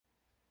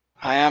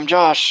Hi, I'm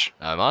Josh.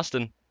 I'm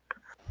Austin.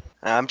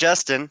 I'm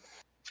Justin.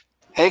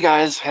 Hey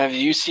guys, have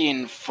you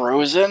seen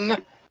Frozen?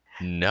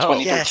 No.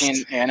 2013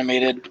 Yes.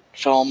 animated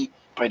film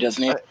by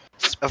Disney.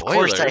 Of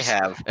course I Spoilers.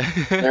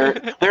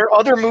 have. There are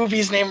other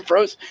movies named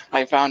Frozen.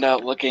 I found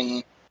out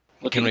looking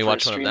Can we for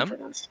watch a one of stream them?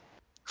 for this.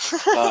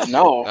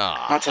 No,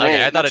 Aw, not today.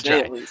 okay, I thought not I'd today,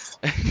 try. at least.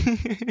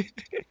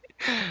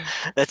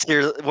 That's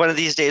one of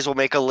these days we'll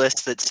make a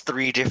list that's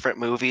 3 different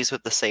movies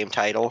with the same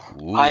title.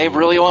 I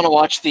really want to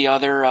watch the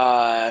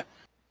other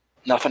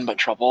Nothing But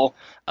Trouble,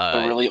 the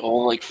Uh, really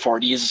old, like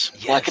 40s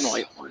black and yes.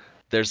 white one.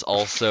 There's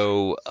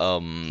also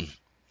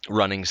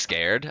Running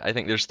Scared. I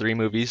think there's 3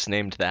 movies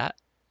named that.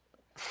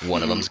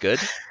 One of them's good.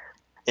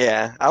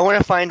 Yeah, I want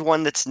to find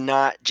one that's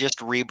not just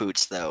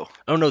reboots though.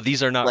 Oh no,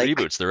 these are not Like-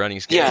 reboots. They're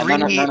Running Yeah, Scared.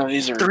 none of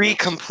these are 3 reboots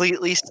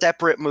completely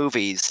separate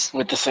movies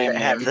with the same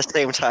that have name. the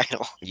same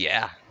title.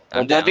 Yeah.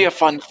 I'm That'd be down. a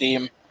fun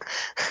theme.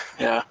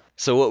 Yeah.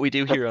 So what we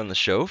do here on the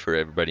show, for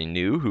everybody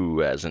new who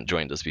hasn't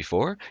joined us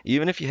before,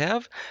 even if you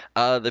have,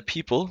 the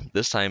people,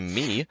 this time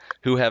me,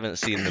 who haven't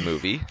seen the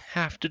movie,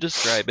 have to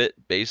describe it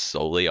based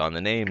solely on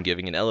the name,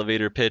 giving an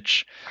elevator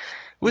pitch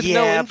with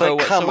no Yeah, info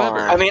but come whatsoever.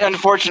 on. I mean,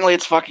 unfortunately,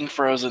 it's fucking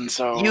Frozen.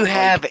 So You like,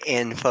 have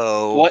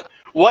info.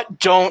 What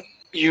don't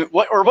you?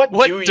 What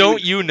do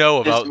don't you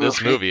know this about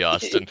this movie? movie,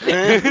 Austin?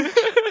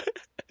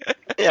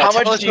 Yeah, How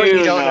tell much us do what you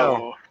you don't know?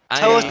 know.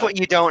 Tell us what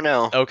you don't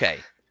know. Okay.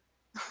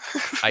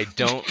 I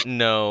don't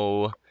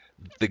know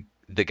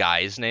the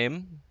guy's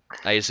name.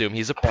 I assume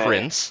he's a Okay.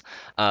 prince,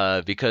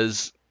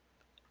 because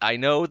I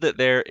know that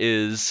there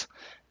is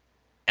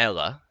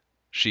Ella.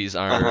 She's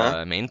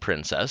our main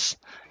princess,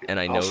 and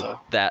I know Elsa.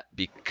 that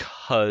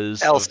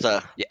because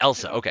Elsa. Yeah,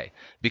 Elsa. Okay,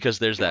 because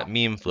there's that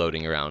meme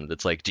floating around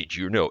that's like, "Did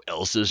you know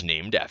Elsa's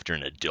named after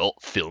an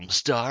adult film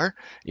star?"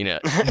 You know.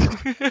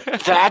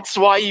 That's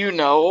why you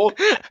know.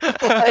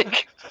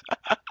 Like,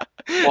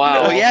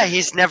 wow. Oh yeah,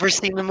 he's never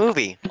seen the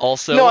movie.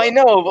 Also, No, I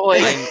know, but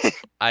like,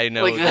 I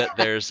know like that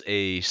there's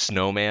a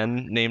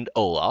snowman named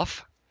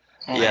Olaf.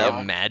 Yeah. I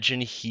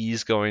imagine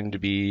he's going to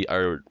be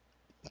our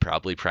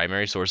probably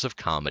primary source of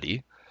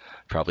comedy.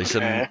 Probably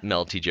some Okay.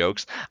 melty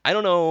jokes. I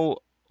don't know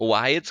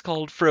why it's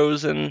called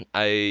Frozen.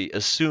 I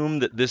assume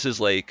that this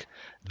is like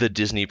the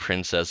Disney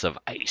princess of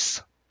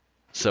ice.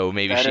 So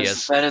maybe that she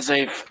is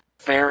a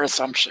fair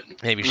assumption.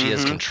 has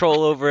Mhm.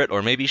 control over it,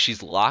 or maybe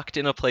she's locked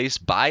in a place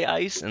by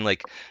ice, and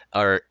like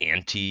our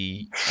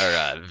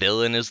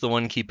villain is the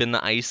one keeping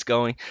the ice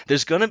going.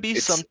 There's gonna be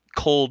It's some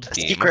cold A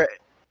theme.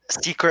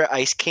 secret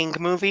Ice King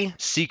movie.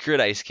 Secret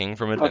Ice King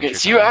from Adventure Okay,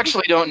 so you Time.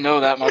 actually don't know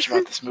that much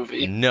about this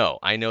movie. No,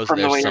 I know From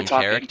the way there's you're some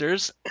talking.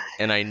 characters,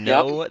 and I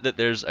know that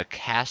there's a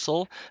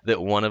castle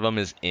that one of them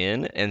is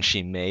in, and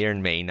she may or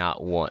may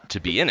not want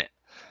to be in it.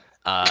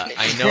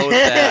 I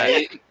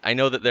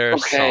know that there are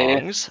Okay.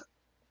 songs.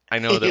 I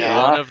know that Yeah.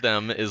 one of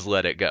them is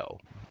 "Let It Go"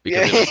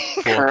 because it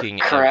was booking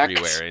Correct.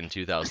 everywhere in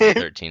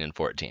 2013 and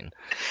 14.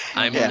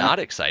 I'm Yeah. not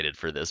excited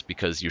for this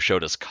because you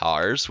showed us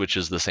Cars, which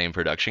is the same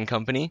production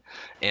company,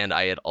 and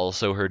I had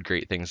also heard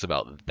great things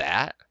about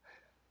that.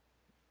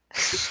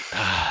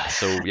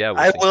 So yeah, we'll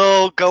I see.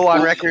 will go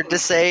on record to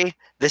say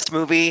this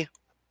movie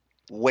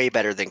way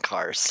better than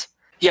Cars.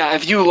 Yeah,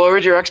 if you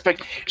lowered your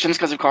expectations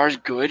because of Cars,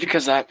 good,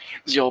 because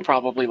you'll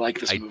probably like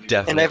this I movie.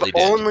 definitely And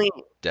I've did.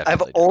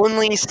 Definitely.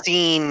 only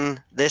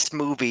seen this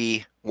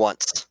movie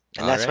once,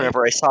 and that's Alright.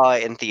 whenever I saw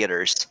it in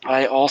theaters.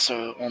 I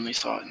also only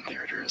saw it in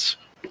theaters.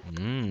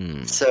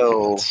 Mm.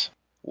 So It's-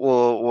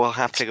 we'll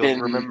have to It's go been-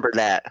 remember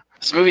that.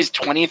 This movie's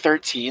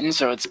 2013,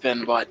 so it's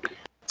been,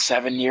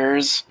 7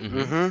 years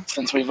Mhm. hmm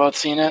since we've both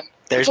seen it?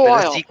 There's a been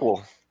while. a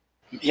sequel.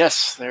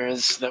 Yes, there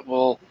is.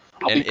 I'll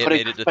And be it putting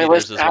made it to my theaters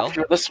list as well?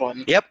 after this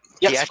one. Yep,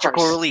 Yes, of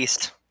theatrical course.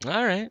 released.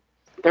 All right.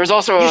 There's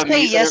also You a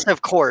say yes,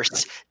 of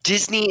course.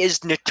 Disney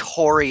is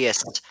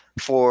notorious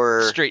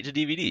for Straight to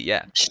DVD,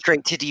 yeah.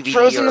 straight to DVD.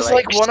 Frozen or is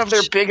like one of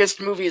their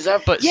biggest movies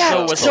ever. But Yeah,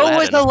 so was so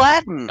was Aladdin.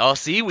 Aladdin. Oh,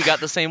 see, we got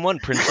the same one,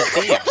 Prince of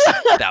Thieves.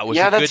 That was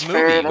Yeah, a good that's movie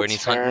fair, when that's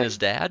he's hunting fair. his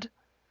dad.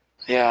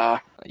 Yeah,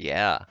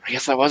 Yeah. I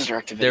guess that was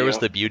direct to video. There was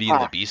the Beauty and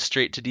the Huh. Beast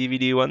straight to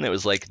DVD one that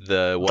was like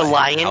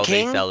Lion how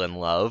King? they fell in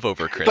love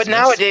over Christmas. But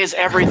nowadays,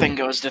 everything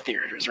goes to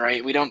theaters,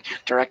 right? We don't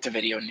direct to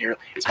video nearly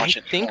as I much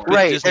think anymore. with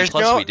Right, Disney there's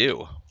Plus no- we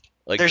do.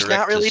 Like There's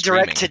not really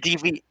direct to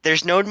streaming. DVD.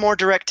 There's no more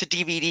direct to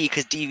DVD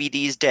because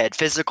DVD is dead.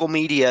 Physical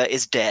media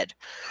is dead.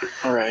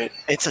 All right.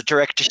 It's a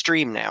direct to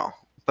stream now.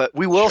 But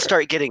we will Sure.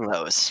 start getting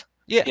those.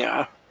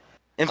 Yeah.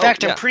 In Oh,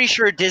 fact, yeah. I'm pretty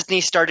sure Disney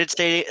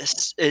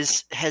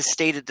has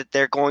stated that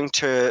they're going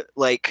to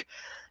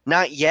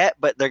not yet,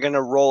 but they're going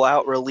to roll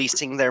out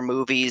releasing their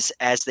movies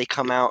as they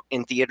come out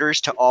in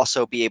theaters to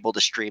also be able to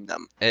stream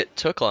them. It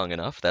took long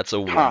enough. That's a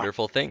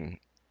wonderful thing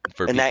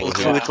for And that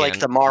people who includes like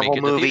can't the Marvel make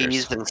it to movies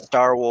theaters. and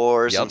Star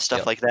Wars Yep, and stuff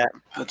yep. like that.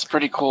 That's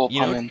pretty cool,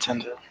 You pun know-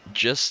 intended.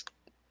 Just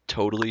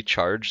totally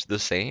charge the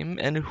same,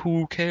 and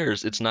who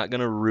cares? It's not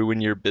going to ruin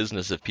your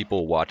business if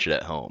people watch it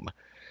at home.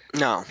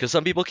 No, Because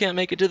some people can't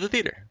make it to the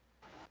theater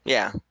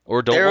yeah.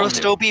 or don't There will want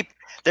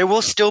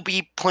to. still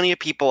be plenty of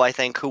people, I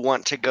think, who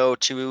want to go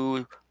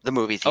to the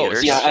movie Oh,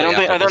 theaters. Yeah, I don't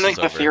Especially think after this is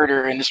the over.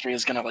 theater industry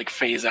is gonna like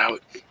phase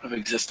out of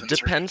existence.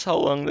 Depends how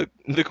long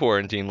the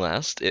quarantine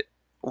lasts. It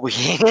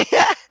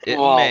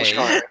Well, may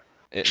sure.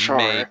 it Sure.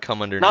 may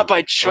come under Not new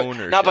by choice.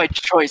 ownership. Not by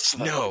choice,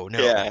 though. No.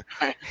 Yeah.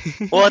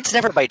 Well, it's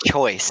never by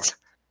choice.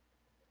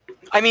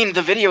 I mean,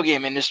 the video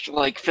game industry,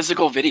 like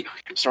physical video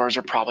stores,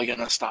 are probably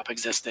gonna stop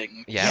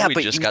existing. Yeah, we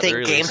but just you got the think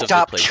release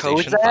GameStop of the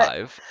chose PlayStation that?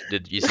 5.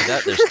 Did you see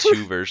that? There's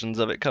 2 versions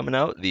of it coming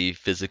out: the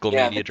physical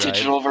Yeah, media the drive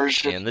digital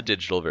version. and the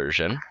digital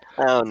version.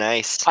 Oh,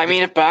 nice. I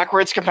mean, if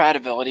backwards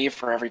compatibility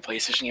for every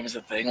PlayStation game is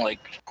a thing, like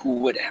who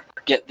would ever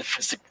get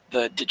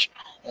the digital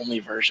only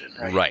version,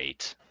 right?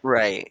 Right.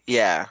 Right.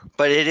 Yeah,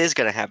 but it is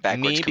going to have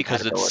backwards Me,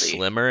 because it's compatibility.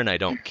 slimmer and I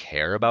don't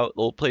care about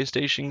old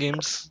PlayStation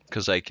games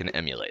because I can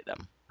emulate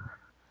them.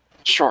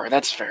 Sure,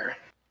 that's fair.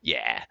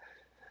 Yeah.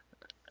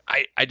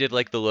 I did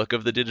like the look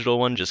of the digital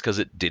one just because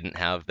it didn't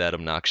have that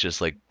obnoxious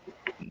like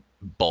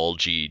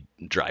bulgy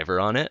driver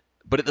on it.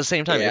 But at the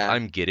same time, Yeah. if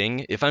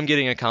I'm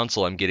getting a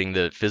console, I'm getting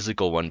the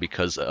physical one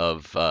because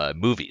of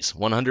movies.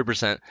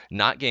 100%,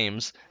 not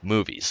games,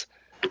 movies.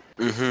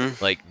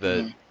 Mm-hmm. Like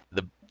the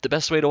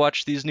best way to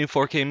watch these new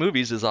 4K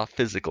movies is off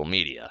physical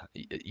media.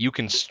 You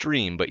can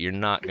stream, but you're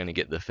not going to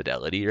get the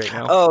fidelity right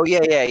now. Oh,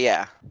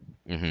 yeah.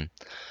 hmm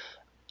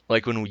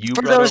Like when you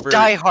For brought those over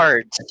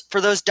diehards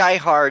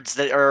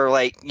that are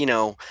like,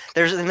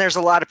 there's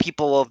a lot of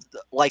people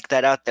like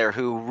that out there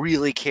who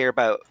really care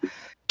about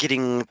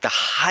getting the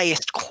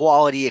highest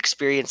quality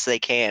experience they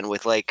can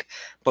with like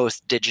both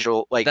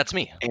digital that's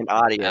me. and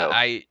audio.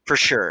 For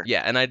sure.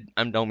 Yeah, and I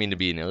don't mean to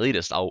be an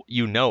elitist.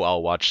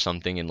 I'll watch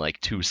something in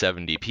like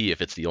 270p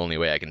if it's the only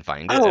way I can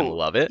find it and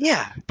love it.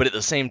 Yeah. But at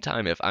the same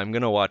time, if I'm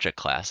gonna watch a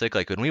classic,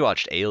 like when we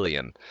watched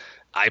Alien,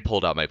 I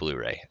pulled out my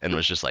Blu-ray and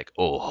was just like,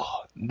 oh,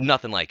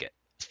 nothing like it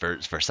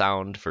for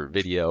sound, for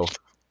video.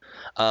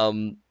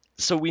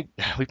 So we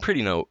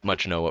pretty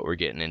much know what we're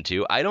getting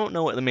into. I don't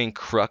know what the main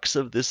crux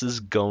of this is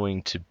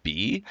going to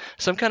be,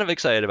 so I'm kind of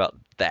excited about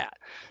that.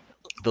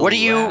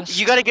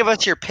 You got to give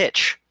us your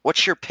pitch.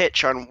 What's your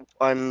pitch on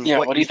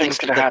what do you think's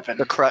gonna happen?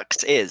 The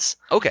crux is,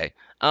 Okay.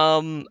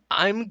 I'm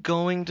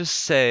going to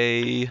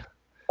say,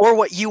 or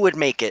what you would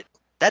make it.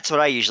 That's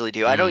what I usually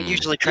do. I don't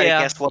usually try to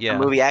guess what the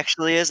movie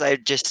actually is. I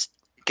just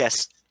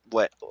guess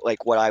what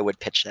I would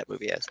pitch that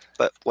movie as.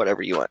 But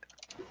whatever you want.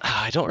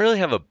 I don't really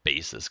have a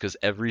basis because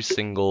every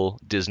single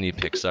Disney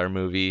Pixar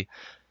movie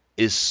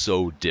is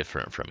so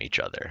different from each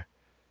other.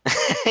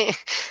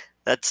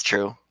 That's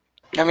true.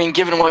 I mean,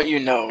 given what you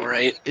know,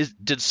 right?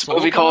 Did A Soul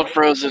movie called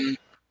Frozen.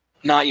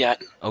 Not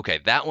yet. Okay,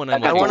 that one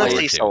I'm I looking wanna forward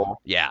see to. Soul.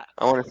 Yeah,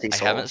 I want to see I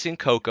Soul. haven't seen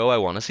Coco. I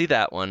want to see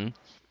that one.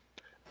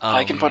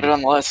 I can put it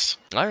on the list.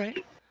 All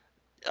right.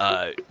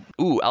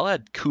 I'll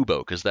add Kubo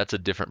because that's a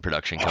different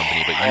production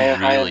company, but you I have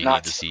really not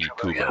need to see seen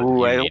Kubo yet. Kubo.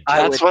 Ooh, You need to.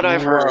 That's what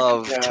I've heard,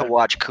 love yeah. to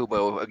watch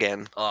Kubo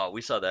again. Oh,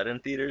 we saw that in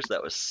theaters.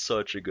 That was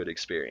such a good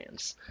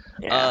experience.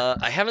 Yeah.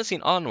 I haven't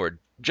seen Onward.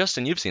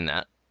 Justin, you've seen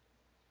that.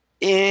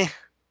 Yeah.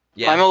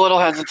 I'm a little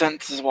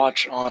hesitant to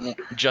watch on.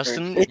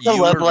 Justin, It's a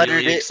you love were letter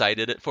really to-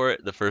 excited for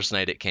it the first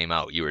night it came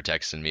out. You were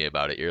texting me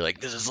about it. You're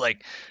like, "This is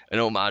like an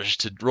homage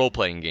to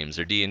role-playing games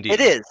or D&D." It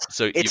is.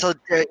 So It's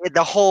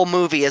the whole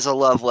movie is a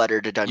love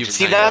letter to Dungeons.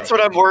 See, and that's Dragons.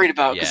 what I'm worried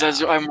about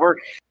because Yeah. I'm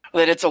worried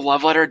that it's a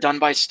love letter done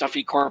by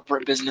stuffy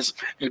corporate business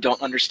who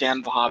don't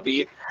understand the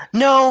hobby.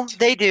 No,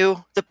 they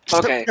do. The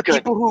Okay, the good.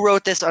 people who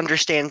wrote this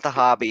understand the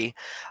hobby,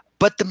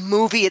 but the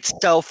movie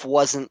itself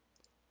wasn't.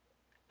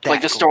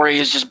 Like the cool. story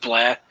is just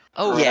blah.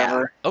 Oh, or yeah.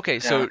 whatever. Okay,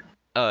 so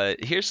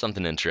here's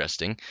something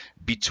interesting.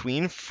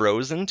 Between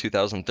Frozen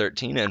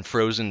 2013 and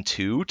Frozen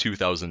 2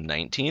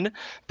 2019,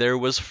 there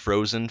was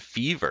Frozen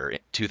Fever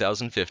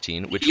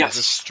 2015, which was a Yes,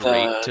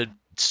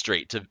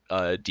 straight to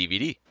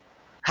DVD.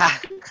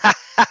 Ha, ha,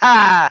 ha,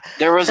 ha.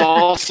 There was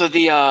also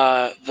the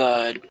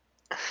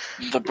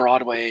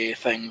Broadway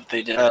thing that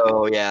they did.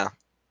 Oh yeah,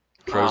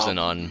 Frozen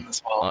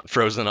as well.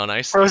 Frozen on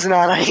Ice. Frozen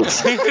on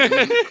Ice.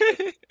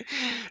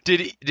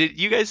 Did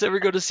you guys ever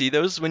go to see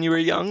those when you were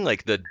young,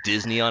 like the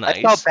Disney on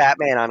I Ice? saw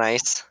Batman on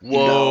Ice.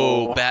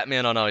 Whoa, No.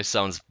 Batman on Ice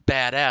sounds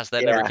badass.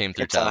 That never Yeah, came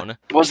through it's town.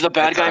 Was the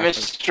bad That's guy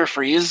awesome. Mr.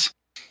 Freeze?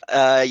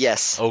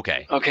 Yes,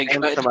 Okay. Okay,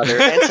 and good. some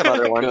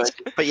other ones.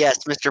 But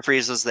yes, Mr.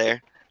 Freeze was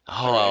there.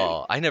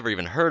 Oh, I never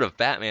even heard of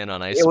Batman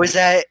on Ice. It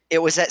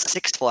was at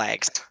Six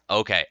Flags.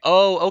 Okay.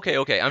 Oh,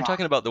 okay. I'm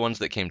talking about the ones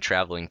that came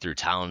traveling through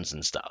towns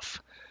and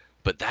stuff.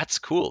 But that's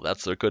cool.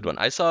 That's a good one.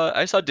 I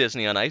saw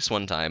Disney on Ice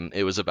one time.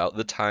 It was about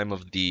the time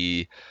of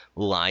the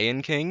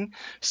Lion King.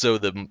 So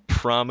the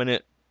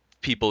prominent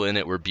people in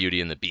it were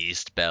Beauty and the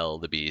Beast, Belle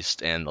the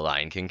Beast, and the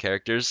Lion King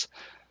characters.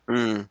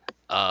 Mm.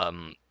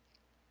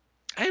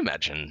 I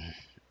imagine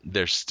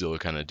they're still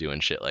kind of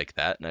doing shit like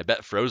that, and I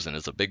bet Frozen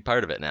is a big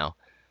part of it now.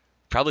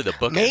 Probably the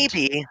book.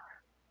 Maybe.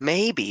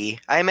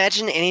 I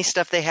imagine any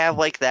stuff they have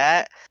like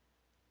that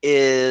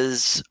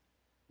is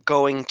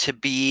going to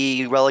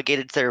be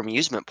relegated to their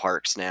amusement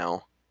parks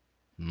now.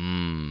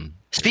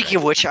 Speaking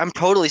of which, I'm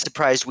totally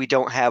surprised we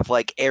don't have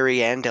like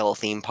Ariandel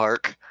theme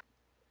park.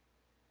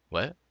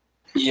 What?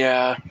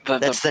 Yeah,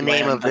 That's the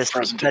name land of that this.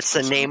 Frozen That's the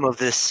takes place name in. of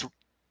this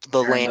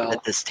the land Arendelle.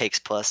 that this takes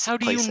place. How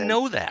do you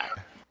know that?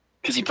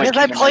 Because he played Because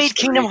I Kingdom played Hearts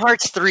Kingdom 3.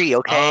 Hearts 3,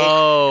 okay?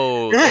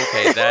 Oh,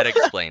 okay, that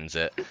explains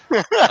it.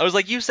 I was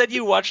like, you said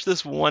you watched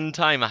this one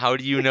time. How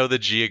do you know the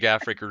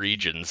geographic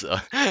regions?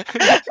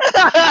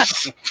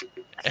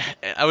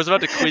 I was about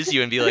to quiz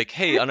you and be like,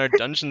 hey, on our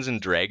Dungeons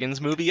and Dragons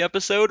movie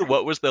episode,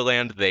 what was the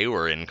land they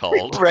were in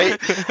called? Right?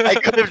 I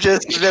could have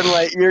just been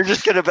like, I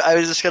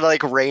was just gonna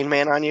like Rain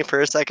Man on you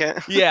for a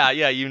second. Yeah,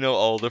 you know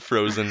all the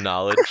Frozen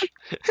knowledge.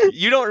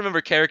 You don't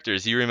remember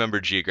characters, you remember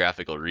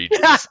geographical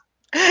regions.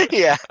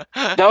 Yeah.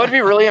 That would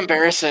be really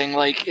embarrassing.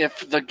 Like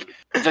if the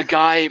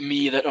guy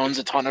me that owns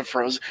a ton of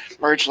Frozen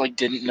merch like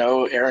didn't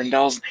know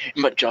Arendelle's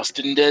name, but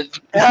Justin did.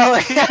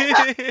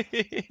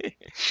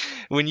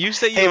 When you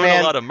say you Hey, own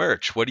man. a lot of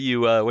merch, what do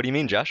you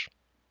mean, Josh?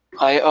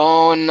 I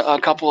own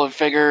a couple of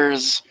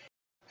figures,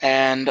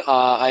 and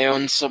I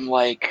own some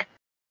like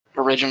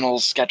original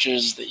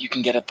sketches that you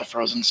can get at the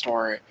Frozen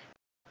store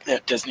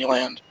at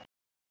Disneyland.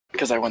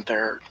 Because I went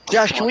there.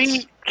 Josh, can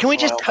once. we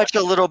just Well, touch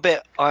a little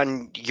bit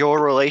on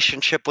your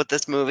relationship with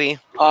this movie?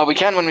 We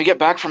can when we get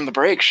back from the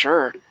break,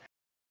 sure.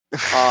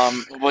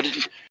 What do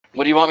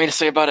you want me to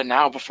say about it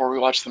now before we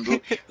watch the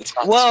movie? It's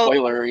not Well,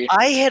 spoilery.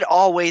 I had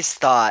always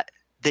thought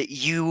that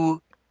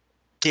you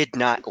did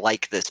not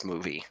like this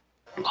movie.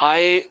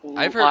 I've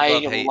heard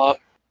love-hate.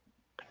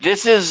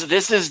 This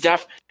is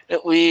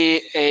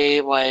definitely a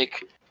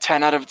like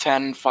 10 out of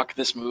 10 fuck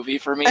this movie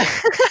for me.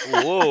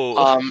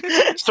 Whoa.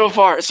 So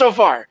far.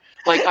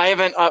 Like I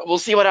haven't. We'll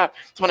see what happens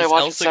when I Is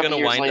watch it Elsa 7 gonna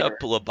years wind later. up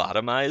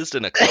lobotomized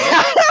in a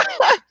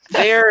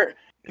club?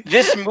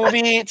 This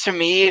movie to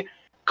me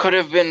could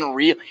have been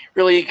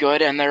really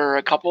good, and there are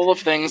a couple of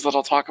things that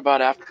I'll talk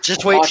about after.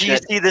 Just wait watch till you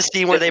it. see the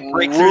scene where they It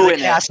break through the ruined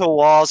it. castle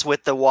walls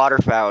with the water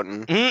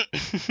fountain.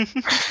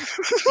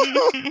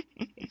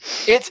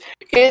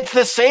 It's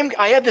the same.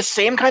 I had the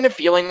same kind of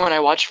feeling when I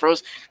watched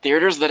Frozen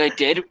theaters that I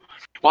did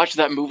watch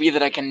that movie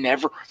that I can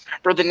never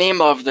remember the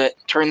name of that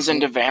turns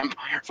into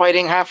vampire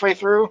fighting halfway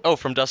through. Oh,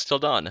 From Dusk Till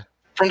Dawn.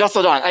 From Dusk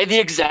Till Dawn. I had the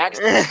exact.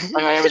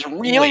 I was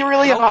really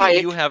Wait, how high.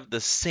 can you have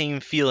the same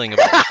feeling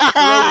about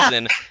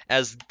Frozen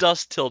as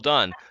Dusk Till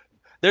Dawn?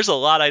 There's a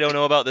lot I don't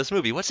know about this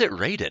movie. What's it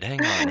rated?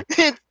 Hang on.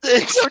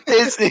 It's a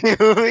Disney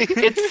movie.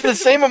 It's the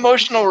same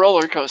emotional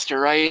roller coaster,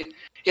 right?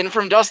 In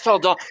From Dusk Till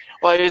Dawn,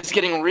 well, I was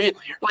getting really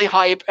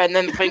hype, and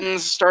then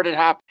things started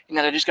happening,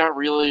 and I just got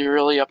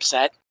really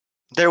upset.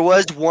 There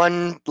was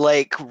one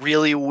like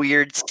really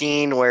weird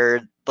scene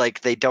where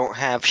like they don't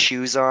have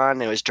shoes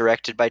on. It was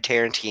directed by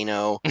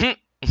Tarantino.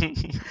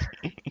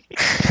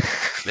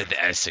 Let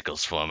the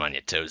icicles form on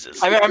your toes.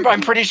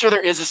 I'm pretty sure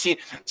there is a scene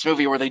in this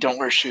movie where they don't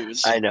wear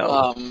shoes. I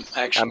know.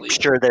 Actually, I'm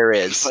sure there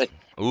is. But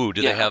Ooh,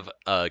 do Yeah. they have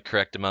a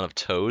correct amount of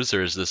toes,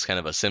 or is this kind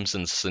of a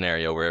Simpsons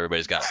scenario where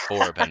everybody's got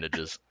 4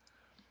 appendages?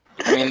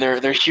 I mean,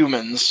 they're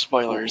humans.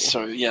 Spoilers.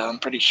 So yeah, I'm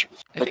pretty sure I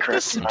the think the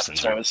correct amount of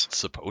Simpsons are toes.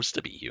 supposed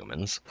to be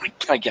humans.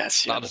 I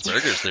guess. Yeah. Bob's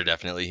Burgers, they're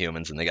definitely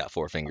humans, and they got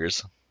 4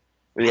 fingers.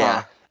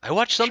 Yeah. I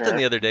watched something Sure.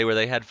 the other day where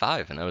they had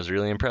 5, and I was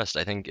really impressed.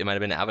 I think it might have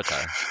been Avatar.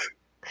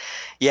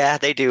 Yeah,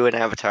 they do in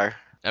Avatar.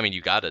 I mean,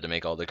 you got it to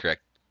make all the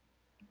correct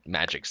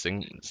magic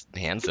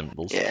hand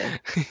symbols. Yeah.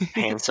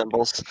 Hand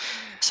symbols.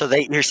 So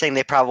you're saying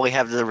they probably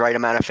have the right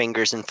amount of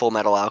fingers in Full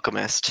Metal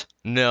Alchemist.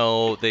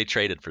 No, they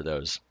traded for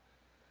those.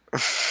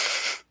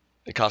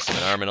 It cost them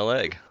an arm and a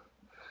leg.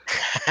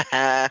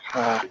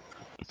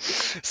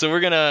 So we're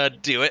gonna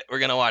do it. We're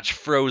gonna watch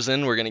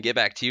Frozen. We're gonna get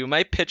back to you.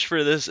 My pitch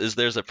for this is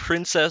there's a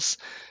princess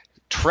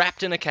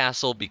trapped in a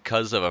castle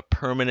because of a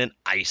permanent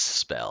ice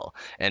spell,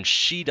 and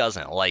she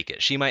doesn't like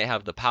it. She might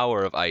have the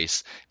power of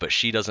ice, but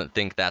she doesn't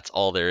think that's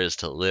all there is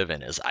to live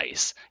in is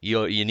ice.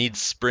 You need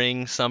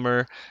spring,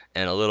 summer,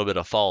 and a little bit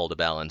of fall to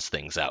balance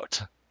things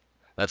out.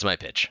 That's my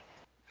pitch.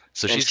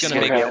 So And she's she's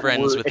gonna gonna make get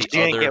friends wooed- with she's the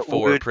gonna other get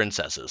 4 wooed.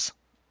 princesses.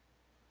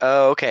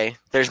 Oh, okay.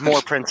 There's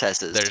more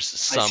princesses. There's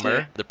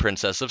Summer, the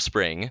princess of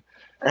spring.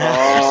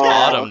 There's Oh,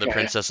 Autumn, the okay.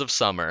 princess of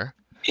summer.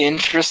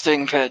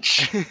 Interesting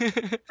pitch.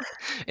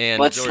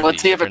 And Let's Dorothy,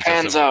 see if the it princess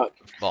pans of out.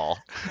 fall.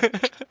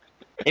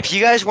 If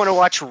you guys want to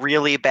watch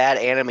really bad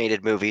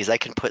animated movies, I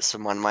can put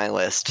some on my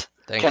list.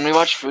 Thanks. Can we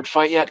watch Food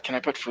Fight yet? Can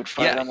I put Food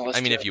Fight Yeah, on the list?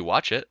 I mean, yet? if you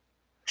watch it,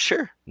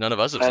 Sure. none of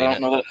us have I seen don't it.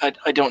 know that.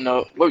 I don't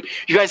know. Wait,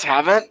 you guys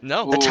haven't?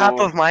 No, The top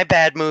Ooh. of my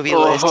bad movie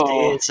Oh.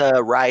 list is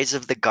Rise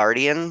of the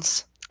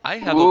Guardians. I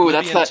have Ooh,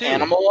 Oblivion that's that too.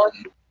 animal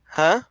one.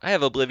 Huh? I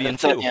have Oblivion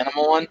That's that too.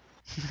 animal one.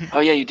 Oh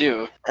yeah, you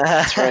do.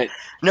 That's right.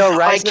 No, I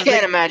Rise of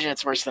can't the imagine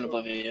it's worse than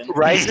Oblivion.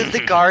 Rise of the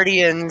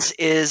Guardians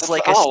is That's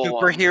like the a owl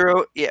one.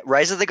 superhero. Yeah,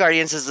 Rise of the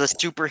Guardians is a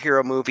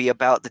superhero movie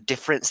about the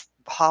different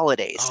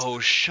holidays. Oh,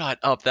 shut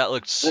up. That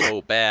looked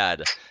so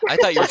bad. I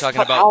thought you were That's talking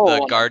the about owl the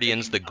one.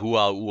 Guardians, the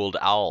Goa'uld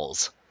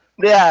Owls.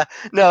 Yeah,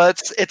 no,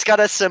 it's got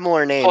a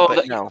similar name, Oh,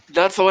 but no.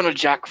 That's the one with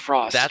Jack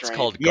Frost. That's right?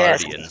 called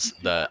Yes. Guardians.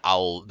 The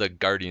owls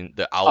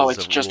Oh,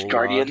 it's of just Ul'an.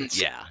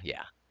 Guardians?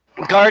 Yeah.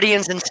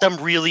 Guardians and some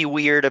really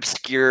weird,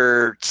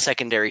 obscure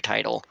secondary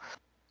title.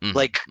 Mhm.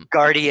 like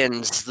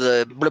Guardians,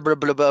 the blah blah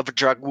blah blah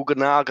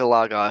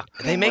Dragunagalaga.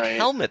 They make Right.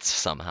 helmets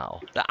somehow.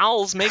 The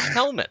owls make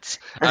helmets.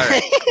 All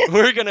right,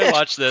 we're gonna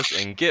watch this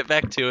and get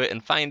back to it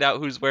and find out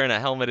who's wearing a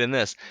helmet in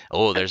this.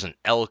 Oh, there's an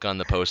elk on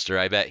the poster.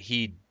 I bet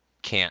he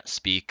can't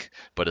speak,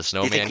 but a Do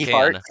you think snowman he can.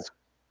 farts?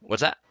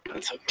 What's that?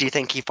 That's Do you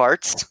think he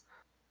farts?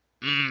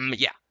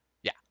 Yeah,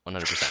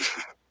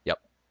 100%.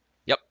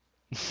 Yep.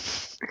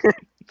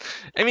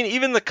 I mean,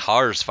 even the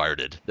cars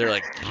farted. They're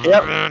like,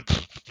 Yep.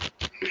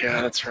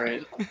 yeah, that's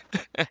right.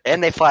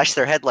 And they flash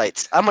their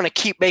headlights. I'm gonna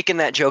keep making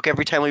that joke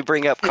every time we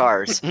bring up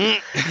cars.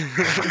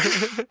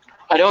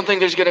 I don't think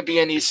there's going to be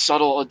any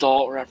subtle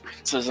adult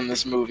references in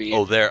this movie.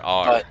 Oh, there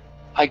are. But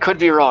I could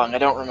be wrong. I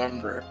don't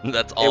remember.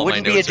 That's It all my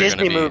wouldn't be a notes are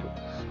Disney gonna be. movie.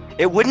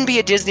 It wouldn't be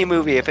a Disney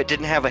movie if it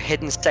didn't have a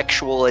hidden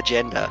sexual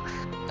agenda.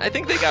 I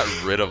think they got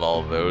rid of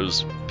all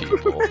those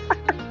people.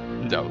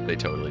 No, they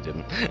totally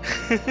didn't.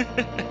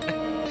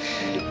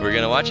 We're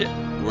gonna watch it,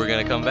 we're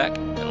gonna come back,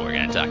 and we're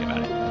gonna talk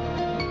about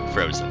it.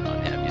 Frozen on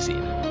Have You Seen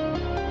It?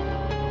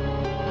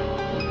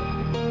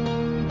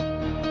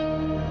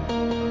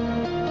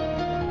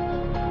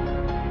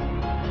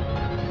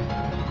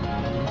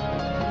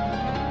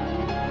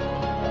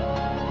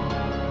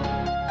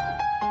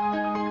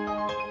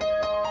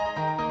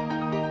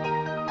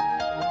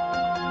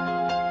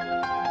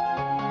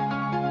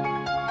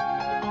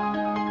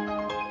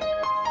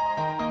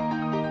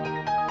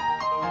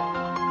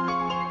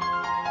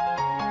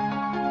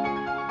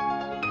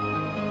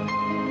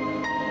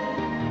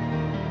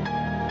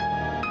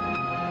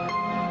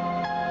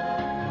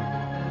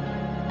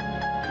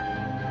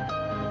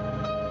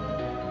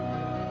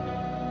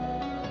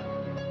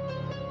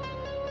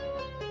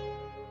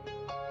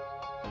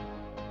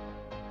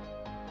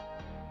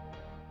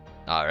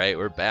 All right,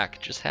 we're back.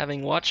 Just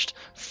having watched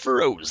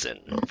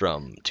Frozen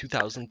from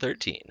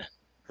 2013.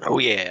 Oh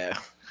yeah.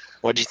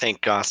 What do you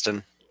think,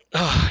 Austin?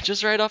 Oh,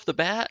 just right off the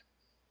bat,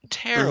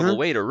 terrible Mhm.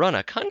 way to run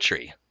a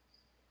country.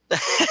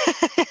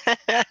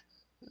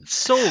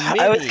 So many.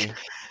 I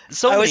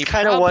so was many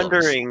kind of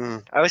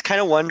problems.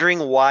 wondering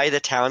why the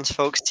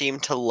townsfolk seem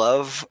to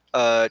love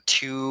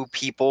two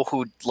people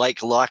who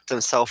like locked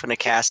themselves in a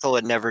castle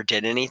and never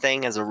did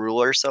anything as a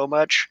ruler so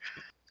much.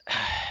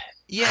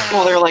 Yeah.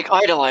 Well, they're like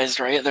idolized,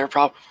 right? They're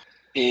probably,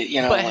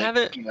 you know, But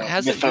like,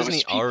 hasn't mythos Disney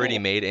people. already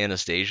made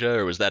Anastasia,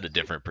 or was that a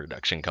different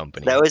production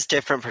company? That was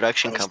different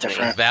production That was company.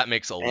 different. That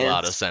makes a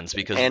lot of sense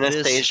because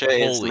Anastasia this,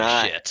 is holy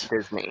not shit,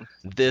 Disney.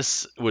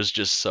 this was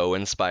just so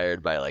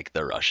inspired by like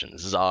the Russian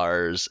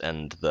czars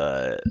and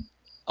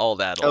all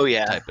that Oh, old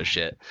yeah. type of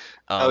shit.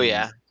 Oh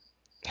yeah.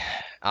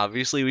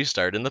 Obviously, we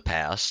start in the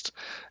past,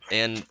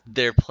 and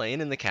they're playing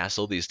in the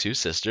castle. These two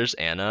sisters,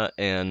 Anna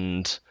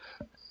and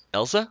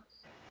Elsa.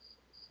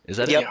 Is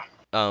that Yep. it?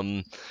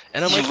 And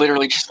I'm You like,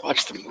 literally just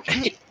watched the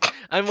movie.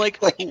 I'm like,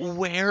 Like-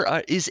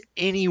 where is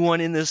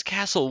anyone in this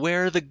castle?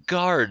 Where are the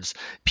guards?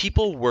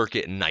 People work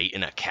at night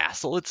in a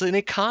castle. It's an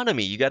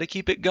economy. You got to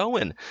keep it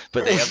going.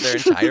 But they have their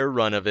entire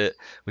run of it.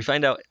 We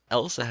find out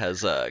Elsa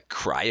has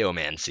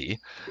cryomancy,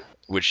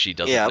 which she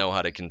doesn't Yep. know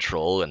how to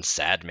control, and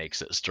Sad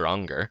makes it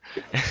stronger.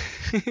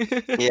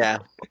 Yeah.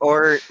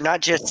 Or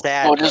not just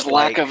that. Well, just but,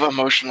 lack like, of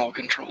emotional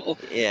control.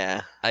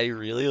 Yeah. I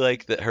really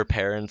like that her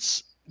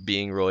parents,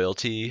 being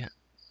royalty,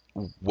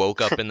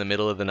 woke up in the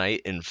middle of the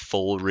night in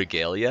full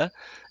regalia,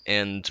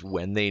 and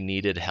when they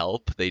needed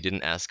help, they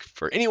didn't ask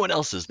for anyone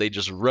else's. They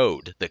just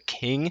rode. The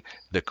king,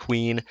 the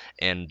queen,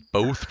 and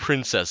both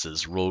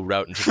princesses rode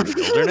out into the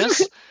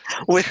wilderness.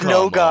 With Come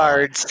no on.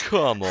 guards.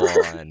 Come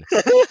on.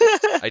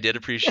 I did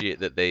appreciate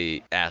that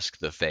they asked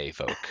the Fae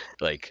folk.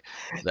 Like,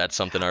 that's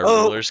something our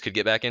Oh. rulers could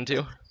get back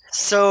into.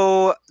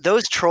 So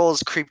those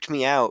trolls creeped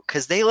me out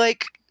because they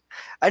like.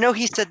 I know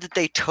he said that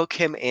they took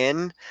him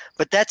in,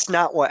 but that's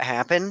not what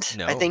happened.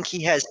 No. I think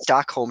he has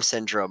Stockholm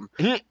syndrome.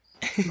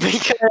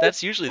 Because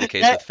That's usually the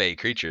case That- with Fae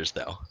creatures,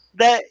 though.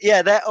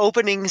 that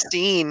opening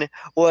scene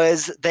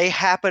was they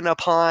happen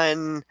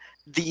upon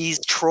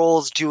these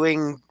trolls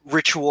doing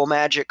ritual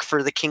magic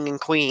for the king and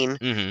queen,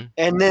 Mm-hmm.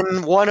 and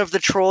then one of the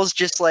trolls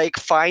just like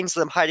finds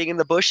them hiding in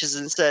the bushes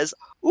and says,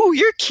 "Ooh,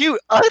 you're cute.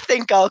 I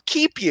think I'll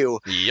keep you."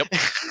 Yep.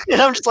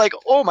 And I'm just like,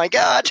 "Oh my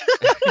god."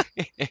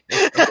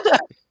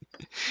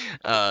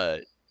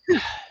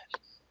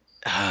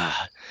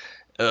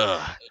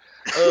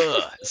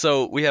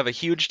 So we have a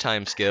huge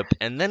time skip,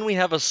 and then we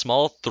have a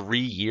small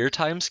 3-year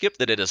time skip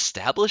that it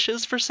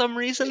establishes for some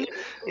reason.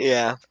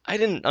 Yeah. I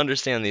didn't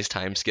understand these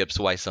time skips,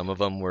 why some of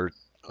them were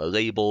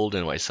labeled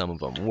and why some of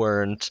them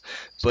weren't.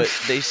 But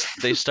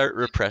they start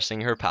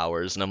repressing her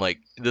powers, and I'm like,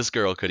 this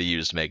girl could have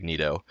used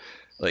Magneto.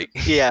 Like,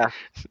 Yeah.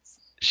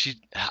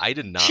 I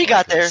did not. She like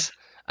got there. this.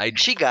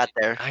 She got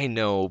there. I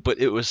know, but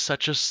it was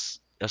such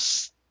a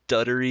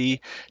stuttery,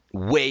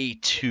 way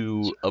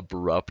too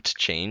abrupt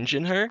change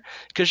in her,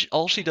 because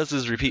all she does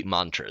is repeat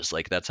mantras.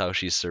 Like, that's how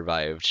she's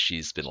survived.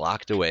 She's been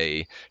locked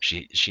away.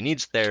 She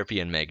needs therapy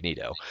and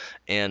Magneto.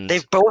 And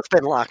They've both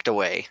been locked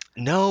away.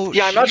 no,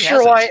 Yeah, I'm she not sure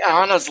hasn't.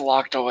 why Anna's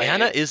locked away.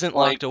 Anna isn't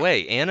Like, locked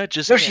away. Anna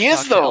just No, can't she is,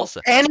 talk to though.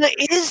 Elsa. Anna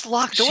is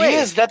locked She away.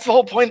 is. That's the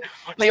whole point.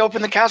 When they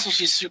open the castle,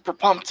 she's super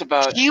pumped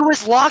about. She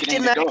was locked Getting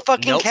in to that go.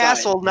 fucking Nope.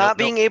 castle, Nope, not nope.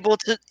 being able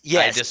to.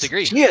 Yes, I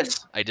disagree. She is.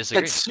 I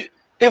disagree. That's.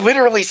 They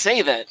literally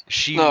say that.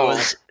 She No.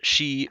 was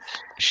she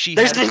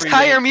There's had an free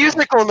entire reign-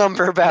 musical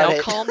number about Now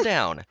it. calm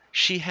down.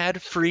 She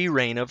had free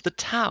reign of the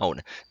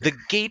town. The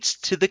gates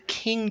to the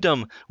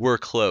kingdom were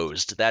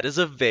closed. That is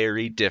a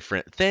very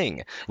different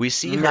thing. We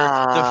see her the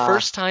Nah.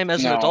 first time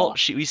as an No.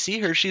 adult. We see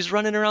her. She's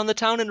running around the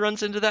town and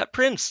runs into that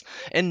prince.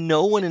 And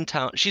no one in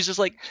town. She's just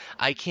like,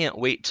 I can't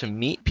wait to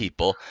meet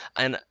people.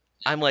 And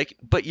I'm like,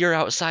 but you're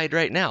outside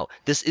right now.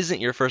 This isn't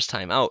your first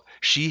time out.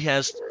 She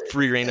has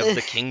free reign of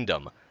the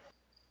kingdom.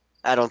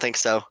 I don't think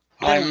so.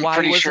 Then I'm why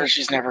pretty wasn't- sure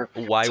she's never.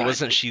 Why Sorry.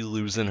 wasn't she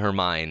losing her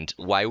mind?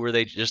 Why were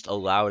they just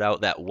allowed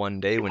out that one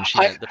day when she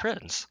I- met the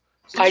prince?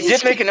 I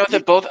did make a note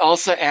that both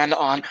Elsa and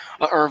Anna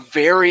are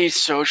very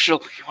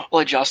social,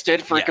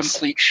 adjusted for Yes.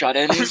 complete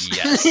shut-ins.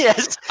 Yes.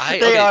 Yes, I-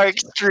 they okay, are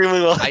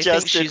extremely well I think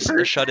adjusted.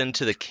 she's shut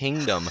into the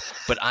kingdom,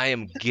 but I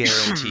am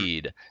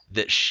guaranteed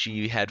that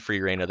she had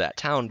free reign of that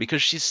town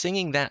because she's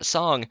singing that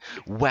song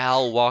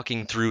while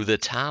walking through the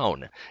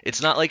town.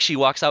 It's not like she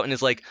walks out and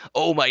is like,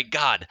 "Oh my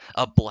god,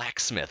 a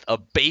blacksmith, a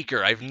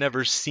baker. I've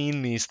never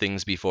seen these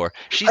things before."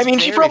 She's I mean,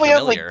 she very probably has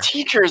familiar. like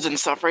teachers and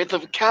stuff, right?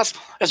 The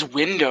castle has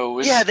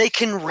windows. Yeah, they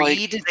can Like,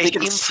 read. they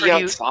can see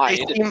outside.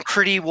 They seem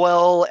pretty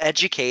well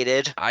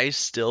educated. I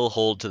still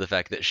hold to the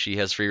fact that she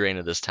has free reign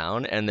of this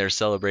town, and they're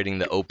celebrating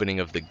the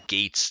opening of the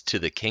gates to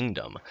the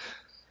kingdom.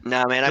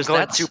 No, man, I'm 'Cause going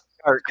that's- super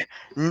dark.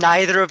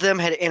 Neither of them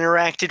had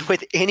interacted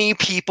with any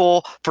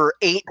people for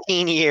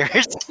 18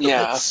 years.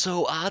 Yeah. That's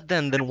so odd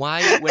then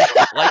why, when,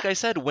 like I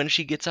said, when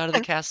she gets out of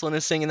the castle and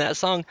is singing that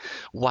song,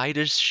 why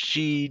does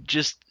she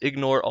just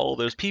ignore all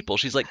those people?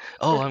 She's like,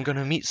 oh, I'm going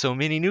to meet so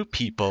many new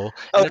people.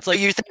 And Oh, it's like,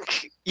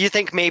 you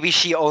think maybe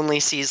she only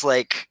sees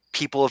like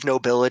people of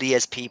nobility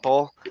as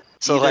people?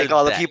 So Either like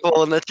all the that-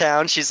 people in the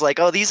town, she's like,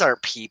 oh, these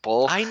aren't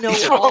people. I know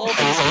These are all all these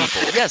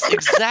people. Yes,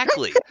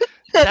 exactly.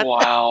 That,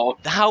 Wow.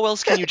 how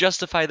else can you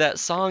justify that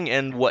song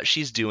and what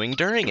she's doing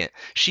during it?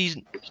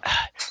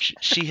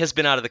 She has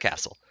been out of the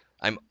castle.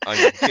 I'm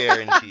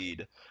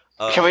guaranteed.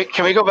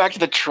 Can we go back to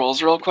the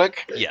trolls real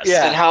quick? Yes.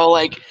 Yeah. And how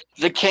like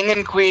the king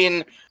and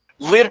queen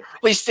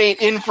literally state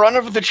in front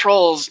of the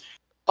trolls,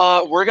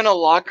 we're gonna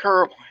lock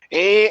her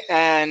away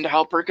and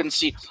help her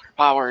conceive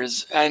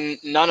powers, and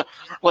none.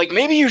 Like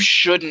maybe you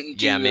shouldn't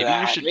do Yeah, maybe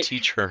that. you should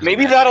teach her.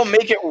 Maybe magic. that'll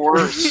make it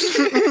worse.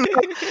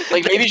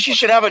 Like maybe she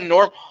should have a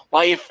normal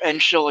life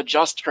and she'll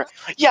adjust her.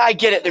 Yeah, I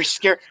get it. They're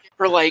scared.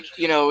 Her like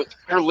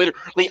her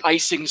literally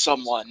icing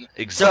someone. So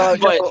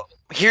Exactly. no,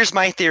 here's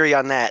my theory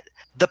on that.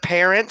 The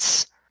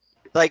parents,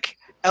 like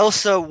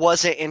Elsa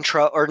wasn't in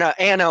trouble, or not,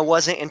 Anna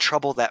wasn't in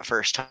trouble that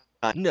first time.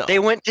 No. They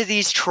went to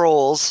these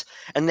trolls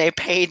and they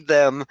paid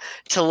them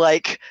to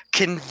like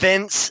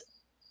convince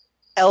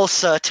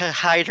Elsa to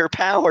hide her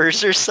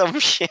powers or some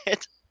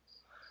shit.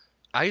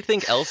 I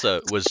think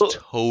Elsa was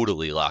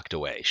totally locked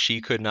away. She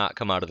could not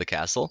come out of the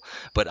castle.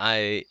 But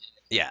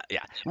yeah.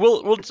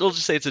 We'll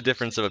just say it's a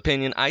difference of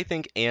opinion. I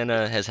think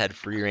Anna has had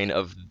free reign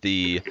of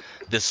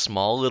this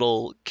small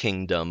little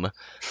kingdom,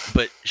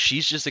 but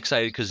she's just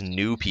excited because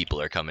new people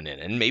are coming in.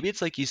 And maybe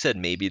it's like you said,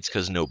 maybe it's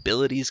because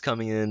nobility's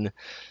coming in.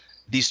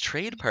 These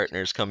trade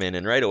partners come in,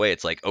 and right away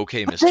it's like,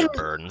 okay, Mr.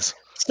 Burns.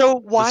 So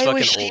why This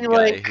was fucking she old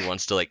guy like? who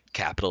wants to like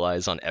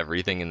capitalize on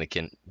everything in the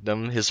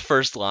kingdom. His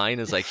first line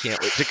is, "I can't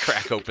wait to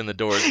crack open the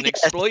doors and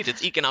exploit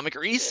its economic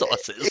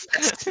resources."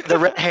 The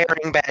red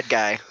herring bad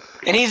guy.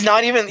 And he's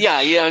not even. Yeah.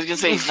 I was gonna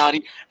say he's not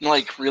even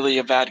like really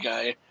a bad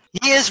guy.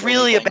 He is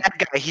really a bad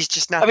guy. He's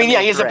just not. I mean, the yeah,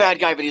 main he's a threat. bad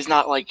guy, but he's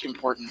not like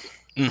important.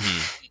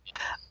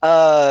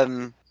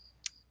 Hmm.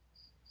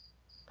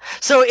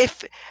 So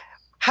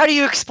how do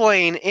you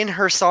explain in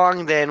her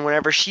song then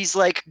whenever she's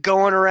like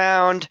going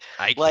around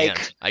I Like-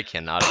 can't. I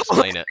cannot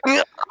explain it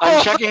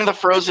I'm checking the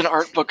Frozen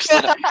art books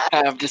that I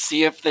have to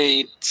see if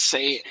they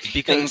say things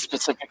because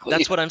specifically.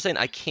 that's what I'm saying.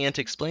 I can't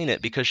explain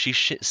it because she's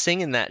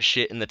singing that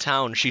shit in the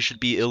town she should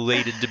be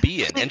elated to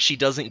be in, and she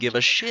doesn't give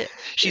a shit.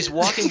 She's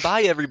walking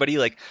by everybody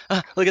like,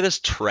 look at this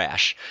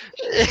trash.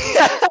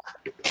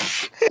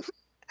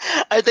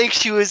 I think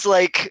she was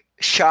like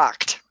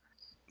shocked.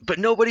 But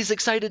nobody's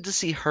excited to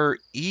see her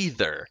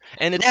either,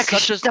 and it's Yeah,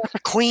 'cause such a she's not the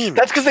queen.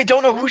 That's because they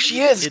don't know who she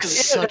is. it's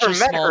Because such they've a never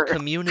met small her.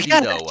 community Yeah,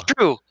 though. that's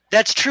true.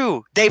 That's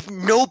true.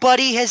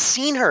 Nobody has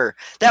seen her.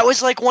 That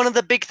was like one of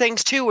the big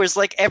things too. Was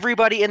like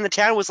everybody in the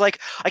town was like,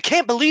 "I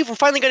can't believe we're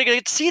finally gonna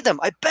get to see them.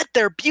 I bet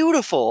they're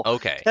beautiful."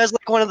 Okay. That was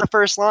like one of the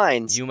first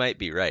lines. You might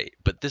be right,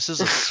 but this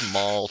is a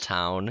small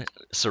town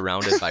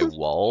surrounded by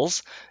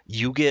walls.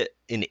 You get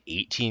an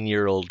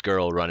 18-year-old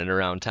girl running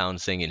around town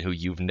singing who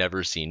you've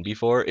never seen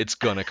before, it's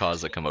gonna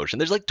cause a commotion.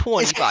 There's like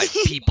 25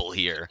 people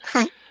here.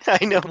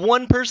 I know.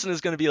 One person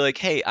is gonna be like,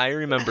 "Hey, I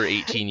remember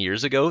 18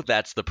 years ago.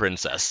 That's the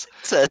princess."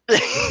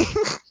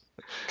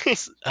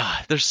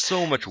 There's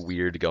so much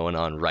weird going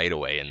on right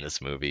away in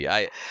this movie.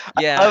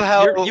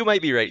 You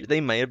might be right.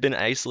 They might have been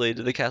isolated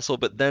to the castle,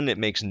 but then it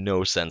makes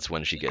no sense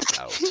when she gets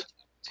out.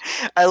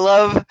 I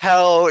love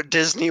how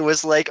Disney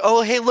was like,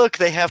 "Oh, hey, look,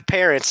 they have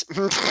parents."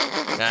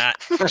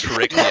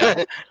 Trick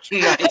you.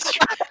 Nice.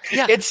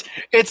 Yeah.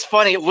 It's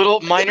funny. Little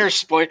minor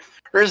spoilers.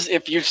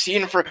 If you've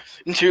seen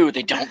Frozen 2,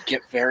 they don't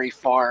get very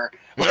far.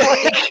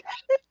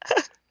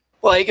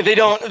 Like they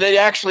don't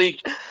even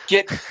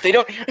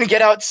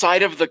get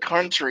outside of the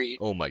country.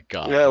 Oh my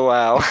god. Oh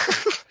wow.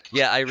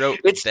 Yeah, I wrote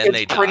It's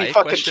they pretty die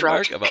fucking question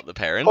mark tragic. about the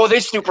parents. Oh,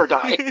 they super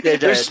die. They're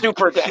dead.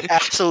 super dead.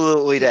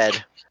 Absolutely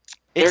dead.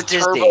 They're It's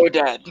Disney. turbo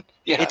dead.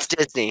 Yeah. It's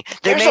Disney.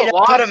 There's a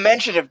lot of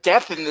mention of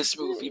death in this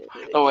movie,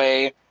 by the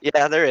way.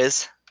 Yeah, there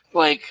is.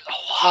 Like a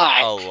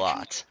lot. A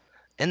lot.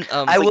 And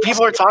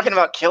People are talking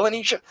about killing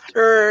each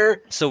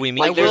other. so we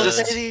meet Like, there's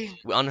the- this-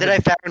 on That her- I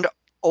found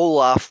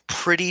Olaf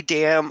pretty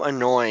damn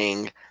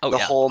annoying oh, the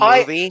yeah. whole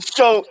movie.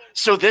 So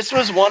this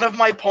was one of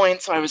my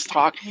points I was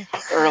talking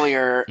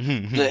earlier.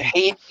 The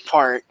hate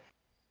part.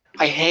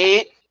 I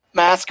hate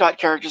mascot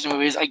characters in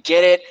movies. I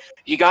get it.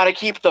 You got to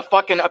keep the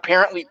fucking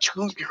apparently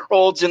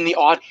 2-year-olds in the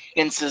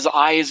audience's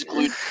eyes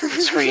glued to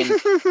the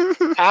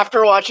screen.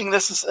 After watching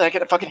this, I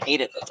fucking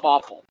hate it. It's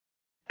awful.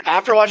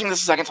 After watching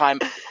this a second time,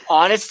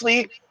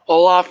 honestly,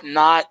 Olaf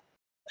not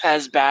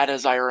as bad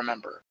as I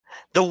remember.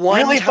 The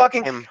one Really time,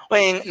 fucking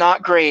playing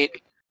not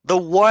great. the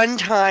one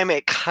time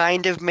it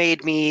kind of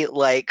made me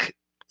like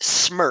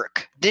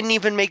smirk. Didn't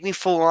even make me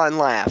full on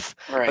laugh,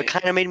 Right. but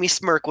kind of made me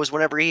smirk was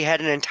whenever he had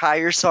an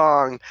entire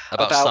song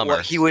about about summer.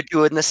 what he would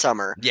do in the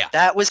summer. Yeah.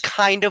 That was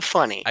kind of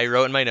funny. I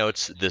wrote in my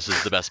notes, this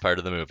is the best part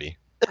of the movie.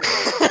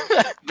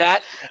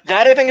 That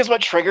I think is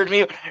what triggered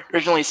me when I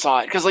originally saw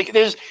it, because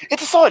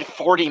it's a solid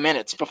 40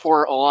 minutes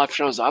before Olaf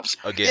shows up.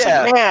 Okay. It's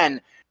Yeah. like,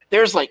 man,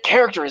 there's like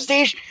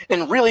characterization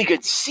and really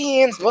good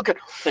scenes. Look at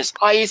this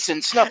ice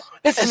and snow.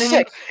 This And is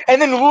then sick.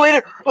 And then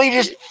literally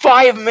just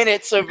 5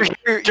 minutes of You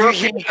derpy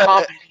hear,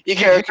 comedy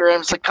character. And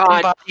I'm just like, God,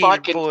 embodied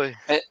fucking. boy.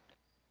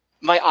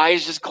 My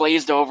eyes just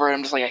glazed over. And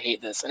I'm just like, I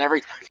hate this. And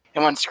every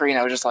time on screen,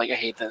 I was just like, I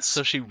hate this.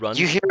 So she runs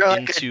You hear like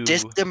into a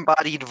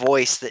disembodied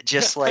voice that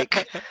just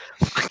like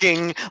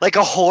fucking like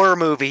a horror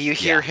movie. You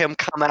hear Yeah. him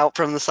come out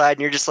from the side,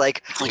 and you're just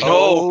like, like,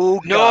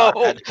 oh no.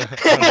 God.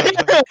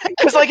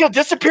 Because like he'll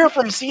disappear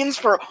from scenes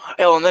for a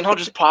while, and then he'll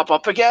just pop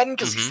up again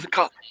because he's Mhm. the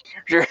cop.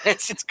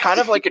 It's kind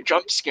of like a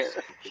jump scare.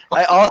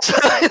 I also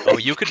Oh,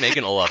 you could make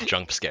an Olaf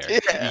jump scare.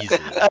 Yeah. Easily.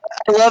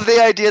 I love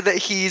the idea that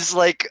he's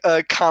like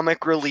a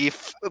comic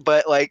relief,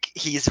 but like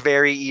he's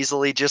very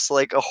easily just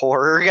like a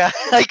horror guy.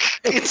 Like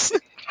it's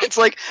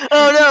like,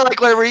 oh no, like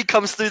whenever he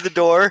comes through the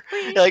door,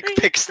 he like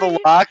picks the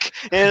lock,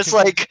 and it's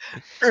like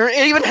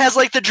it even has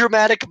like the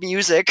dramatic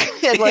music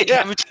and like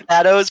Yeah.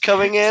 shadows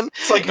coming in.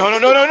 It's like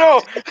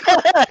no.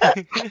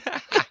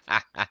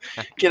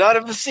 Get out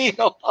of the scene.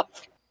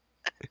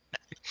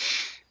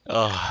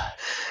 Oh.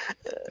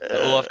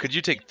 Olaf, could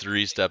you take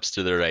 3 steps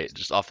to the right,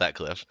 just off that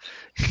cliff?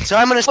 So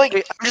I'm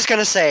just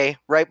gonna say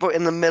right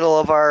in the middle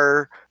of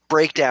our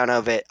breakdown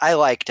of it, I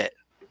liked it.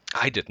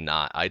 I did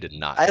not. I care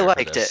for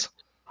liked this.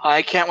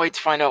 I can't wait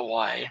to find out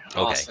why. Okay.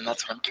 Austin,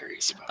 that's what I'm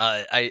curious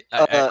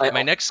about.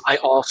 My next I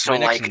also my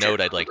next liked note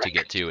it. I'd like to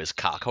get to is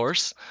cock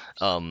horse.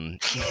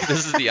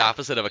 This is the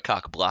opposite of a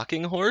cock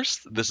blocking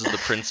horse. This is the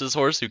prince's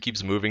horse who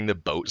keeps moving the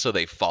boat so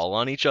they fall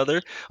on each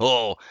other.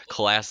 Oh,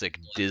 classic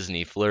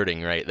Disney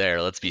flirting right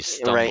there. Let's be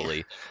stumbly.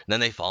 And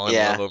then they fall in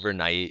Yeah. love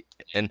overnight.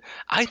 And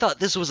I thought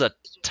this was a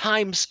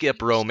time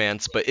skip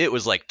romance, but it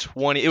was like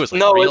 20. It was like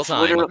No, real it's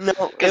time. literally No,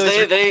 it because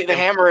was they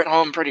hammer it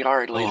home pretty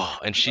hard. Later. Oh,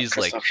 and she's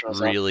like Kristoff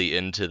shows up. really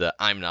into the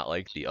I'm not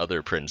like the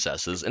other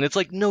princesses. And it's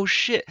like, no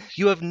shit.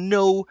 You have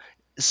no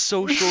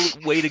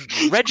social way to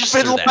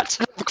register that.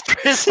 But,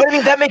 I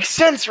mean, that makes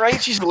sense,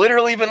 right? She's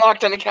literally been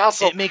locked in a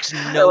castle. It makes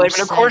no And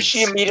sense. of course,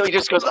 she immediately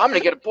just goes, "I'm gonna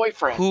get a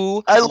boyfriend."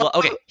 Who? I lo-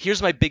 Okay,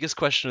 here's my biggest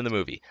question in the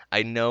movie.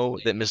 I know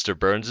that Mr.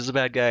 Burns is a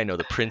bad guy. I know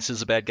the prince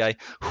is a bad guy.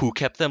 Who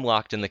kept them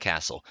locked in the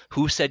castle?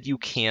 Who said you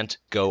can't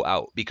go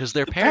out? Because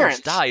their The parents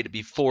parents. died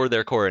before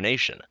their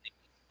coronation.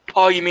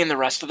 Oh, you mean the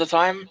rest of the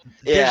time?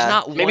 There's Yeah.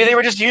 not Maybe one... they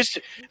were just used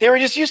to. They were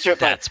just used to it.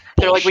 But That's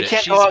they're bullshit. like, we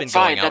can't She's go been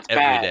outside. going out That's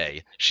bad. every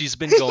day. She's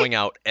been going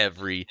out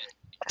every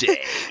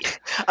day.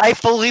 I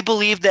fully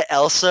believe that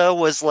Elsa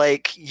was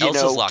like,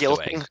 Elsa's locked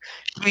guilting. away.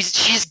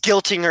 She's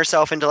guilting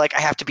herself into like,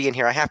 I have to be in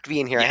here. I have to be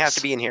in here. I have Yes.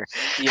 to be in here.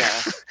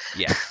 Yeah.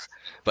 Yeah.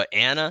 But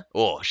Anna,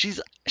 oh, she's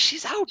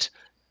out.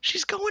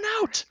 She's going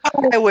out.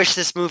 I wish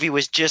this movie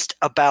was just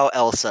about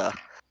Elsa.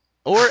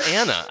 Or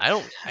Anna.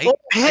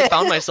 I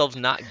found myself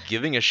not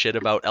giving a shit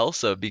about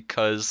Elsa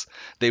because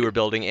they were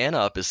building Anna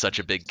up as such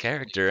a big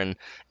character, and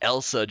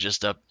Elsa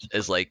just up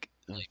as like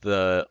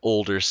the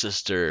older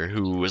sister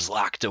who was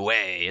locked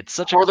away. It's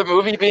such a For the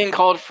movie being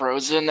called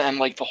Frozen and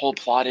like the whole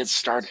plot is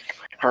starting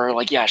her.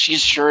 Like, yeah, she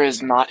sure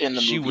is not in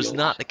the movie. She was a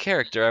not lot. the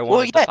character I Well,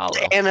 wanted yeah, to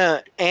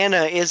follow.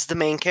 Anna is the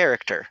main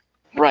character.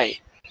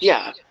 Right.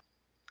 Yeah.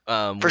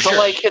 For But sure.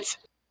 like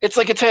it's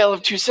like a tale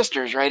of two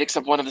sisters, right?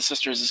 Except one of the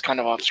sisters is kind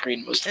of off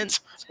screen most of the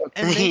time.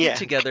 And they Yeah. get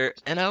together,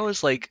 and I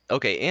was like,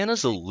 okay,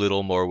 Anna's a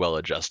little more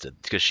well-adjusted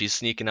because she's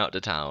sneaking out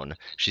to town.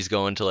 She's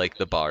going to like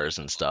the bars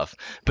and stuff,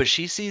 but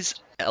she sees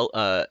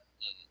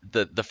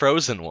the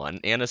Frozen one.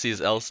 Anna sees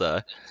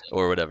Elsa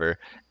or whatever,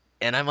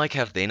 and I'm like,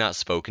 have they not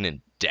spoken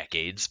in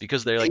decades?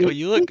 Because they're like, oh,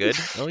 you look good.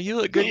 Oh, you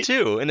look good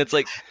too. And it's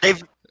like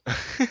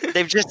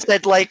They've just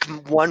said like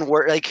one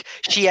word. Like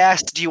she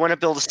asked, "Do you want to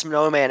build a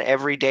snowman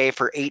every day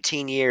for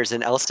 18 years?"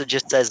 And Elsa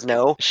just says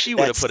no. She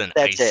would have put an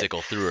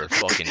icicle through her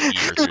fucking ear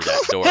through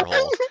that door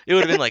hole. It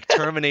would have been like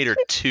Terminator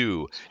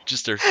 2,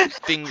 just her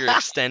finger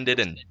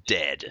extended and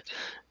dead.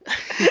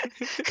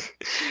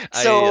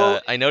 So,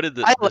 I noted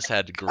that this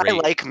had great. I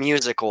like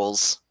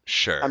musicals.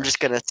 Sure. I'm just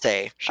gonna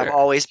say Sure. I've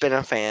always been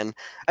a fan.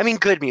 I mean,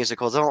 good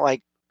musicals. I don't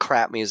like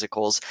crap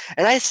musicals.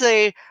 And I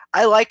say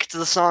I liked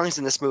the songs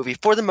in this movie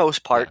for the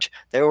most part.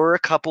 There were a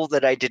couple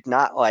that I did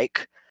not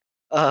like.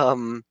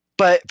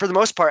 But for the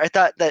most part, I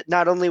thought that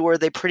not only were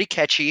they pretty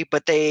catchy,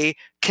 but they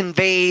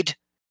conveyed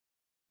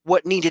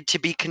what needed to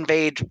be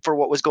conveyed for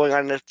what was going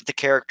on with the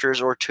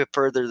characters or to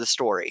further the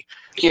story.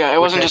 Yeah, it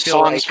wasn't I just feel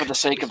songs like- for the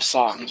sake of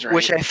songs, right?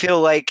 Which I feel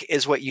like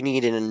is what you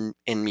need in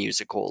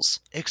musicals.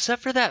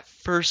 Except for that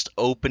first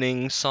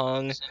opening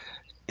song,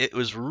 it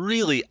was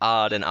really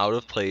odd and out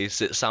of place.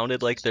 It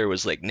sounded like there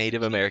was like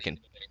Native American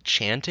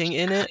chanting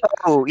in it.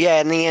 Oh, yeah,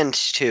 in the end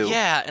too.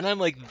 Yeah, and I'm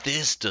like,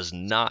 this does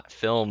not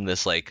film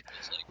this like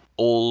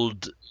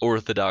old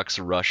Orthodox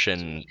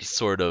Russian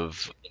sort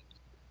of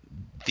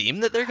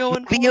theme that they're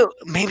going for.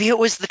 Maybe it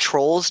was the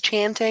trolls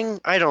chanting.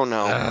 I don't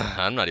know.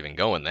 I'm not even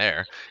going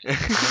there.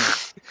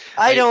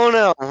 I don't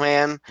know,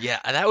 man. Yeah,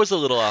 that was a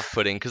little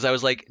off-putting because I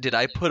was like, did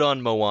I put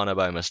on Moana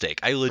by mistake?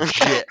 I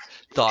legit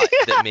thought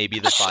that maybe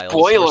the files were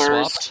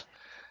Spoilers.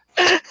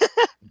 swapped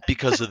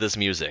because of this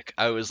music.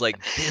 I was like,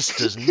 this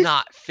does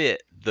not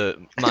fit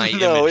my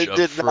No, image it of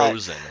did not.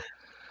 Frozen.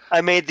 I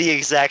made the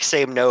exact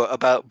same note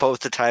about both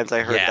the times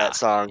I heard Yeah, that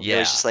song. It yeah.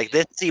 was just like,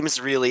 this seems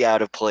really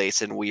out of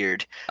place and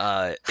weird.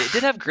 It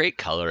did have great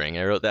coloring.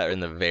 I wrote that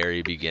in the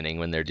very beginning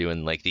when they're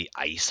doing like the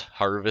ice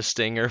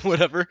harvesting or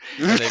whatever,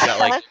 and they've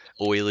got like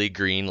oily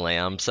green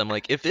lamps. I'm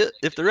like, if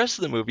the rest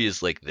of the movie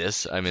is like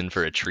this, I'm in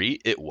for a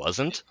treat. It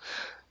wasn't.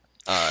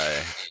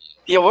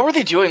 Yeah, what were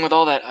they doing with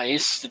all that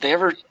ice? Did they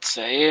ever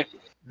say?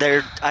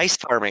 They're ice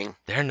farming.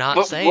 They're not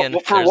But saying.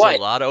 for There's what?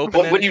 a lot of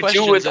What open-ended would you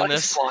questions do with in ice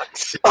this.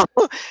 blocks?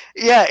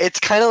 Yeah, it's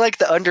kind of like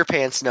the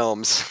underpants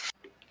gnomes,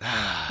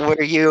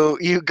 where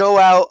you go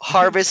out,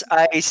 harvest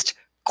ice,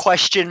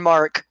 question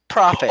mark,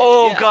 profit.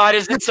 Oh Yeah. God,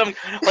 is it some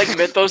like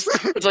mythos?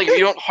 It's like if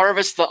you don't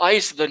harvest the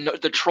ice,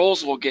 the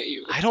trolls will get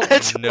you. I don't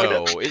That's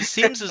know. It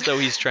seems as though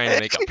he's trying to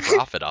make a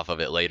profit off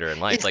of it later in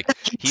life. Like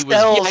he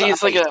sells was Yeah,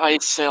 he's like an ice he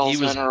was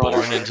salesman or born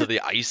whatever. into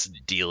the ice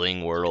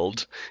dealing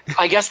world.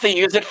 I guess they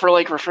use it for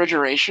like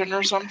refrigeration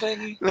or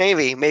something.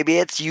 Maybe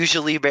it's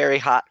usually very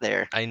hot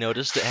there. I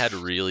noticed it had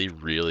really,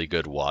 really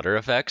good water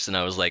effects, and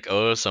I was like,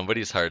 oh,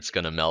 somebody's heart's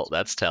gonna melt.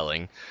 That's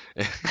telling.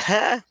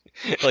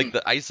 Like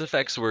the ice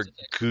effects were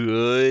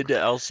good,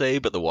 I'll say,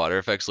 but the water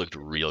effects looked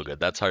real good.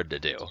 That's hard to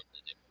do.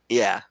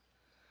 Yeah,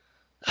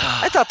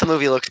 I thought the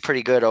movie looked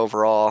pretty good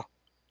overall.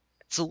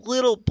 It's a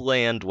little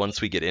bland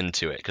once we get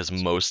into it because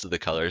most of the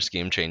color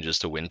scheme changes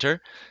to winter,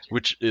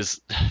 which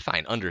is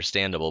fine,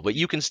 understandable, but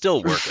you can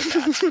still work with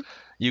that.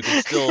 You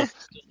can still,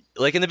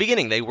 like in the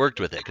beginning, they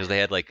worked with it because they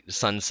had like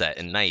sunset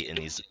and night and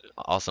these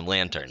awesome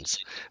lanterns.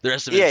 The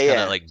rest of it's kind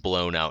Yeah. of like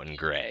blown out and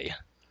gray.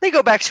 They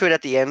go back to it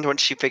at the end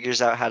once she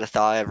figures out how to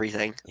thaw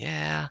everything.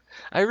 Yeah,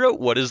 I wrote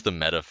what is the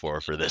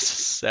metaphor for this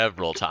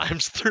several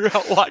times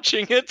throughout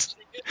watching it.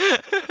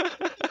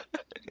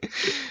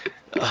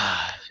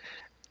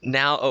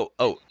 Now,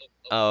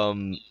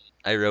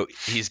 I wrote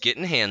he's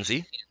getting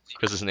handsy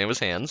because his name was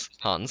Hans.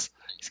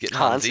 He's getting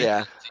Hans, handsy.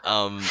 yeah.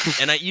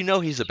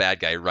 And he's a bad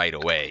guy right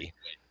away.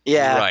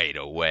 Yeah. Right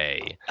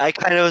away. I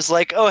kind of was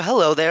like, oh,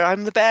 hello there,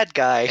 I'm the bad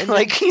guy. And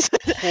Like, he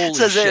Holy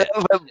says shit.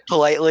 it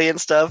politely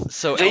and stuff.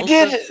 So They Elsa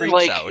did freaks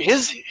like out.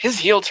 his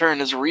heel turn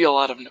is real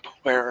out of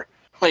nowhere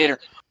later.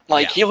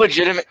 Like Yeah. he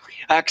legitimately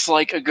acts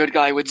like a good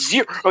guy with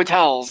zero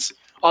tells.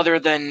 Other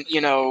than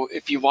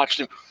if you watched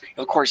him,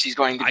 of course he's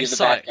going to be I the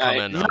saw bad it guy.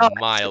 coming No, a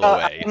mile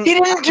away. He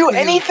didn't do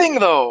anything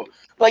though.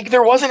 Like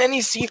there wasn't any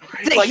scene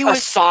like He was-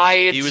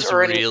 asides He was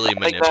or anything really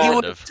like that.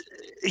 manipulative.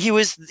 He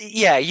was,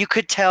 yeah, you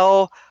could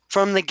tell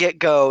from the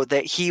get-go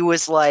that he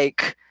was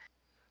like,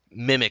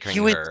 Mimicking he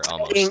was her saying-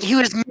 almost. he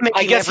was mimicking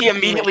I guess he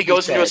everything immediately that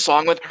goes into a said.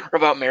 song with her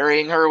about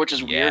marrying her, which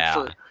is weird Yeah.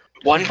 for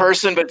one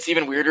person, but it's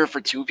even weirder for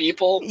two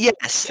people.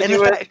 Yes, to and do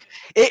the it. fact,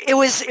 it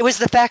was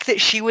the fact that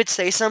she would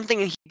say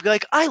something and he'd be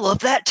like, "I love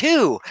that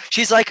too."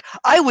 She's like,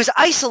 "I was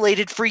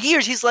isolated for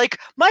years." He's like,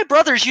 "My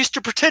brothers used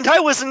to pretend I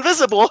was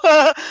invisible."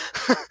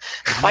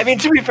 I mean,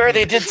 to be fair,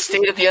 they did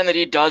state at the end that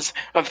he does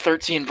have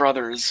 13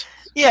 brothers.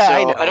 Yeah, So,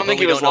 I know. I don't But think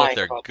we he was don't know if lying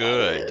they're about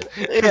that.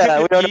 good.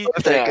 Yeah, we don't He- know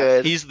if they're yeah,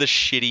 good. He's the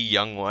shitty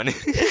young one.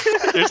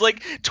 There's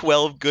like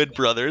 12 good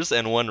brothers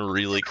and one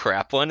really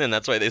crap one, and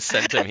that's why they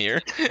sent him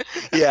here.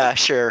 Yeah,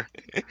 sure.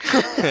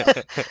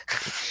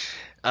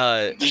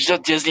 There's a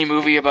Disney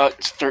movie about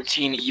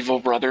 13 evil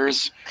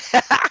brothers.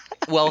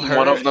 Well, and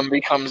one of them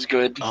becomes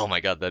good. Oh my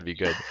god, that'd be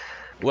good.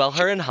 Well,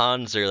 her and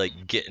Hans are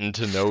like getting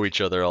to know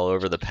each other all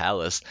over the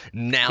palace.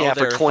 Now Yeah,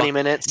 for they're 20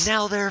 minutes.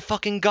 Now they're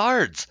fucking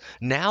guards.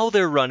 Now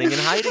they're running and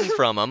hiding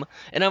from him.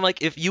 And I'm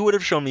like, if you would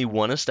have shown me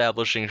one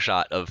establishing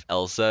shot of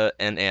Elsa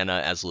and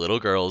Anna as little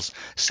girls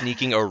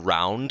sneaking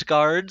around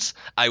guards,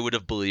 I would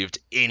have believed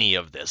any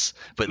of this.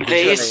 But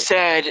They this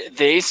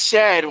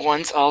said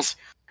once Elsa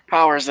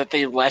powers that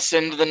they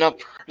lessened the number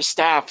of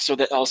staff so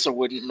that Elsa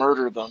wouldn't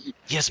murder them.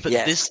 yes, but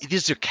Yes.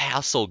 these are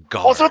castle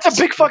guards. Also, it's a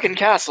big fucking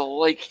castle.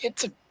 Like,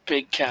 it's a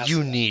big castle.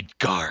 You need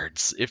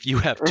guards if you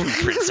have two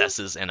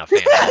princesses and a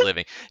family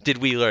living. Did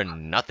we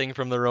learn nothing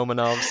from the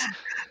Romanovs?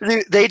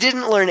 They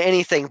didn't learn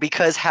anything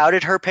because how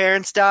did her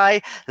parents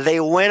die?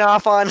 They went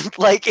off on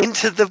like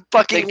into the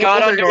fucking They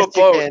got onto a wilderness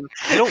boat. again.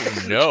 I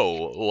don't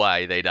know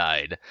why they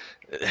died.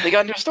 They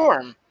got into a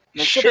storm.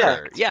 They Sure,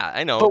 shipwrecked. yeah,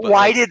 I know. But why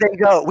like, did they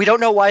go? We don't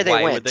know why they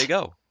why went. would they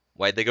go?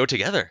 Why'd they go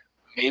together?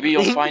 Maybe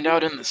you'll find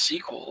out in the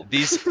sequel.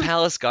 These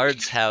palace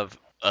guards have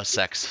a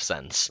sex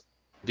sense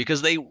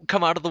because they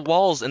come out of the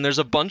walls and there's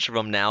a bunch of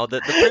them now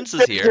that the prince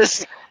is here.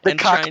 Just the and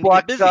trying to get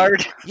cockblock busy.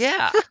 guard.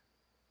 Yeah.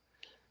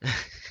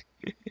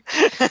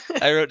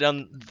 I wrote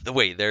down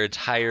their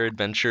entire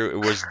adventure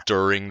was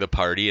during the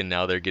party and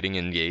now they're getting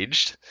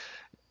engaged.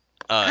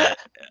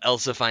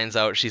 Elsa finds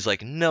out, she's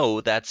like,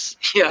 no, that's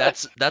Yeah,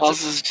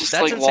 Elsa's just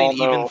that's like, insane well,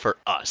 no. even for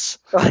us.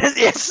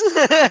 Yes.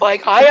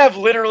 Like, I have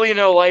literally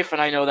no life,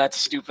 and I know that's a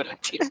stupid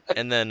idea.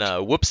 And then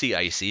whoopsie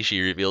icy,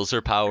 she reveals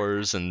her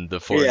powers and the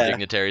foreign Yeah.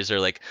 dignitaries are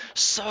like,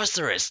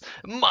 sorceress,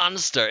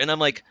 monster, and I'm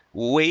like,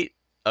 wait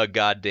a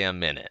goddamn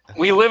minute.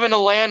 We live in a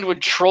land with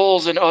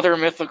trolls and other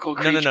mythical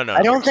No, creatures. no.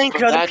 I don't think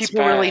But other that's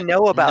people really bad.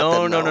 know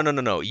about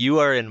them. No. You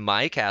are in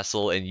my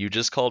castle and you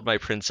just called my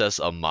princess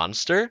a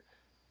monster?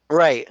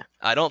 Right.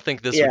 I don't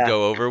think this Yeah. would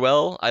go over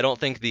well. I don't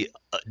think the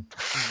Yeah,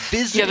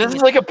 visiting, this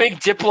is like a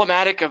big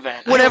diplomatic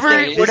event. Whatever- I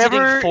don't think-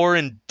 whatever-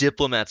 foreign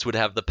diplomats would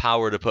have the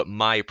power to put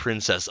my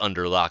princess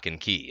under lock and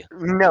key.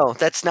 No,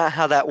 that's not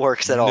how that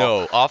works at all.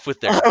 No, off with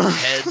their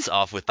heads,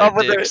 off with their Off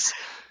with their- dicks.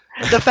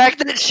 The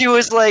fact that she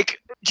was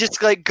like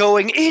just like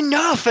going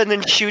enough and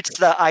then shoots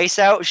the ice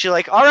out, she's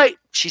like, all right,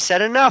 she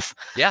said enough.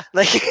 Yeah.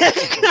 Like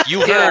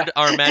You Yeah. heard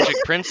our magic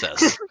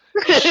princess.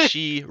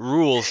 She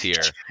rules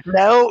here.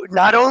 no,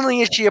 not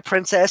only is she a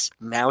princess,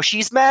 now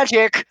she's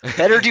magic.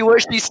 Better do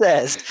what she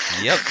says.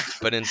 Yep.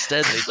 But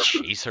instead, they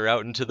chase her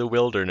out into the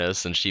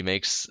wilderness, and she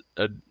makes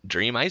a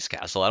dream ice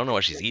castle. I don't know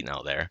what she's eating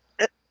out there.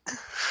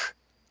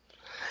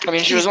 I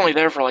mean, she was only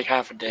there for like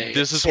half a day.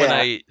 This is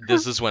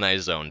when I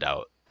zoned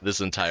out. This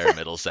entire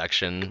middle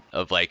section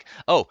of like,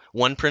 oh,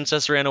 one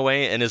princess ran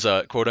away and is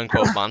a quote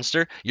unquote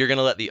monster. You're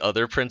gonna let the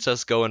other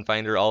princess go and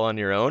find her all on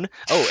your own.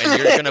 Oh, and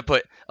you're gonna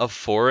put a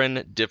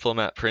foreign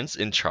diplomat prince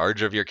in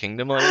charge of your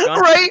kingdom while you're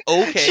gone. Right?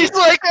 Okay, She's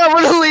like, I'm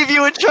gonna leave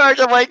you in charge.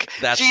 I'm like,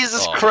 That's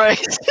Jesus all.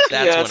 Christ.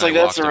 that's yeah, when it's like I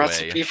that's a walked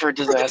recipe away. for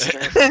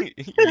disaster.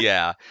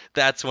 Yeah,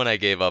 that's when I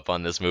gave up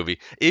on this movie.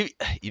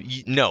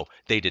 No,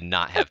 they did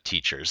not have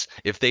teachers.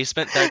 If they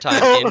spent their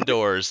time No.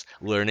 indoors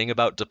learning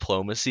about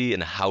diplomacy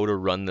and how to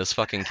run this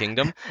fucking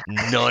kingdom,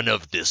 none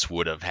of this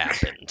would have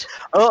happened.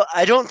 Oh,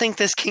 I don't think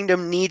this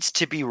kingdom needs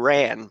to be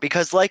ran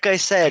because, like I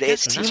said, I it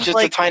guess not. It's seems just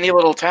like a tiny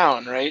little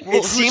town, right? Well,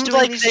 who's seemed doing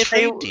like these they-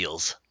 trade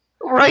deals?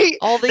 right.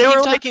 All they They keep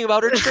were like- talking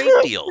about are trade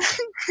deals.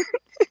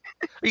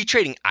 Are you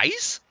trading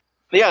ice?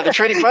 Yeah, they're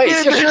trading price. Yeah,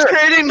 Yeah, they're sure.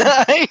 trading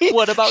the ice.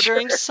 What about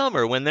during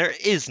summer when there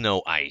is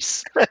no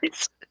ice?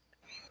 Right.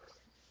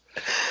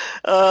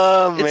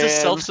 Oh man. It's a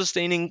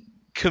self-sustaining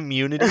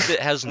community that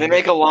has They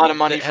make a lot of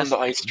money that from has the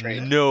ice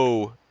trade.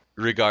 no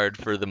regard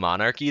for the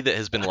monarchy that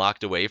has been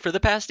locked away for the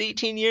past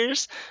 18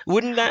 years.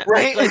 Wouldn't that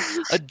Right. look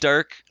like a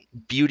dark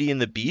Beauty and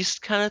the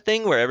Beast kind of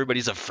thing where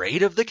everybody's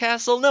afraid of the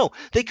castle? No,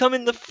 they come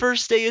in the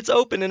first day it's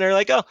open and are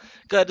like, oh,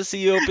 glad to see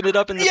you open it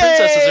up and the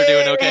princesses are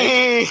doing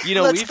okay. Yay! You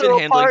know, Let's we've throw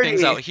been a handling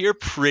things party. out here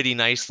pretty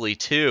nicely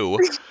too.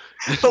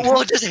 But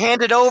we'll just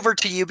hand it over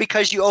to you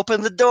because you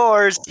opened the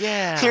doors.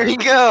 Yeah. Here you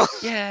go.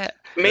 Yeah.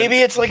 Maybe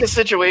it's like a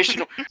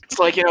situation. It's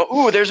like,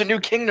 ooh, there's a new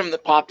kingdom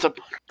that popped up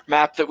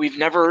map that we've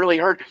never really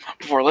heard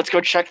before. Let's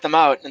go check them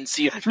out and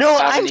see. If No,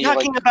 they have I'm any,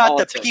 talking like, about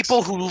politics. the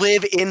people who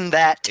live in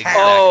that town.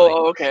 Exactly.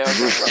 Oh, okay.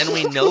 And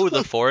we know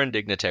the foreign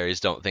dignitaries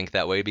don't think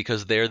that way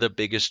because they're the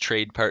biggest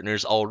trade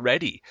partners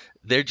already.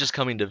 They're just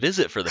coming to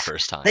visit for the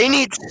first time. They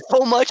need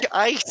so much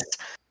ice.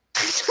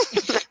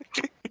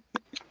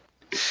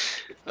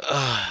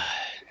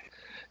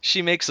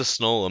 She makes a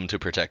Snollum to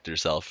protect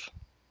herself.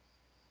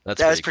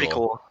 That's That was pretty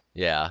cool.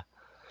 Yeah.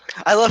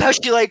 I love how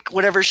she like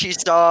whenever she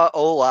saw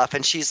Olaf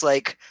and she's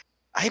like,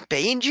 I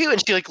banned you,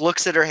 and she like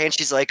looks at her hand.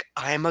 She's like,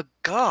 I'm a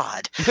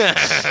god.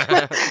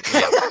 I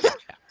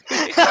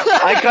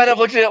kind of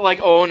looked at it like,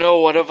 oh no,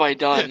 what have I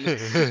done?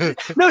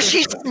 No,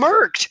 she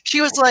smirked. She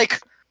was like,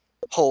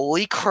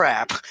 holy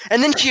crap.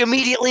 And then she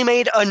immediately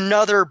made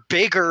another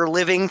bigger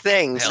living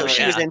thing, so Hell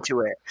she yeah. was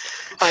into it.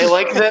 I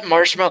like that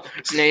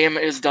Marshmallow's name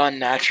is done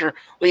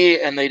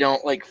naturally and they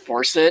don't like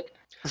force it.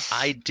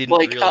 I didn't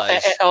Like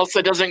realize.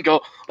 Elsa doesn't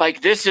go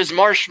like this is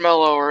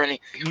Marshmallow or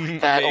any.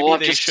 that Maybe Olaf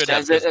they just should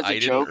have, says it 'cause as a I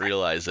joke. didn't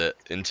realize it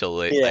until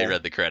I Yeah.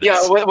 read the credits.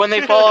 Yeah, when they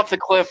fall off the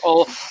cliff,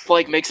 Olaf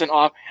like makes an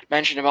off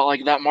mention about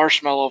like that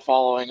marshmallow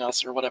following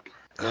us or whatever.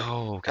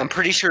 Oh, okay. I'm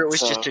pretty sure it was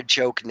just So- a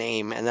joke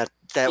name, and that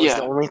was Yeah.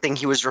 the only thing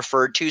he was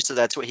referred to, so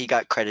that's what he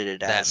got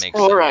credited That as. makes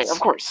Well, sense. right, of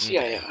course.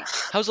 Yeah, Okay. yeah.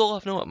 How's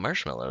Olaf know what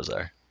marshmallows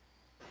are?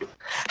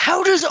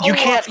 How does You Olaf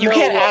can't know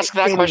what ask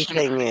that question.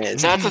 anything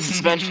is? That's a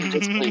suspension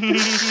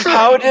disbelief.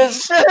 How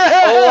does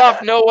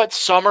Olaf know what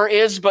summer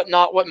is, but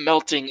not what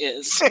melting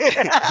is?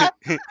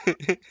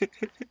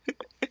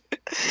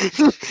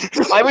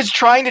 I was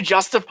trying to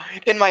justify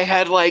it in my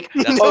head, like,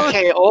 That's-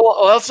 okay,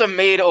 Elsa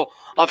made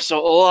Olaf, so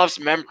Olaf's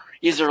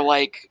memories are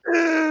like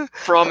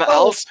from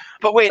Elsa.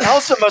 But wait,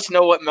 Elsa must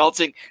know what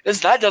melting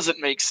is. That doesn't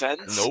make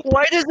sense. Nope.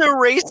 Why does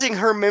erasing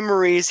her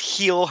memories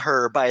heal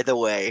her, by the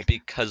way?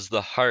 Because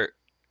the heart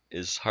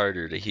is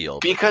harder to heal.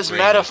 but the Because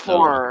brain is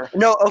metaphor.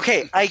 No,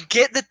 okay, I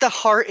get that the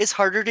heart is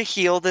harder to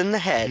heal than the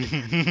head,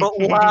 stone. but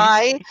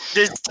why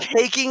does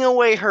taking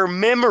away her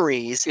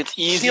memories It's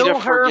easy heal to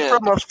her forget.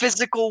 from a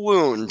physical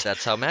wound?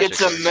 That's how magic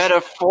It's a works.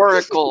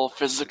 metaphorical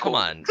physical. Come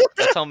on,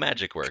 that's how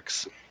magic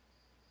works.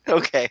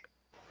 Okay,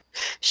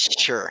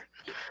 sure.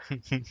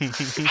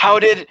 How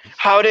did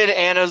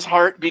Anna's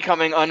heart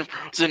becoming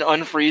unfrozen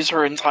unfreeze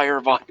her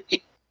entire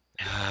body?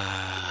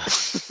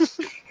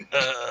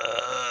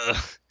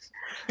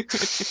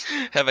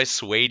 Have I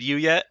swayed you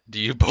yet? Do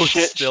you both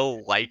Shit.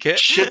 still like it?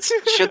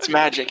 Shit's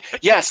magic.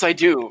 Yes, I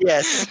do.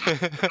 Yes.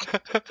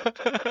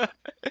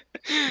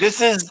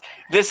 This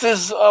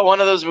is one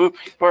of those movies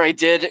where I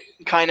did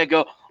kind of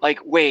go like,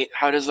 wait,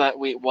 how does that?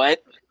 Wait,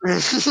 what?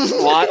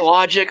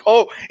 Logic.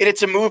 Oh, and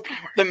it's a move.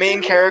 The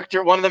main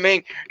character, one of the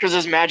main characters,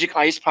 has magic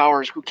ice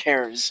powers. Who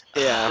cares?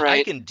 Yeah. I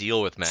Right. can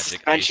deal with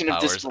magic ice Suspension of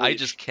powers. I disbelief.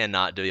 just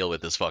cannot deal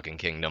with this fucking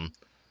kingdom.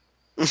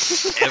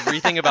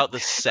 Everything about the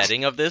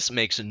setting of this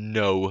makes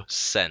no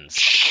sense.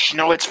 Shh,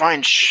 no, it's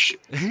fine. Shh.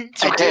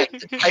 It's okay.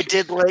 I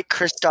did like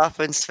Kristoff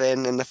and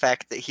Sven and the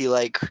fact that he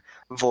like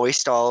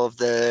voiced all of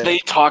the. They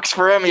talks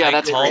for him. Yeah, I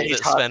that's called great.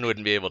 that Sven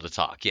wouldn't be able to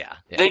talk. Yeah.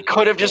 They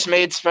could have just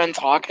made Sven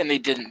talk, and they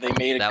didn't. They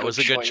made a That good was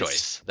a good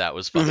choice. That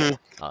was fun.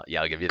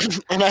 Yeah, I'll give you that.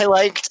 And I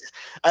liked.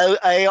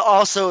 I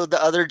also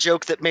the other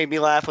joke that made me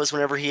laugh was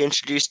whenever he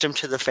introduced him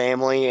to the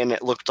family, and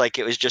it looked like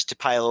it was just a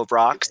pile of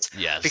rocks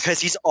Yes. because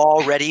he's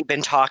already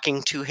been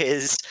talking to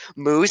his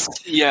moose,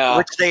 Yeah,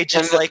 which they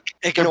just and like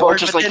they're ignored. both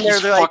just but like then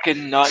he's they're like,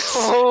 fucking nuts.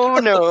 oh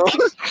no.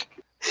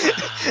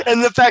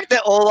 And the fact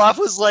that Olaf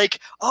was like,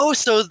 "Oh,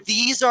 so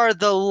these are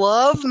the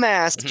Love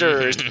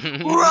Masters.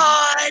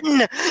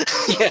 Run!"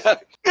 Yeah,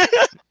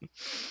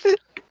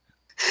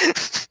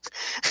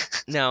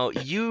 Now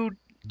you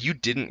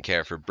didn't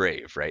care for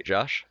Brave, right,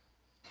 Josh?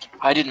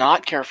 I did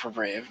not care for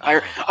Brave.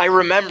 I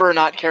remember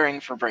not caring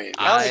for Brave.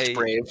 I liked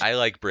Brave. I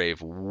like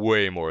Brave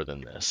way more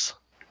than this.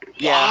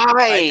 Yeah,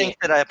 Why? I think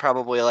that I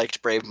probably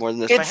liked Brave more than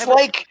this. but I It's haven't-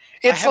 like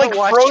haven't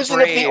watched Frozen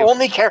if the Brave.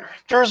 only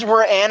characters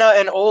were Anna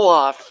and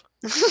Olaf.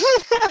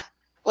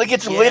 Like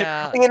it's Yeah.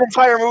 literally an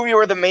entire movie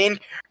where the main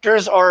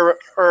characters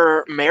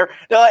are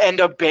Merida and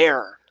a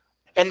bear,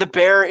 and the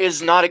bear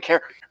is not a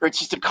character; it's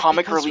just a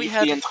comic Because we relief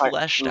had the entire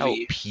fleshed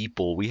movie. out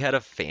people. We had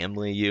a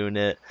family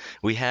unit.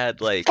 We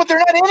had like, But they're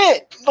not in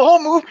it. The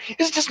whole movie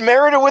is just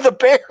Merida with a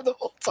bear the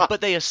whole time.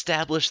 but they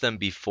established them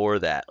before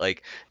that.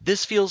 Like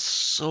this feels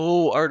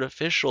so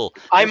artificial.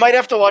 I might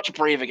have to watch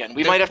Brave again.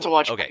 We They're might have to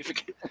watch okay. Brave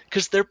again.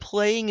 Because they're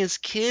playing as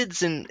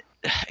kids and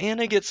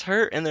Anna gets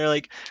hurt and they're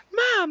like,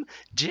 Mom,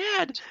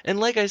 Dad.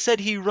 And like I said,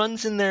 he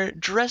runs in there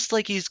dressed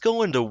like he's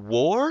going to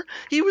war.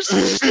 He was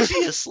supposed to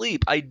be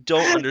asleep. I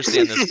don't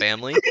understand this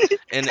family.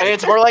 And And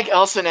it's more like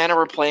Elsa and Anna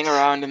were playing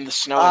around in the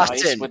snow and ice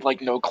Austin. with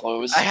like no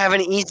clothes. I have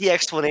an easy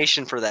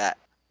explanation for that.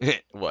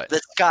 what?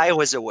 The sky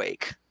was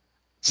awake.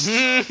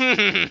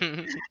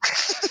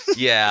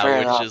 Yeah, Fair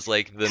which enough. is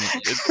like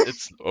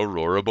it's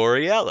Aurora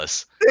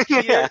Borealis.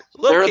 Yeah. Here,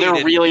 They're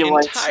located really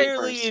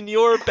entirely lightsabers. in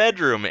your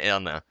bedroom,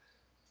 Anna.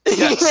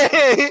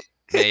 Yes.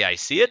 May I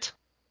see it?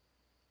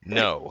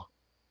 No.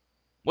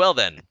 Well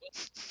then,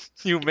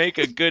 you make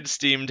a good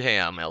steamed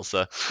ham,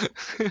 Elsa.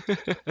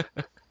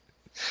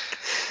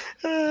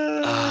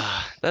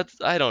 That's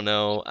I don't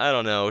know.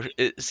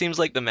 It seems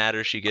like the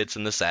madder she gets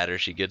and the sadder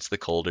she gets, the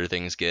colder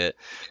things get.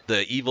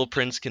 The evil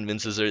prince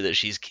convinces her that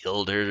she's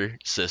killed her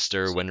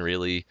sister when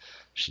really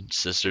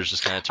sister's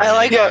just kind of turning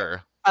like into it.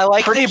 her. I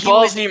like Pretty that he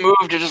was- ballsy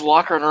move to just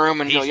lock her in a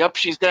room and go, He's "Yep,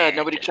 she's dead.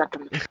 Nobody checked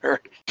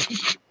her."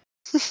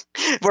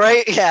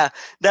 right? Yeah,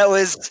 that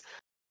was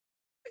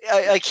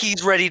like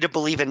he's ready to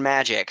believe in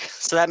magic.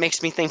 So that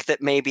makes me think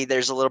that maybe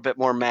there's a little bit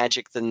more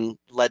magic than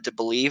led to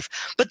believe.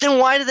 But then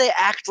why do they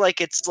act like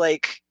it's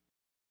like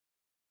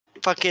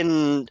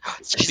fucking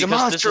she's Because a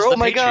monster? this is Oh the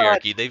my god!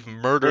 patriarchy. They've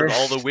murdered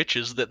all the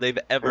witches that they've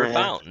ever Yeah.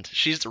 found.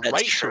 She's That's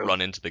right true. to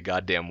run into the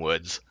goddamn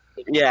woods.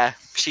 Yeah,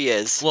 she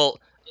is. Well,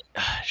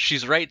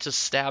 she's right to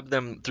stab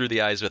them through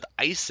the eyes with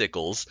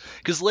icicles,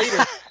 because later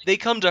they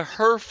come to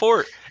her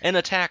fort and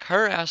attack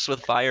her ass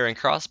with fire and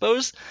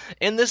crossbows,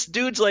 and this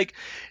dude's like,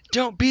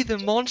 don't be the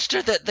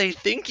monster that they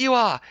think you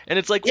are. And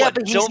it's like, Yeah, what,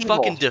 but he's don't evil.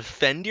 fucking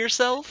defend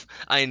yourself?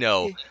 I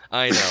know.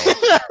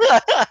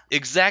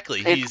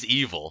 Exactly, he's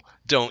evil.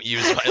 Don't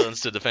use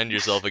violence to defend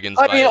yourself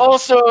against I mean,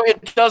 violence. also,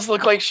 it does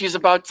look like she's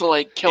about to,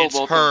 like, kill It's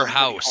both her of them pretty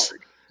house.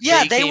 hard.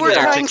 Yeah, They they came were there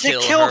to trying to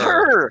kill kill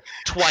her. her.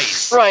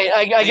 Twice. Right,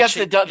 I They guess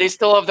cha- they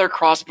still have their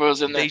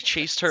crossbows in there. They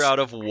chased her out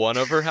of one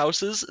of her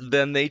houses,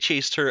 then they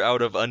chased her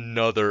out of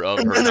another of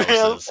her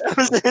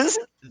houses.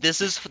 This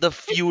is the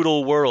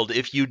feudal world.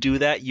 If you do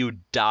that, you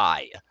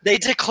die. They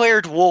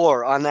declared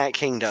war on that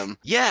kingdom.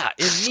 Yeah,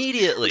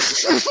 immediately.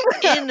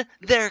 In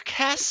their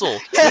castle,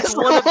 Yes.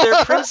 with one of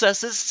their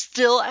princesses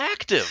still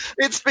active.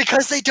 It's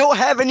because they don't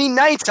have any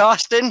knights,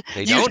 Austin.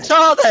 They You don't?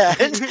 saw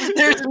that.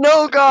 There's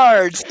no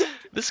guards.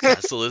 This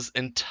castle is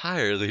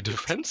entirely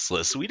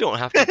defenseless. We don't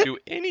have to do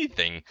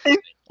anything.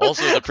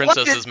 Also, the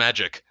princess is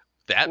magic.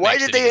 That Why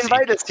makes did it they easy.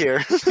 invite us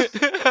here?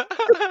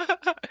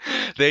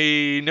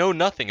 They know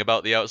nothing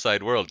about the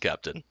outside world,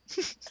 Captain.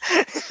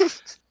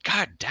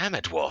 God damn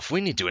it, Wolf.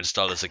 We need to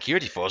install a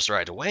security force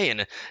right away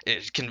and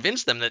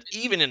convince them that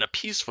even in a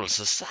peaceful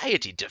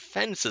society,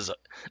 defense is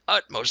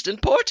utmost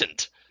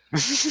important.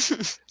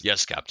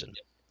 Yes, Captain.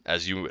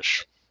 As you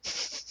wish.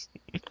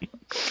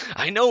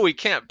 I know we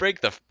can't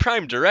break the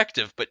Prime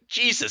Directive, but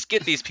Jesus,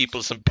 get these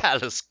people some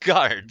palace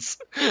guards.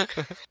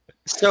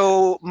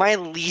 So my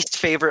least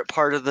favorite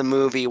part of the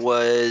movie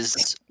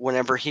was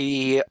whenever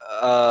he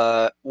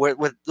my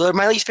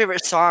least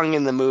favorite song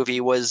in the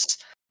movie was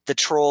the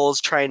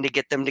trolls trying to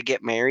get them to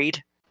get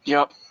married.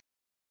 Yep,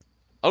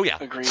 Oh yeah,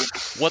 agreed.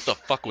 what the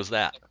fuck was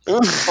that?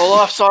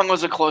 Olaf's song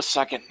was a close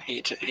second.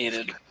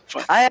 Hated.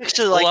 But I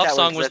actually like Olaf's that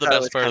song one was 'cause the I thought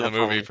it best part of the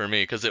kinda movie for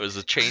me because it was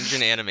a change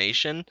in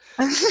animation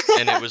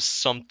and it was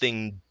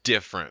something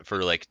different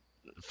for like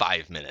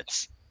 5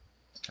 minutes.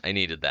 I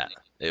needed that.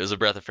 It was a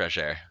breath of fresh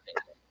air.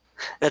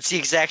 That's the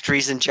exact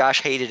reason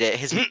Josh hated it.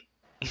 His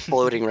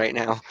floating right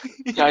now.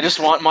 yeah, I just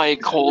want my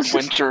cold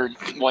winter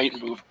white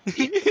movie.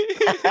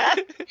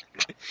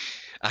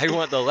 I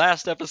want the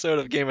last episode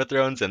of Game of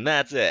Thrones and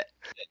that's it.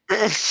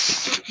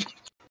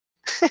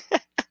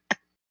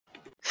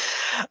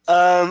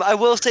 I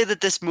will say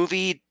that this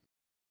movie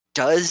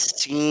does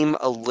seem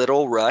a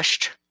little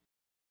rushed.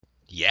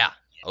 Yeah.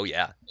 Oh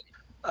yeah.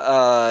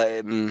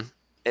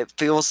 It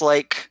feels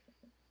like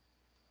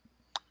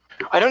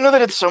I don't know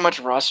that it's so much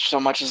rust, so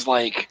much as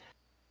like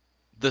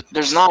The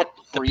there's not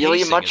the really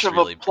pacing much is of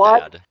really a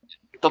plot. bad.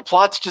 The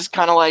plot's just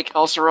kind of like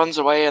Elsa runs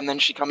away and then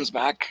she comes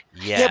back.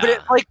 Yeah. but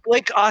it,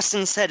 like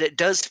Austin said, it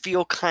does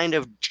feel kind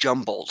of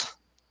jumbled.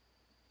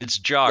 It's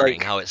jarring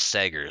like- how it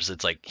staggers.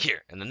 It's like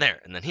here and then there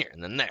and then here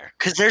and then there.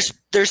 Because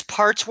there's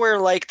parts where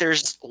like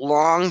there's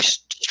long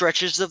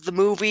stretches of the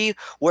movie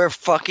where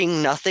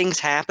fucking nothing's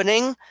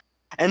happening,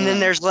 and then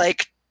there's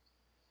like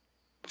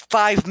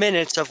 5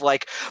 minutes of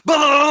like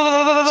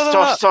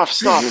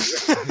Stuff.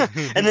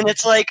 and then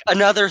it's like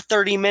another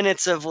 30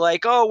 minutes of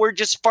like, oh, we're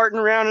just farting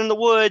around in the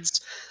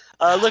woods.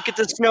 Look at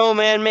the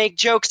snowman make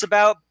jokes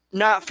about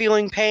not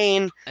feeling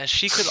pain. And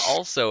she could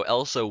also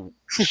Elsa.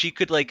 She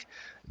could like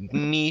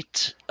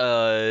meet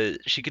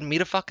she could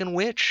meet a fucking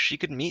witch. She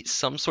could meet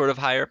some sort of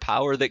higher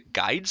power that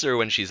guides her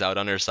when she's out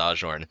on her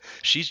sojourn.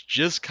 She's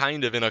just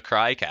kind of in a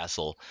cry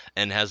castle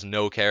and has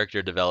no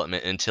character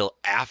development until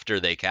after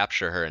they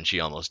capture her and she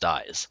almost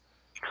dies.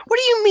 What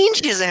do you mean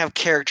she doesn't have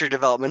character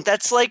development?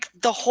 That's like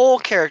the whole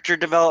character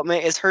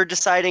development is her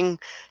deciding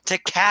to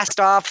cast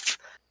off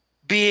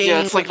being.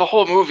 Yeah, it's like the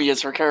whole movie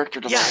is her character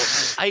Yeah,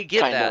 development. I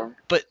get kind that, of.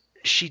 but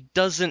she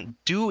doesn't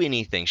do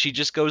anything. She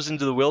just goes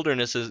into the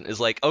wilderness and is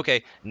like,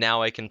 okay,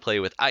 now I can play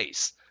with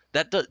ice.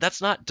 That's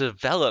not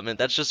development.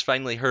 That's just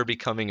finally her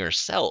becoming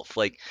herself.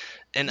 Like,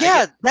 and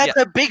Yeah, that's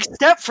a big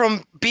step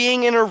from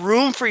being in a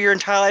room for your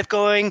entire life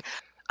going,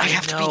 I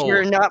have to be know.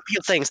 here and not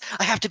feel things.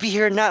 I have to be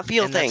here and not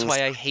feel and things. that's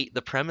why I hate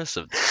the premise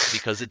of this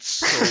because it's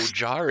so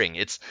jarring.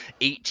 It's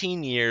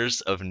 18 years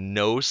of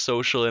no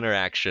social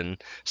interaction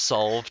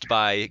solved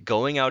by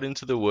going out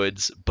into the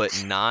woods,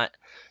 but not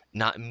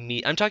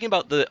me. I'm talking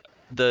about the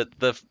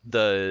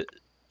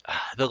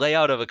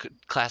layout of a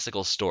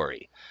classical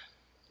story.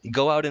 You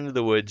go out into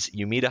the woods,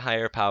 you meet a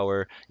higher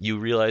power, you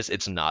realize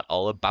it's not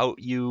all about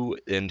you,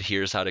 and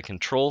here's how to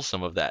control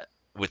some of that.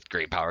 With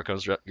great power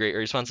comes great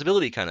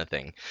responsibility, kind of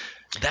thing.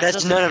 That That's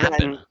doesn't none of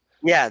happen. it.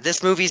 Yeah,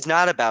 this movie's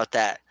not about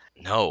that.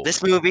 No,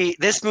 This movie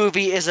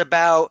is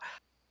about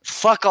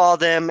fuck all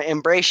them,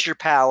 embrace your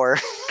power,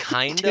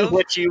 kind do of.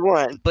 what you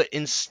want. But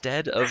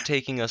instead of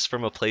taking us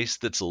from a place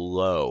that's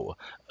low,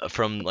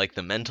 from like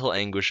the mental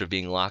anguish of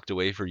being locked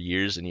away for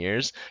years and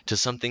years, to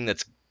something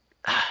that's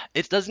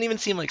it doesn't even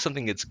seem like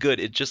something that's good.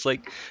 It's just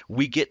like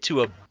we get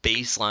to a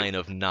baseline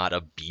of not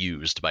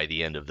abused by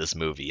the end of this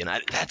movie, and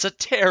that's a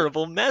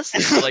terrible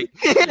message. Like,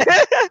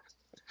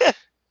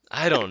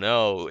 I don't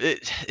know.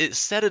 It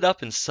set it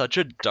up in such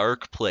a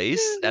dark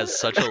place as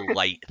such a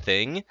light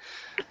thing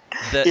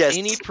that Yes,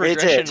 any it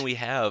progression did. we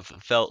have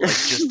felt like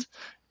just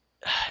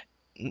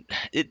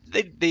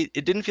it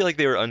didn't feel like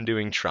they were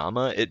undoing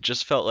trauma. It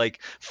just felt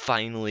like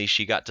finally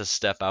she got to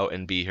step out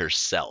and be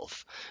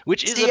herself,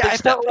 which is See, a big I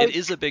step. felt like- It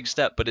is a big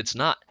step, but it's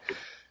not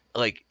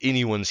like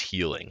anyone's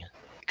healing.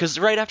 Because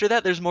right after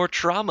that, there's more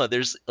trauma.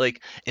 There's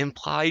like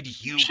implied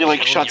you She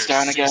like killed shuts your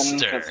down again.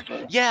 sister. 'cause of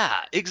the- Yeah,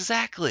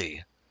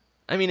 exactly.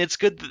 I mean, it's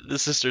good that the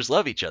sisters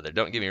love each other.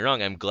 Don't get me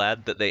wrong. I'm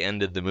glad that they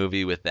ended the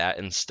movie with that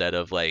instead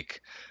of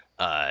like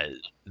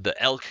the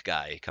elk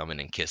guy coming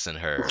and kissing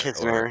her.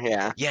 Kissing or- her,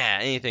 yeah. Yeah,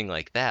 anything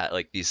like that.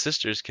 Like these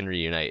sisters can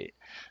reunite.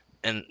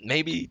 And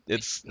maybe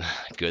it's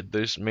good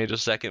there's made a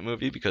second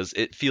movie because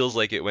it feels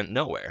like it went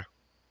nowhere.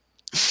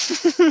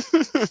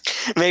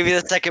 Maybe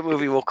the second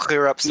movie will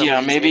clear up some. Yeah,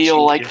 of these maybe issues you'll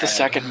you like the had.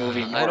 second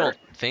movie more. I don't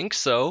think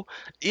so.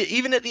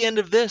 Even at the end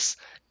of this,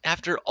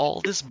 after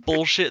all this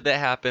bullshit that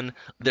happened,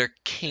 their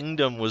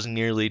kingdom was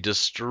nearly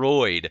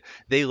destroyed.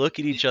 They look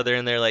at each other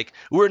and they're like,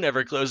 "We're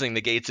never closing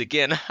the gates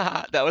again."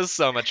 That was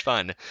so much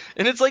fun.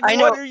 And it's like, I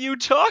what know. are you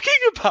talking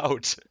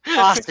about?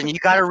 Austin, you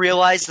got to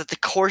realize that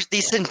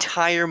this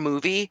entire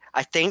movie,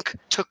 I think,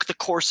 took the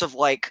course of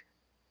like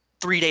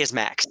 3 days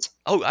max.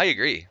 Oh, I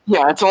agree.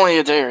 Yeah, it's only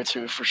a day or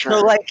two for sure.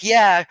 So, like,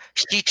 yeah,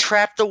 she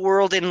trapped the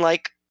world in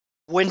like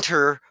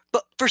winter,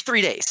 but for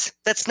 3 days.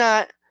 That's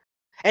not.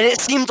 And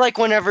it seemed like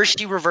whenever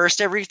she reversed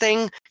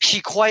everything,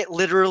 she quite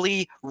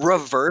literally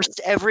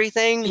reversed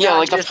everything. yeah, not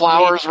like the just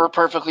flowers were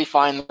perfectly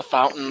fine. The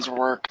fountains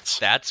worked.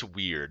 That's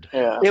weird.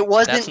 Yeah. It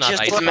wasn't That's not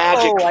just ice like,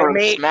 magic oh, I fruit,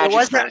 made, magic it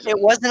wasn't. frozen. It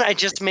wasn't. I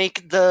just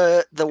make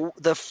the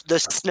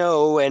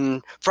snow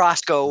and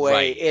frost go away.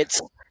 Right. It's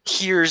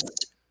here's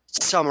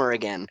summer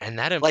again. And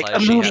that Like,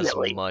 implies she has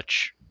immediately.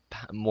 much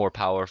more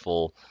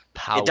powerful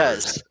powers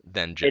does.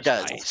 than just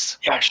does. ice.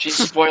 Yeah,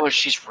 spoiler,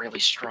 she's really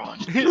strong.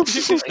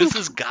 This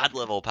is god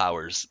level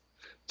powers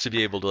to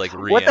be able to like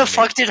reanimate. What the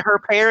fuck did her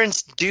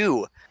parents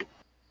do?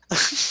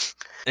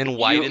 And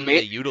why You didn't may-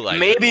 they utilize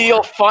Maybe it you'll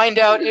more? find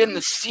out in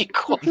the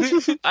sequel.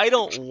 I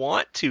don't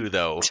want to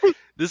though.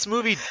 This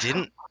movie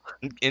didn't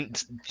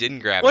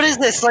grab What me. is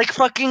this? Like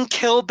fucking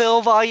Kill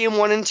Bill Volume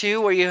 1 and 2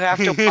 where you have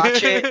to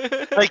watch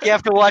it? Like you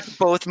have to watch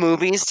both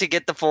movies to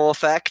get the full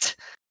effect?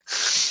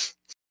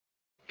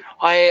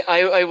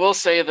 I will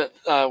say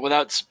that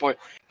without spoiling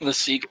the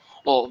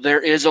sequel, there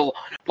is a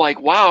like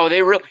wow,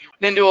 they really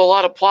went into a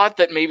lot of plot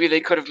that maybe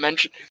they could have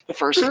mentioned the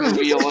first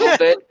movie a little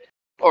bit,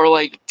 or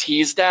like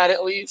teased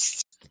at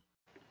least.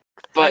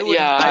 But I would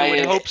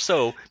I hope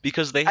so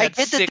because they I had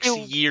get that 6 they-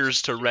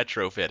 years to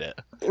retrofit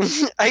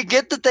it. I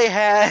get that they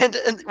had,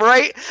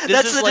 right?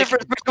 That's is the like-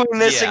 difference between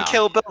this yeah. and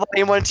Kill Bill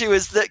Volume 1 and 2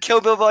 is that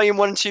Kill Bill Volume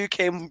 1 and 2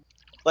 came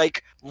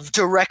like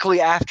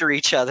directly after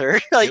each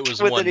other, like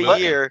was one within a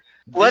movie. year.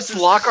 let's This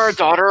is- lock our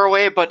daughter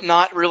away, but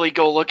not really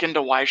go look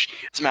into why she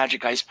has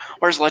magic ice.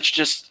 Whereas let's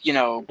just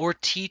Or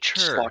teach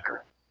just her. lock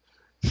her.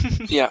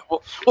 Yeah,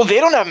 well, they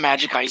don't have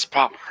magic ice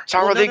powers. How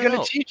Well, are no, they no, going to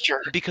no. teach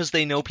her? Because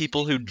they know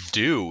people who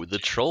do, the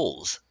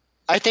trolls.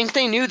 I think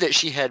they knew that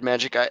she had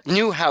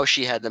knew how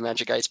she had the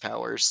magic ice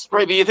powers.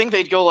 Right, but you think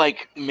they'd go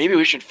like, maybe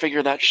we should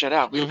figure that shit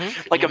out.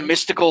 Like a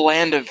mystical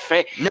land of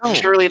fae. No.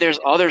 Surely there's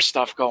other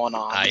stuff going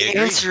on. I The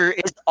agree. answer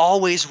is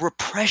always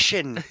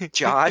repression,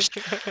 Josh.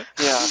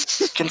 Yeah,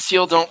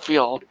 conceal, don't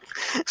feel.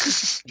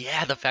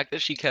 Yeah, the fact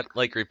that she kept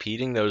like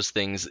repeating those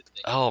things.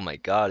 Oh my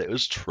god, it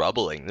was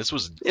troubling. This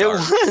was It dark.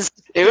 was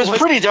It was was-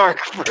 pretty dark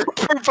for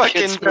super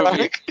fucking kids movie.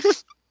 dark.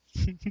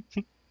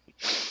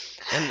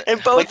 And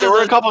And both Like there of were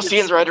a them- couple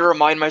scenes where I had to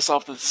remind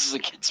myself that this is a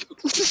kids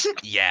movie.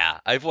 yeah,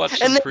 I've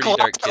watched and some they pretty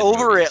dark gloss kid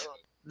over movies. it.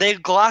 They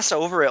gloss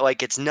over it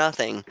like it's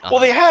nothing. Uh-huh. Well,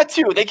 they had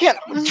to. They can't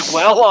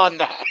dwell on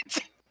that.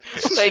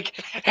 Like,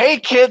 hey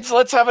kids,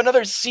 let's have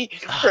another scene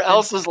where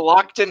Elsa's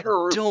locked in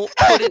her room. Don't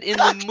put it in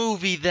the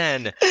movie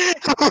then.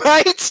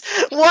 Right?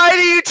 Why are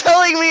you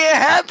telling me it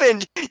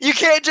happened? You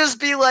can't just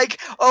be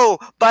like, oh,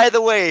 by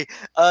the way,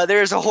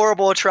 there's a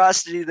horrible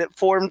atrocity that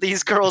formed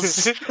these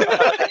girls'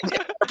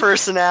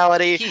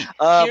 personality. Pete,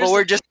 But here's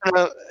we're just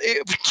gonna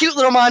cute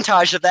little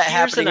montage of that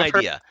Here's an happening. of her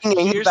idea.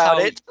 singing Here's about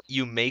how it.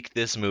 you make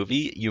this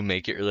movie. You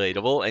make it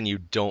relatable, and you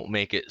don't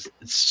make it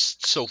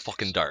so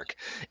fucking dark.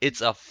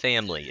 It's a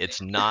family.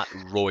 It's not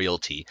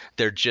royalty.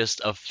 They're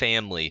just a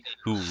family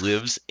who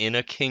lives in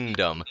a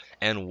kingdom,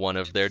 and one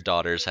of their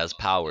daughters has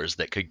powers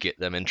that could get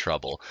them in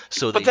trouble.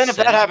 So But they then if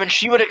that send- happened,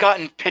 she would have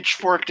gotten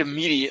pitchforked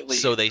immediately.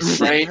 So they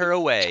send Right. her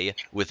away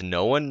with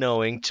no one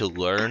knowing to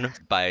learn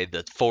by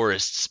the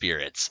forest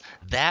spirits.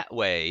 That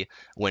way,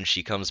 when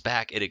she comes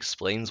back, it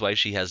explains why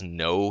she has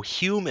no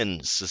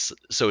human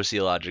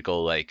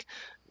sociological like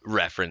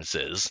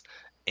references.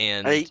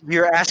 And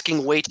You're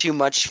asking way too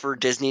much for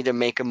Disney to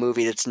make a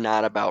movie that's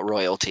not about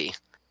royalty.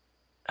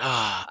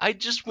 I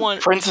just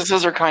want.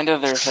 Princesses are kind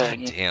of their God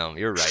thing. damn,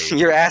 you're right.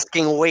 You're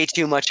asking way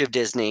too much of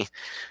Disney.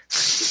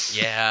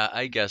 Yeah,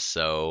 I guess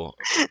so.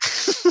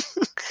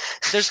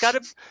 There's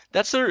gotta.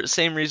 That's the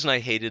same reason I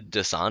hated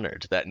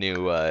Dishonored, that new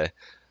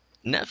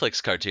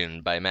Netflix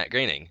cartoon by Matt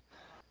Groening.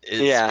 It's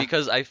Yeah.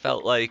 because I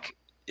felt like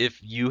if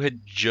you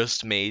had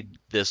just made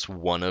this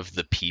one of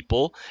the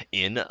people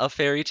in a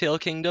fairy tale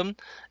kingdom,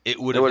 it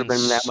would It have would've been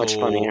been that much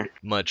funnier.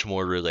 much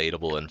more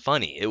relatable and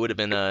funny. It would have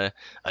been a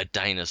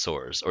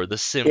dinosaurs or The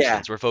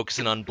Simpsons. We're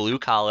focusing on blue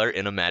collar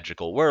in a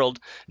magical world.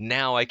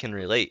 Now I can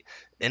relate.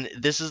 And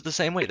this is the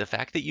same way. The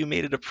fact that you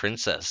made it a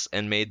princess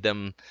and made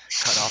them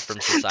cut off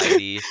from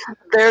society.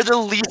 They're the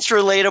least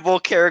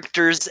relatable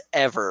characters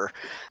ever.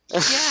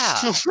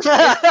 Yeah.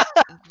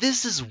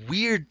 This is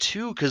weird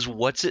too, because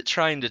what's it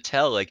trying to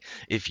tell? Like,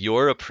 if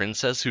you're a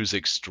princess who's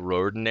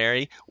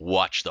extraordinary,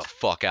 watch the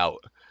fuck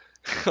out.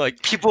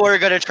 Like, People are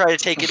gonna try to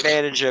take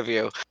advantage of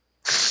you.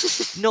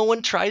 no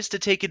one tries to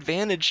take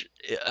advantage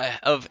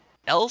of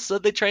Elsa.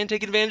 They try and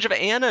take advantage of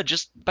Anna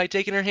just by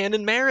taking her hand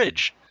in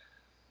marriage.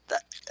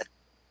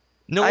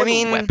 No I one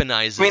mean-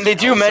 weaponizes. I mean, they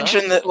do Elsa.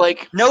 mention that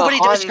like Nobody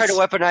does Hans, try to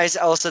weaponize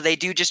Elsa. They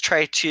do just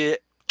try to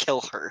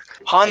kill her.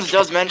 Hans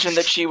does mention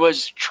that she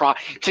was trying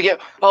to get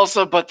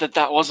Elsa, but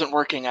that wasn't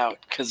working out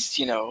because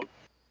Because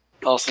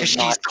Elsa's she's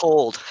not.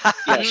 cold.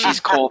 Yeah, she's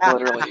cold,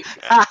 literally.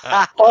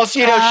 Also,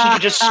 she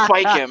could just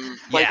spike him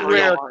like Yeah.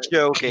 real We're hard.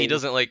 joking. He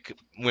doesn't like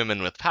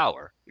women with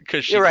power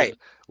because she You're right. could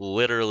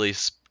literally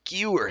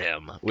skewer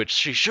him, which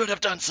she should have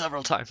done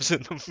several times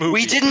in the movie.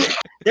 We didn't.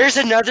 There's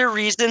another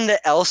reason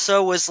that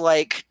Elsa was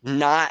like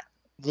not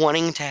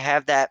wanting to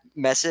have that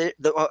message,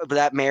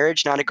 that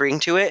marriage, not agreeing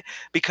to it,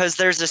 because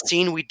there's a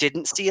scene we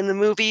didn't see in the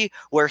movie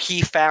where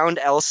he found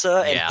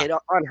Elsa and Yeah. hit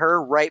on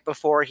her right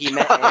before he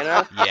met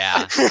Anna.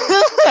 Yeah,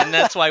 and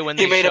that's why when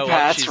He they made a show up,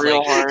 pass she's real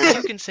like, hard.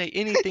 "You can say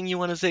anything you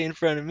want to say in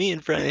front of me,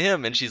 in front of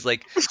him," and she's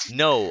like,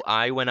 "No,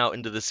 I went out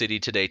into the city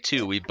today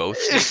too. We both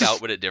sneak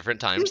out, but at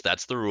different times.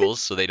 That's the rules,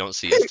 so they don't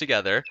see us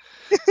together."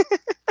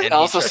 And I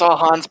also he saw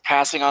Hans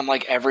passing on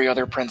like every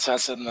other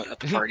princess at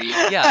the party.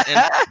 yeah,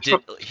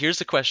 and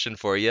here's a question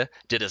for you: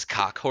 did his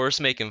cock horse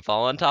make him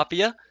fall on top of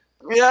you?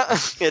 Yeah,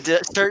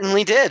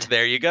 certainly did.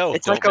 There you go.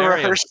 It's Don't like a marry him.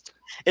 rehearsed.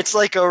 It's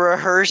like a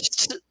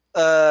rehearsed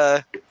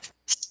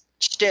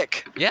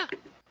shtick. Yeah.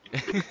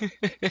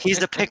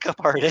 He's a pickup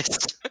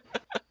artist.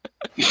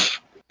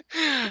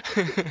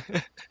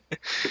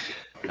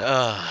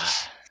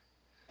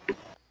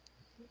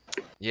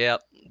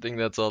 Yep, I think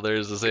that's all there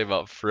is to say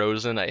about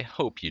Frozen. I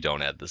hope you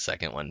don't add the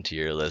second one to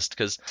your list,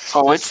 because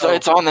Oh, it's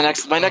on the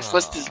next. My next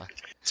list is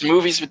it's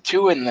movies with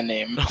 2 in the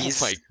name. oh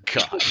my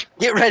god,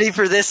 Get ready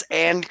for this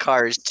and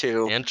Cars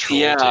 2. and Troll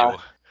Yeah. 2.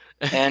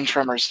 And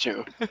Tremors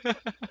 2.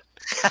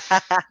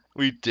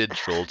 We did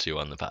Troll 2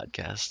 on the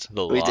podcast,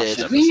 the We lost did.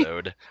 Did we?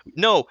 episode.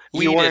 No,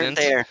 we You weren't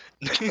didn't.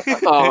 there.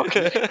 Oh,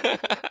 okay.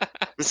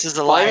 This is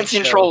a Well, I live haven't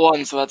seen show. Troll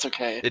 1, so that's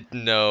okay.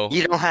 No,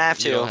 You don't have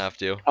to. you don't have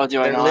to. Oh, do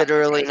I They're not?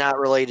 literally not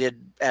related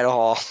at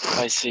all.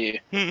 I see.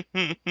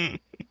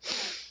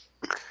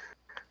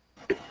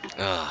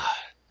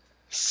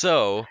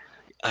 So,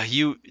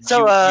 you So,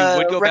 you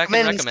would go back and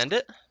recommend- recommend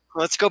it?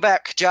 Let's go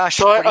back, Josh.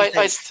 So what do you I think?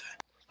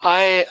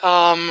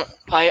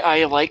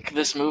 like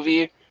this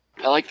movie.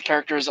 I like the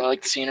characters. I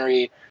like the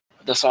scenery.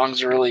 The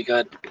songs are really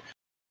good.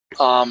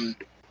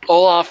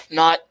 Olaf,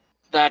 not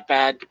that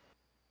bad.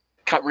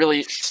 Really,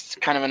 it's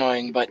kind of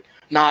annoying, but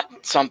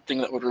not something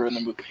that would ruin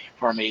the movie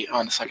for me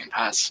on the second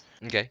pass.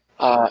 Okay.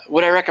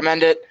 Would I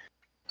recommend it?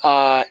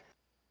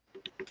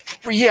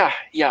 Yeah,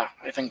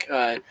 I think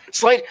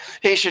slight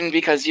hesitation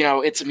because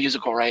it's a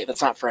musical, right?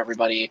 That's not for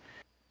everybody.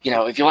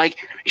 If you like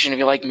animation, if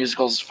you like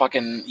musicals,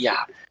 fucking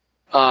yeah.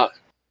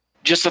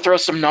 Just to throw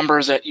some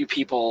numbers at you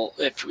people,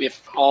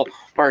 if all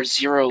our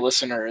 0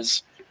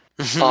 listeners,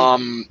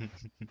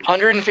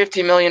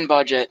 150 million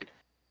budget,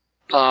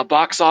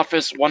 box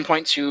office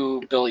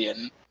 1.2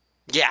 billion,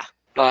 yeah.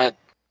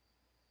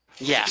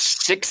 Yeah.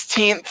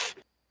 16th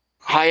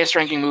highest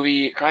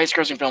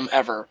grossing film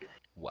ever.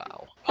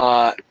 Wow.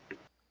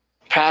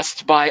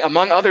 Passed by,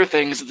 among other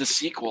things, the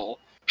sequel.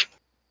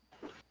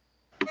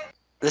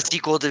 The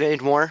sequel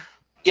made more.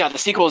 Yeah, the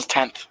sequel is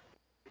 10th.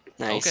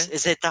 Nice. Okay.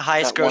 Is it the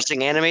highest That one.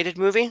 grossing animated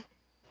movie?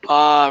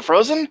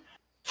 Frozen?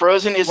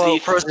 Frozen is Well, the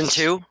Frozen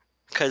 2?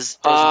 Because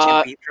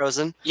Frozen 2 beat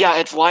Frozen. Yeah,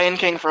 it's Lion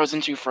King,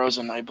 Frozen 2,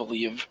 Frozen, I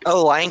believe.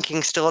 Oh, Lion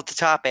King's still at the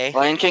top, eh?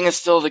 Lion King is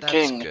still the That's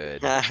king.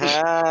 good. Uh-huh.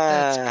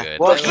 That's good.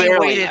 Well, But he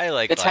clearly- waited. I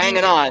like it's Lion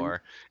hanging King on.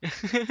 more.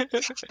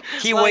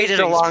 He Lion waited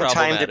a King's long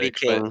time to be problematic,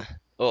 king. but-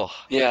 Oh,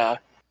 Yeah.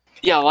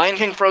 Yeah, Lion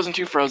King, Frozen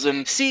 2,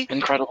 Frozen, see,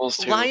 Incredibles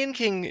 2. Lion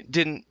King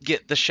didn't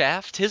get the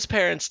shaft. His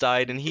parents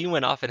died, and he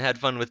went off and had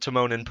fun with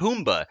Timon and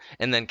Pumbaa,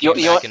 and then came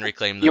You back and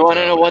reclaimed the You want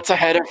to know throne. what's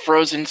ahead of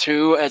Frozen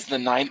 2 as the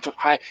 9th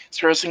highest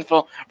grossing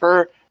film?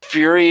 For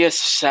Furious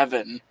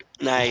 7.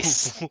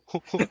 Nice.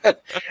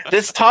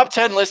 This top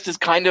 10 list is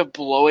kind of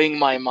blowing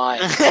my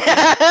mind.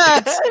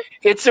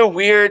 It's a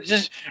weird,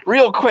 just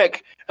real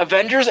quick.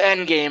 Avengers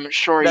Endgame,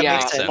 sure, That yeah,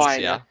 makes sense,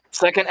 fine. yeah.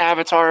 Second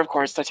Avatar, of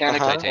course.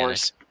 Titanic, Uh-huh. of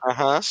course.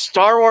 Uh-huh.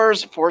 Star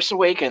Wars, Force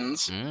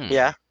Awakens. Mm.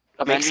 Yeah.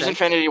 Avengers sense.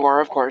 Infinity War,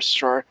 of course,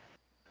 sure.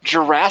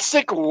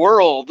 Jurassic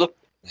World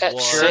at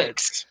What?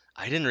 6.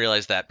 I didn't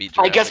realize that beat.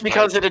 I guess Jurassic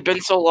because Park. it had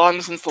been so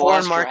long since the Foreign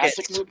last markets.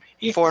 Jurassic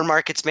movie. Foreign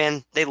markets,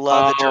 man. They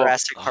love the Oh.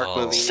 Jurassic Park Oh.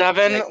 movies.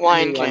 7, Like,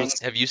 Lion new King.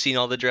 ones. Have you seen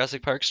all the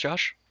Jurassic Parks,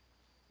 Josh?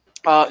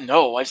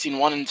 No, I've seen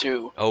 1 and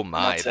 2. Oh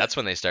my, That's that's it.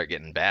 when they start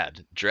getting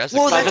bad. Jurassic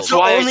Well, World. that's That's the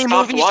why I only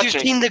stopped movies you've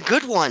watching. seen the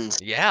good ones.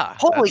 Yeah.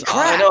 Holy that's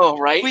crap. I know,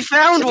 right? We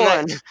found Isn't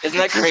one. Isn't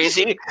that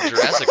crazy?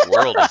 Jurassic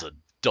World is a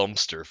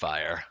dumpster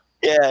fire.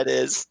 Yeah, it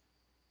is.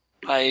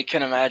 I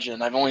can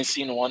imagine. I've only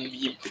seen 1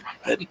 meme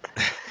from it.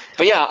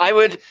 But yeah, I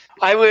would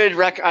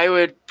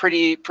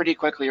pretty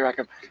quickly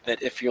recommend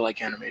it if you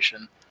like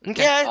animation.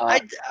 Okay. Yeah,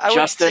 I would say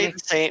Justin? the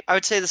same. I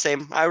would say the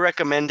same. I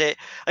recommend it.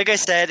 Like I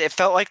said, it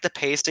felt like the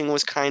pacing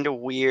was kind of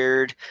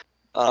weird.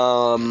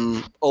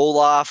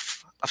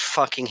 Olaf, I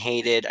fucking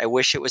hated. I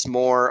wish it was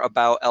more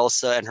about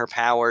Elsa and her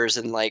powers,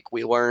 and like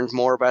we learned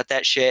more about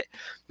that shit.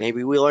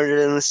 Maybe we learned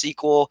it in the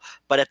sequel,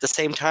 but at the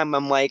same time,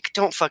 I'm like,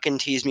 don't fucking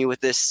tease me with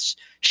this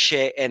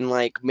shit and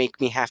like make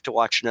me have to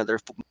watch another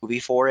movie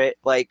for it.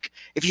 Like,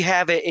 if you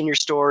have it in your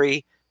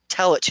story,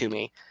 tell it to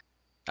me.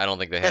 I don't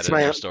think they had That's it in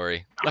my- their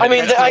story. I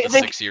mean, think I the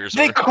think 6 years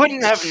They were.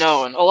 couldn't have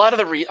known. A lot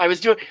of I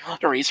was doing a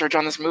lot of research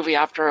on this movie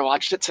after I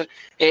watched it,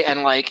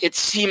 and like it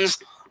seems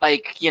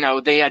like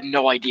they had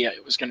no idea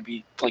it was going to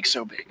be like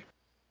so big.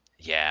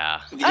 Yeah.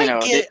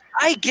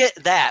 I get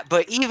that,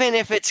 but even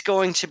if it's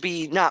going to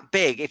be not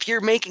big, if you're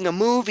making a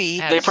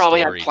movie, Add They probably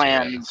had story to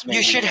plans. you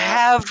maybe, should yeah.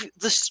 have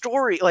the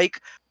story.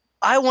 Like,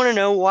 I want to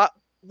know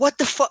what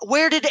the fuck.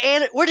 Where did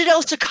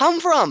Elsa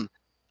come from?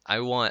 I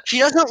want. She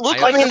doesn't look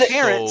I like have her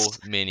parents.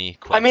 so many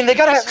questions. I mean,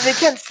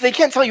 they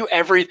can't tell you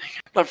every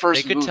the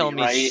first They could movie, tell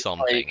me right?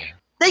 something. Like,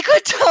 They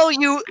could tell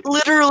you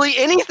literally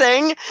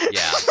anything.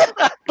 Yeah.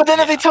 but then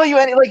if they Yeah. tell you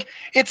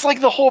it's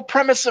like the whole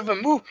premise of a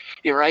movie,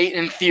 right?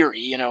 In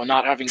theory,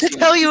 not having To seen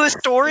tell it. you a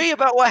story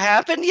about what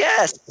happened,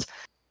 yes.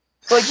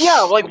 Like, yeah,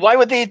 like why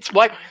would they?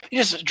 Why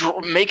you just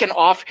make an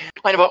off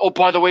line about? Oh,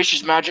 by the way,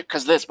 she's magic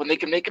because this. When they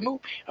can make a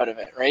movie out of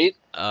it, right?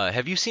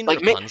 Have you seen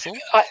Like, Rapunzel?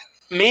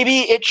 Maybe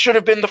it should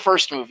have been the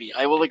first movie.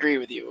 I will agree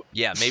with you.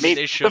 Yeah, maybe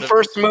they should The have.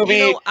 first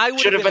movie I would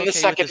should have been the okay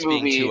second with this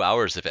being movie. 2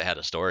 hours if it had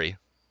a story.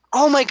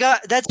 Oh my god,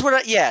 that's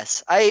what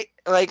yes. I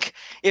like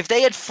if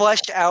they had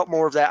fleshed out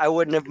more of that, I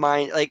wouldn't have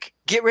mind like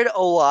get rid of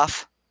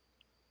Olaf.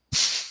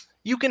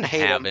 You can I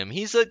hate have him. him.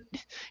 He's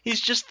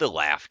just the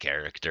laugh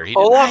character. He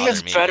didn't Olaf bother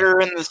is me. better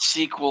in the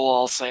sequel,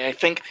 I'll say. I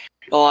think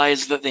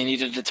realized that they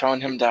needed to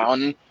tone him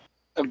down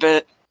a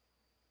bit,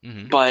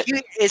 Mhm. but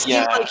It seemed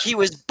Yeah. like he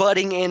was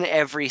butting in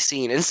every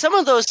scene. And some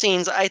of those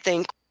scenes I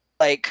think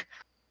like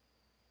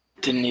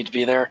didn't need to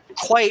be there.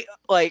 quite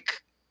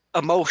like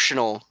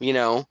emotional,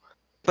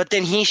 But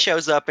then he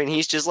shows up and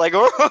he's just like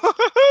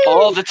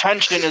All the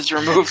tension is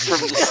removed from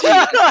the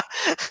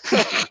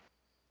scene.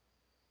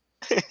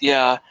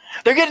 Yeah,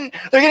 they're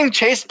getting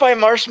chased by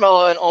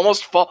Marshmallow and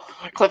almost fall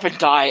cliff and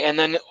die, and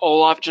then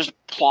Olaf just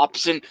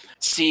plops in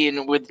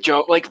scene with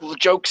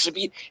jokes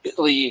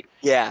immediately.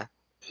 Yeah.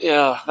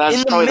 Yeah, that's In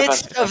the probably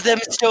midst the best of them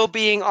still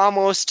being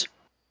almost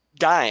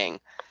dying.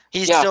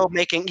 He's Yeah.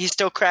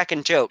 still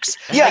cracking jokes.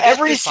 Yeah, I guess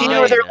every it's scene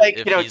where they're fine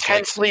if he's, like-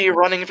 tensely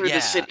running through Yeah,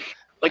 the city,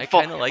 I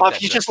kinda like that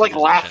he's just like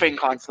juxtaposition. laughing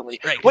constantly.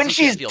 Right, 'cause When he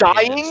she's can't feel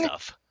pain and dying,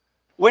 stuff.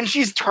 when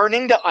she's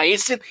turning to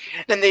ice and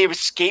then they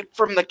escape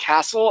from the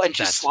castle and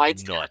she That's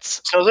slides.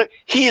 nuts. So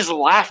he's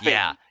laughing.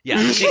 Yeah, yeah.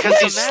 Because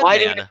he's a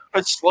sliding madman.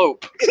 a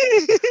slope.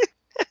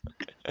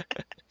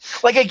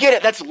 Like, I get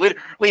it. That's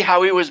literally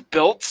how he was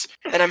built,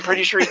 and I'm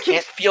pretty sure he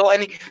can't feel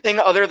anything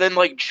other than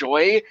like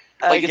joy.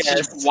 Like it's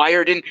just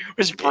wired in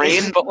his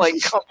brain. But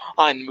like, come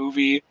on,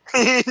 movie.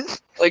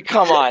 Like,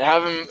 come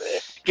on,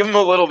 give him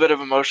a little bit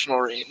of emotional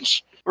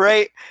range.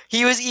 Right? He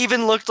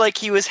even looked like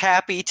he was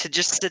happy to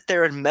just sit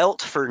there and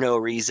melt for no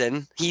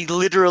reason. He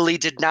literally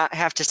did not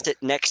have to sit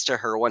next to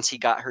her once he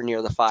got her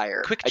near the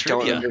fire. Quick I don't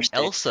trivia: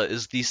 understand. Elsa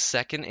is the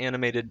second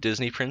animated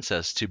Disney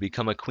princess to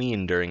become a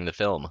queen during the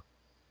film.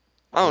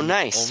 Oh,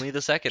 nice. Only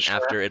the second Sure.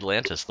 after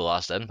Atlantis: The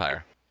Lost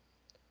Empire.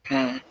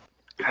 Haven't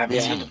Yeah.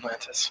 seen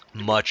Atlantis.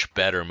 Much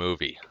better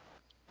movie.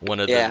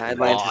 One of Yeah, the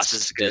Atlantis lost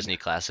is good. Disney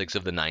classics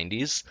of the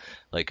 90s,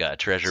 like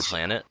Treasure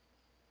Planet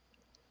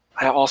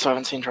I also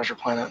haven't seen Treasure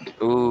Planet.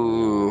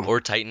 Ooh. or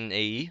Titan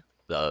AE,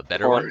 the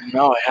better one.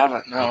 No, I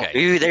haven't. No. Okay.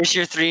 Ooh,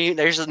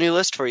 there's a new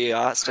list for you,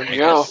 Austin. There I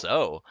you go. guess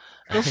so.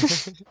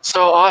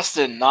 So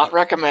Austin, not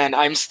recommend.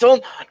 I'm still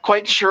not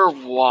quite sure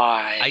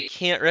why. I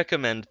can't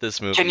recommend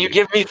this movie. Can you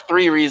give me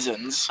 3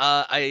 reasons?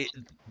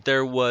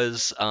 There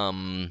was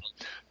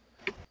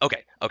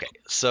Okay.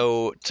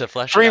 So to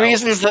flesh 3 it out,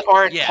 reasons that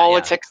aren't Yeah,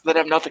 politics that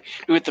have nothing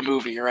to do with the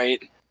movie,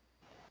 right?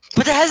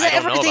 But that has I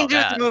don't know everything to do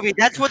with about the movie.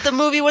 That's what the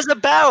movie was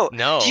about.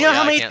 No. Do you know yeah,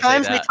 how I many can't say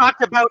times they that.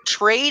 talked about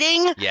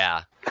trading?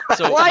 Yeah.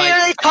 So Why my,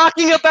 are they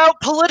talking about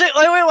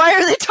why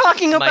are they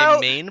talking my about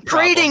main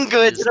trading problem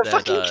goods is in a that,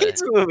 fucking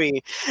kids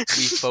movie?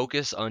 we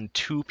focus on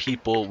 2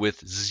 people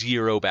with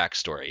 0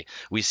 backstory.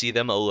 We see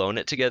them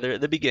alone together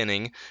at the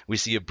beginning. We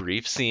see a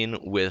brief scene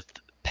with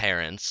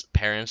parents.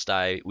 Parents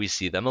die. We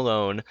see them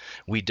alone.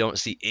 We don't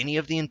see any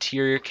of the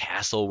interior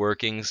castle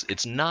workings.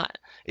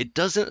 It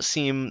doesn't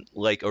seem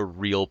like a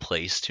real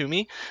place to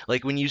me.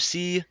 Like when you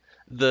see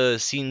the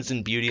scenes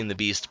in Beauty and the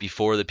Beast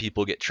before the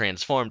people get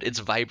transformed, it's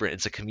vibrant.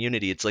 It's a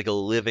community. It's like a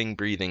living,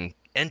 breathing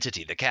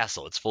entity. The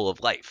castle. It's full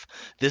of life.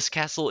 This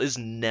castle is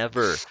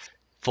never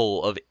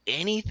full of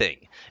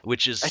anything,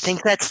 which is I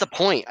think that's the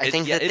point. I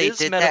think that it they is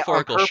did that on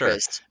metaphorical, sure.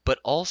 purpose. But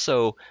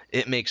also,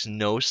 it makes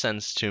no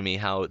sense to me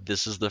how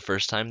this is the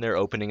first time they're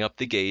opening up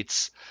the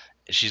gates.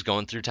 She's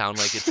going through town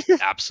like it's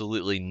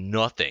absolutely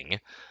nothing.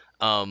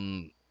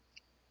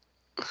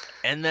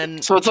 And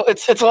then So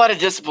it's a lot of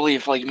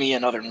disbelief, like me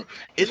and other movies.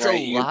 it's right?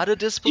 a lot of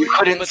disbelief,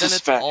 couldn't but then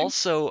suspect. it's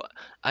also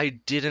I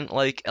didn't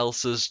like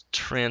Elsa's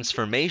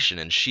transformation,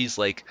 and she's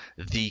like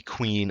the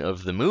queen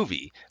of the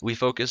movie. We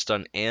focused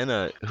on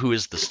Anna, who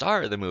is the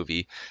star of the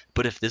movie,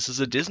 but if this is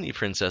a Disney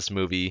princess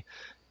movie,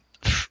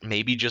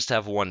 maybe just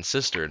have one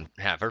sister and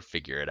have her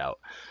figure it out,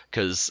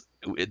 because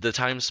the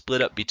time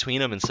split up between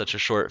them in such a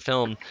short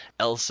film.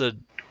 Elsa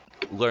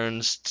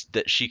learns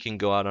that she can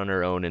go out on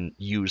her own and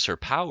use her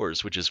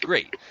powers, which is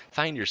great.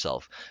 Find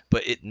yourself,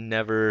 but it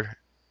never.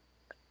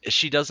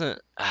 She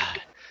doesn't.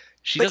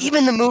 But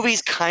even the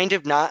movie's kind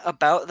of not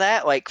about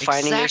that, like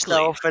finding Exactly.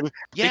 yourself, and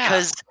Yeah.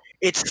 because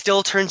it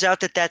still turns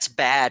out that that's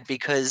bad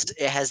because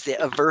it has the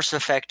adverse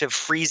effect of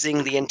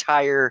freezing the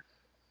entire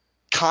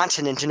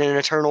continent in an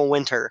eternal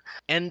winter.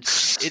 And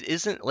it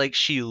isn't like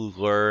she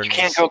learns. You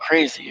can't go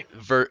crazy.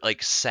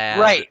 Like sad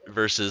Right.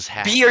 versus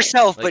happy. Be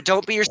yourself, Like- but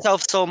don't be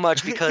yourself so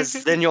much because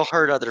then you'll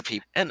hurt other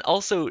people. And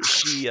also,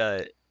 she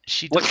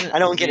What- doesn't I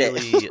don't get it.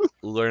 really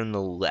learn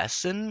the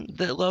lesson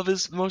that love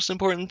is the most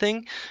important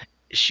thing.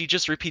 She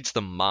just repeats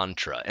the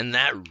mantra, and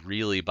that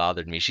really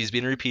bothered me. She's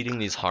been repeating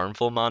these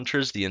harmful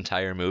mantras the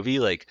entire movie,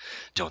 like,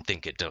 don't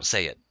think it, don't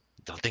say it.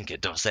 Don't think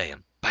it, don't say it.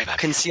 Bye-bye.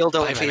 Conceal,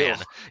 don't Bye-bye, feel.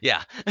 man.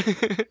 Yeah.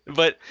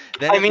 But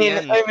then I at the mean,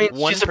 end,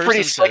 one she's a pretty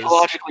person says,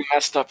 psychologically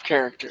messed up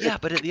character. yeah,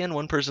 but at the end,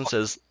 one person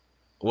says,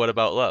 what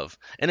about love?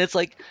 And it's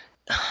like,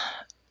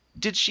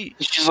 did she...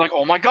 She's like,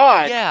 oh my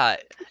god. Yeah,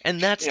 and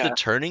that's the Yeah.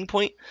 turning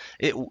point.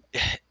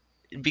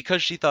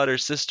 Because she thought her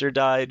sister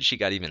died, she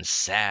got even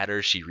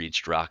sadder. She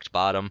reached rock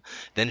bottom.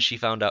 Then she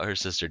found out her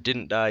sister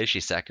didn't die. She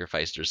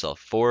sacrificed herself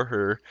for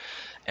her,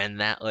 and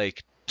that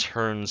like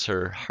turns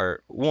her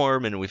heart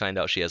warm. And we find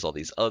out she has all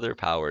these other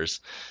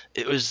powers.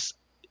 It was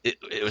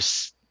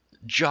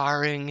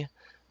jarring.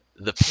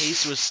 The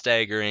pace was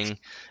staggering,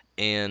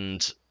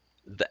 and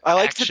the I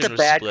liked that action the was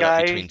bad split guy-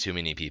 up between too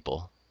many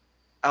people.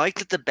 I like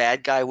that the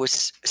bad guy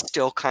was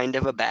still kind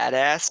of a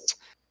badass.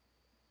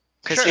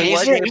 Because Sure. And he he's,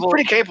 was he's able,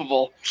 pretty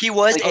capable. he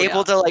was Like, oh,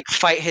 able to like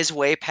fight his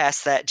way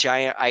past that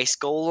giant ice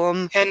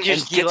golem. And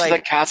just he, get to like- the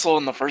castle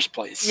in the first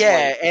place.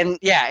 Yeah, Like,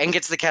 and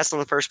gets to the castle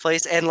in the first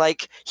place, and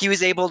like he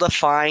was able to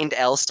find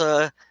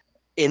Elsa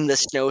in the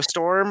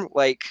snowstorm.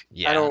 Like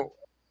Yeah. I don't.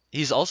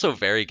 He's also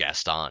very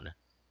Gaston.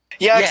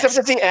 yeah, Yes. except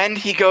at the end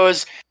he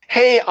goes,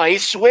 hey,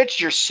 Ice Witch,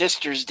 your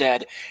sister's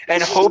dead.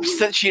 And hopes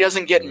that she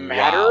doesn't get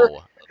madder.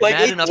 Wow. Like,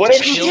 Mad enough what to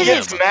if she kill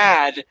gets him.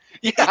 mad?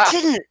 Yeah. It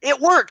didn't. It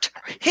worked.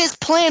 His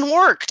plan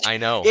worked. I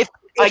know. If-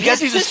 I If guess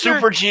his he's sister- a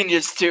super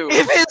genius too.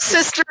 If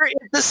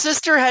the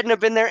sister hadn't have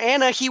been there,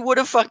 Anna, he would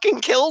have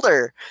fucking killed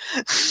her.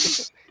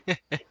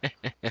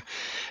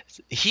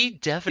 He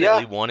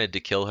definitely wanted to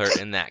kill her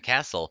in that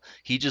castle.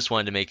 He just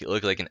wanted to make it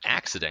look like an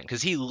accident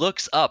because he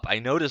looks up. I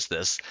noticed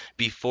this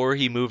before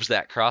he moves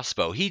that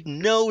crossbow. He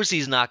knows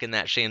he's knocking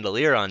that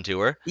chandelier onto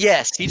her.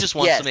 Yes. He just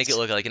wants yes. to make it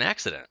look like an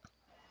accident.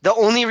 The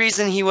only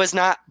reason he was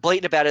not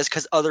blatant about it is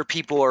because other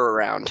people are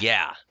around,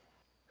 Yeah.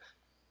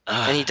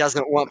 and he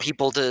doesn't want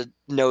people to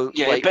know.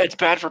 Yeah, like, it's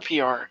bad for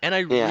PR. And I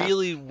Yeah.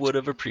 really would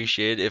have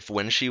appreciated if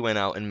when she went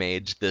out and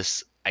made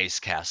this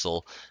ice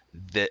castle,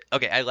 that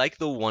okay, I like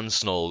the one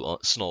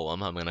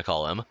Snowlum, I'm gonna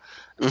call him.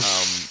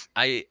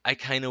 I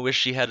kind of wish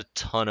she had a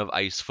ton of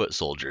ice foot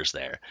soldiers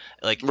there.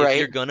 Like if Right.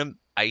 you're gonna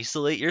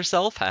isolate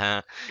yourself,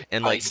 and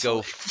like go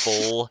Isolate.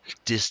 full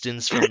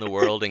distance from the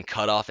world and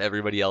cut off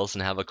everybody else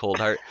and have a cold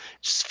heart,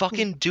 just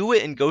fucking do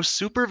it and go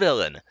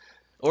supervillain,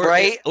 or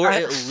Right?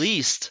 at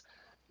least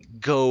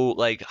go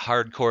like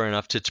hardcore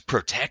enough to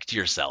protect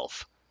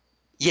yourself.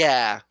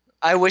 yeah,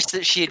 I wish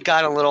that she had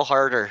gone a little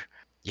harder,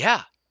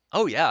 Yeah.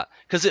 Oh yeah,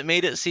 because it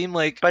made it seem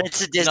like but it's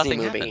a Disney Nothing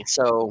movie, happened.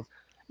 so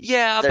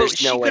yeah, there's but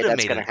she no way could have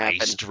that's made an gonna ice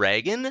happen.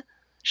 dragon.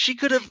 She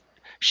could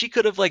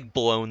have like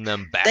blown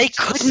them back they to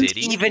the couldn't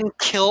city. even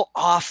kill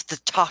off the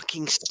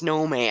talking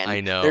snowman.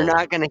 I know. They're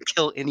not going to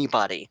kill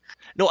anybody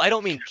No, I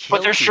don't mean kill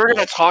But they're sure people.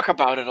 going to talk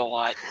about it a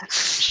lot.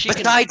 She can-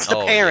 besides the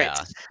oh,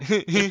 parents.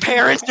 yeah.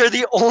 Parents are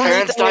the only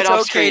Parents thing died that's off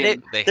okay to.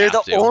 screen. They They're the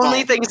have to.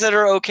 only Oh. things that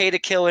are okay to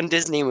kill in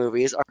Disney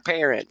movies are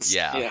parents.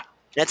 Yeah. Yeah.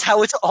 That's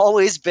how it's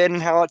always been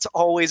and how it's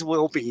always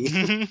will be.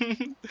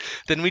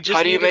 Then we just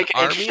How do you need an make an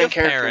army interesting of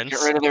character parents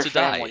get rid of their to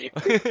family?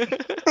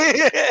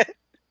 die.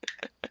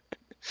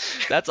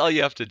 That's all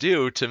you have to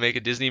do to make a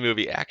Disney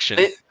movie action.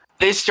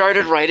 They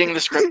started writing the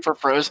script for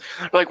Frozen.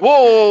 Like,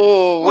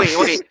 whoa,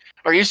 wait.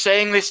 Are you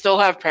saying they still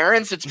have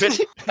parents? It's been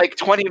like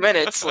 20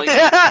 minutes. Like,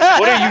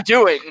 what are you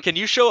doing? Can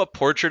you show a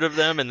portrait of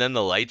them and then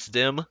the lights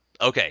dim?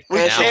 Okay. We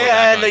now can't, we're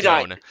back and on they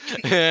tone.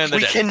 died. And they're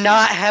We dead.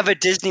 cannot have a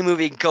Disney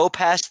movie go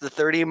past the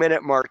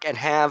 30-minute mark and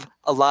have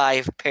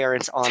alive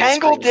parents on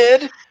Tangled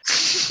the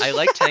screen. did. I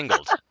like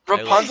Tangled.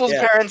 Rapunzel's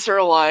Yeah. parents are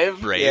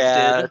alive. Brave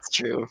Yeah, did. that's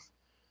true.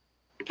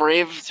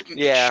 Brave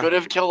Yeah. should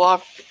have killed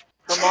off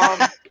her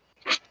mom.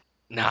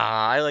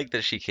 Nah, I like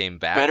that she came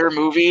back. Better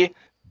movie.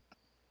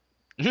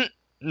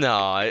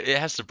 No, it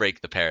has to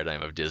break the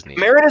paradigm of Disney.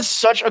 Merit is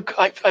such a.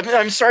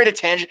 I'm sorry to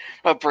tangent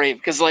about Brave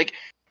because like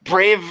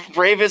Brave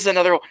is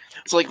another.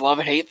 It's like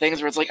love-hate things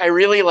where it's like I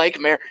really like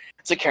Merit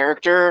as a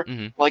character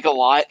like a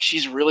lot.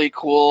 She's really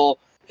cool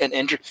and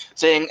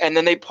interesting, and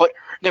then they put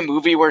in a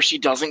movie where she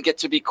doesn't get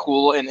to be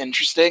cool and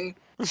interesting.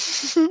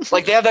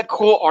 Like they have that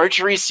cool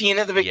archery scene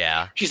at the beginning.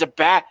 Yeah. She's a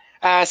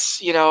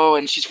badass,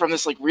 and she's from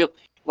this like real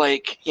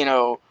like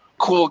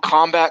cool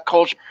combat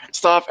culture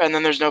stuff, and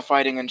then there's no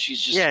fighting, and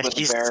she's just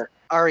with a bear.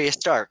 Arya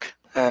Stark.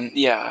 And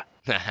yeah,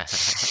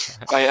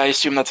 I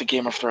assume that's a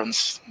Game of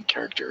Thrones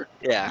character.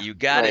 Yeah. You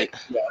got it.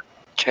 Yeah.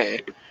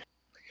 Okay.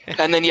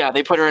 And then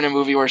they put her in a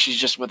movie where she's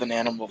just with an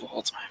animal the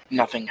whole time.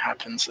 Nothing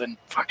happens, and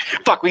fuck.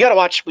 We gotta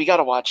watch.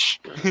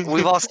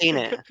 We've all seen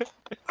it.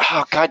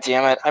 Oh god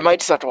damn it! I might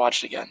just have to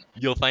watch it again.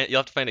 You'll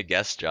have to find a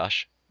guest,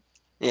 Josh.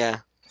 Yeah.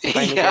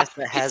 Find a guest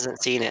that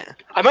hasn't seen it.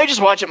 I might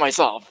just watch it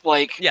myself.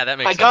 Like, Yeah, that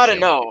makes I sense. gotta too.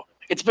 know.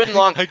 It's been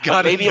long. I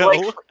gotta maybe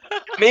know.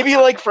 maybe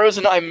like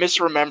Frozen, I'm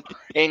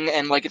misremembering,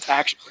 and like it's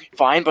actually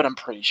fine, but I'm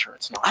pretty sure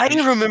it's not. I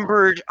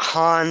remembered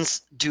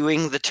Hans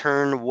doing the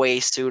turn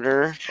way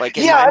sooner. Like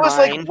in Yeah, my I was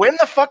mind. like, when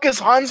the fuck is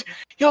Hans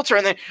heel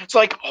turn? Then it's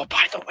like, oh,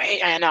 by the way,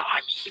 Anna,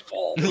 I'm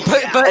evil.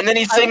 But And then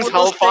he sings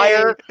will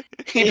Hellfire.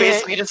 He yeah.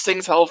 basically just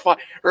sings Hellfire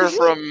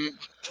from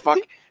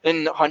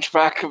in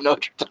Hunchback of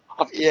Notre Dame.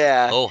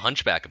 Yeah. Oh,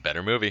 Hunchback, a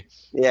better movie.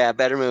 Yeah,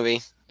 better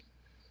movie.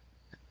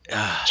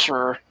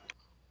 Sure.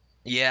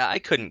 Yeah, I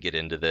couldn't get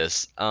into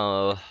this.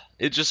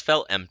 It just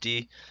felt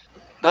empty.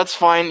 That's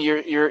fine.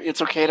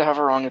 It's okay to have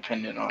a wrong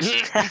opinion,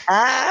 Austin.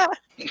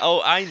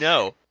 Oh, I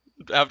know.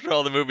 After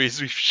all the movies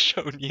we've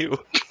shown you.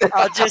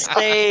 I'll just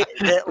say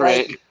that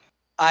Right.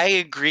 I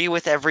agree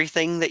with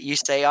everything that you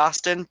say,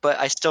 Austin, but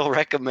I still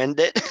recommend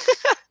it.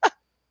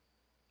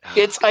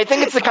 I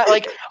think it's the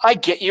kind I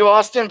get you,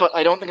 Austin, but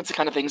I don't think it's the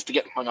kind of things to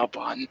get hung up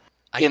on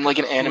in like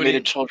an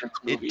animated children's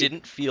movie. It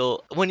didn't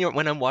feel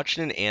when I'm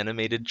watching an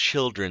animated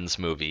children's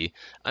movie,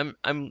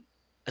 I'm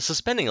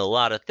suspending a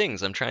lot of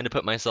things. I'm trying to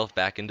put myself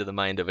back into the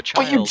mind of a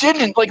child. But you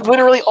didn't. Like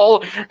literally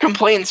all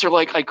complaints are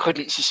like I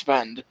couldn't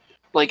suspend.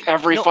 Like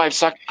every 5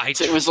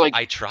 seconds, it was like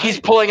I tried. he's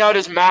pulling out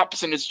his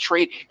maps and his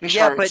trading charts.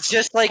 Yeah, but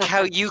just like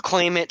how you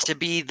claim it to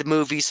be the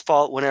movie's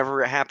fault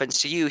whenever it happens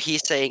to you,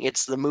 he's saying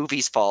it's the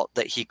movie's fault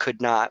that he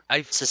could not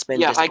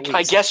suspend yeah, disbelief.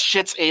 I guess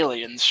shit's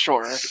aliens.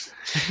 Sure,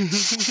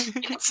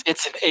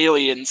 it's an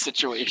alien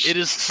situation. It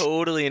is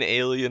totally an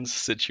alien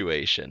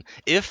situation.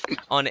 If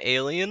on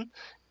Alien,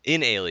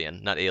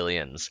 not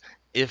Aliens,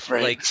 if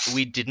Right. like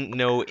we didn't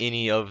know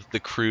any of the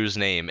crew's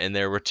name and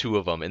there were 2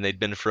 of them and they'd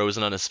been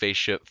frozen on a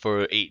spaceship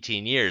for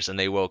 18 years and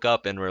they woke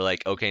up and were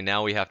like, okay,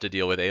 now we have to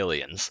deal with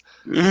aliens.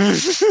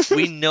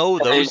 We know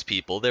those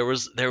people. There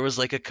was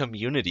like a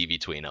community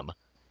between them.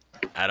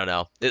 I don't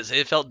know.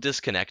 It felt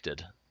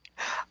disconnected.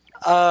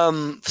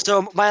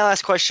 So my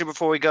last question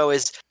before we go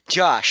is,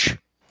 Josh,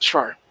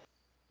 Sure.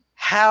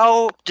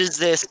 how does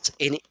this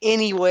in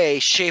any way,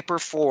 shape, or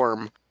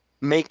form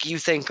make you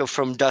think of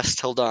From Dusk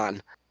Till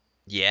Dawn?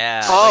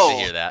 Yeah, I'd like Oh.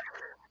 to hear that.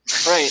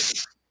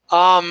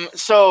 Right.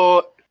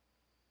 So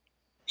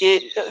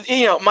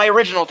it my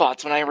original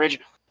thoughts when I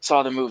originally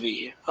saw the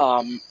movie.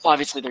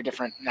 Obviously they're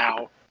different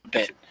now a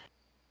bit,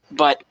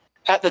 but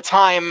at the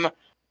time,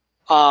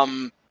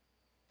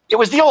 it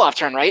was the Olaf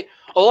turn, right?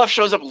 Olaf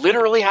shows up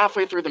literally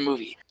halfway through the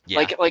movie,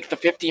 Yeah. like the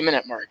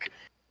 50-minute mark,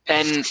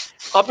 and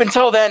up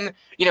until then,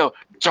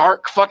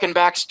 dark fucking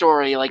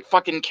backstory, like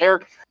fucking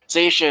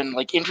characterization,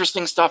 like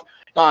interesting stuff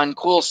on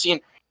cool scene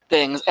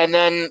things, and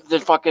then the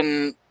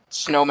fucking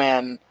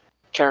snowman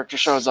character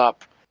shows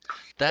up,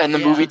 and the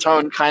movie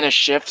tone kind of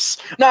shifts.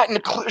 Not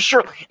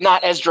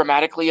as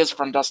dramatically as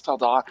From Dusk Till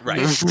Dawn, Right.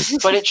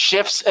 but it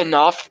shifts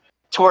enough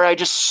to where I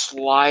just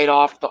slide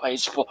off the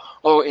ice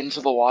floe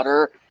into the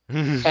water,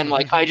 and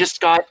like I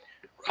just got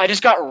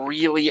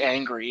really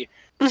angry.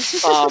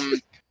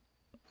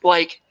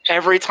 Like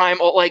every time,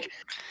 like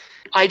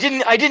I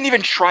didn't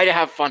even try to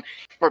have fun,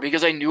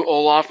 because I knew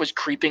Olaf was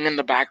creeping in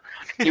the back.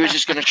 He was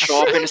just gonna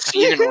show up in a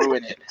scene and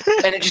ruin it,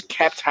 and it just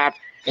kept happening.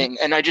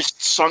 And I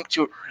just sunk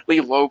to a really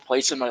low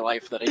place in my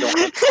life that I don't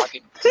like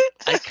talking.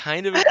 I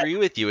kind of agree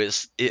with you.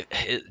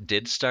 It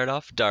did start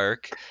off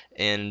dark,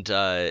 and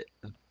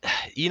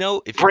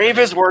if Brave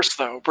is worse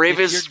though. Brave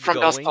if is you're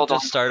From Dusk Till going Dawn.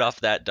 to start off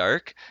that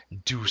dark,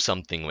 do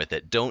something with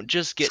it. Don't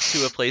just get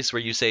to a place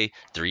where you say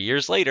 3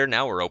 years later,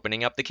 now we're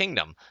opening up the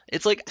kingdom.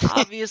 It's like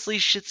obviously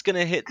shit's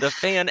gonna hit the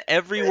fan.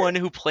 Everyone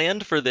who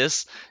planned for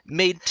this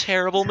made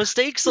terrible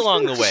mistakes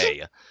along the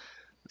way.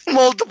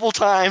 Multiple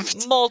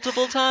times.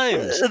 Multiple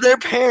times. Their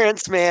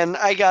parents, man,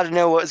 I gotta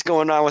know what's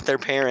going on with their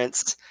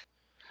parents.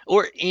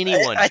 Or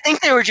anyone. I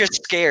think they were just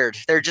scared.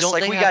 They're just Don't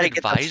like, they we have gotta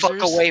get the fuck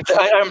advisors? away from.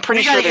 I'm pretty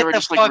We sure gotta they get were the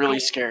just like fuck really away-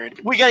 scared.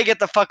 We gotta get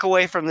the fuck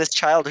away from this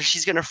child, or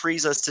she's gonna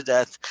freeze us to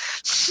death.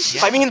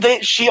 Yeah. I mean,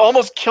 she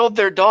almost killed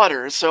their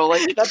daughter, so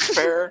like that's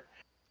fair.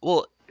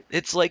 Well,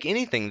 it's like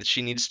anything that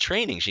she needs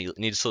training. She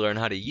needs to learn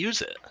how to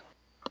use it.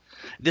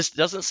 this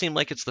doesn't seem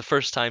like it's the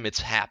first time it's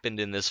happened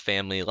in this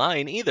family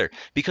line either,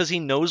 because he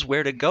knows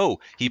where to go.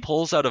 He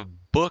pulls out a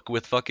book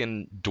with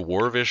fucking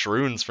dwarvish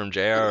runes from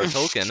J.R.R.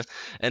 Tolkien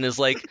and is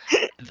like,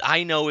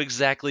 I know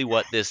exactly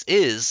what this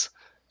is.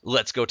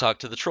 Let's go talk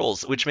to the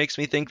trolls, which makes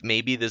me think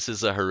maybe this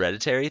is a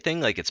hereditary thing,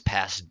 like it's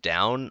passed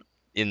down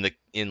in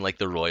like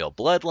the royal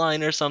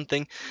bloodline or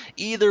something.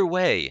 Either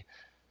way,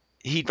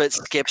 But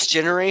skips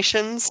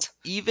generations?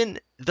 even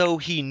though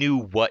he knew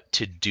what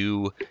to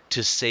do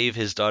to save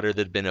his daughter that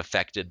had been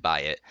affected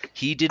by it,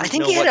 he didn't I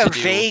think know he what had to a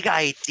do. vague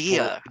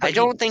idea. But I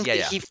don't think yeah, that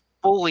yeah. he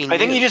fully knew. I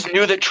think he just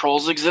knew that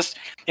trolls exist.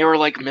 They were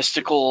like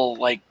mystical,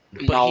 like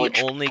But knowledge.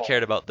 he only people.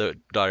 cared about the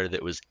daughter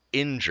that was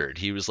injured.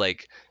 He was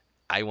like,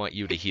 I want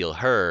you to heal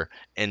her.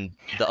 And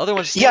the other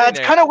one's Yeah, standing it's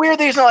there. kind of weird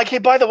that he's not like, hey,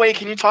 by the way,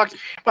 can you talk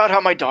about how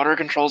my daughter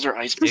controls her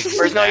ice?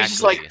 Whereas now he's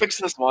just like, Exactly. fix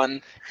this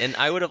one. And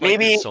I would have liked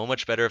Maybe- it so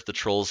much better if the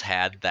trolls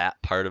had that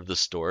part of the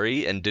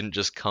story and didn't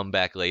just come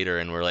back later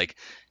and were like,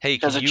 hey,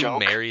 As can a you joke.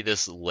 marry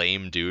this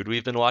lame dude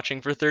we've been watching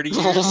for 30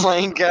 years? Oh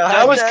my god.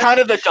 That was kind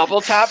of the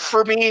double tap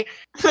for me.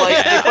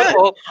 Like, Yeah. they put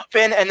Olaf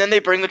in, and then they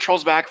bring the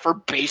trolls back for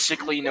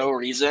basically no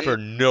reason For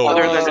no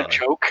other than reason. a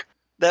joke.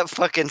 That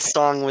fucking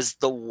song was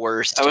the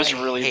worst. That was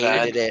I really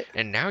hated bad. it.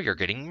 And now you're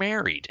getting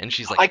married. And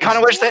she's like, I kind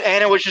of wish that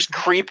Anna was just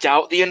creeped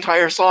out the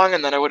entire song,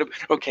 and then I would have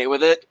been okay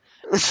with it.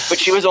 But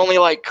she was only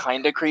like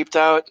kind of creeped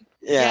out.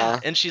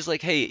 Yeah. And she's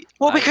like, hey,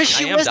 Well, because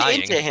I she am was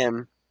dying. into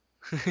him.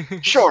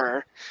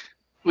 Sure,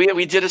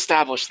 we did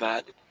establish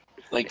that,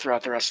 like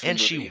throughout the rest of And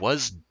the she movie.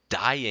 was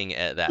dying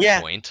at that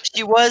Yeah. point.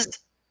 She was.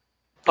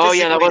 Oh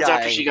yeah, that physically was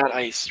after dying. she got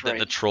iced, That right?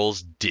 the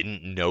trolls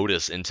didn't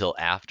notice until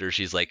after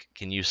she's like,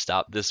 can you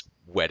stop this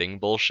wedding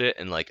bullshit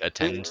and like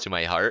attend to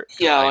my heart? 'Cause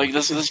Yeah, I'm like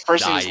this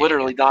person is dying."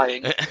 literally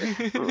dying.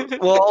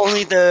 Well,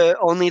 only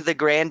the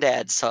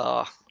granddad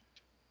saw,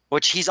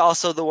 which he's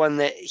also the one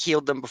that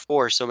healed them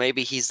before. So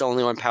maybe he's the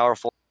only one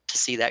powerful to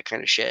see that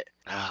kind of shit.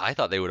 I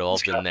thought they would have all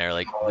He's been got there,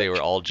 like knowledge. they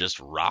were all just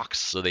rocks,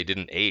 so they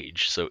didn't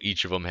age. So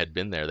each of them had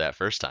been there that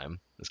first time.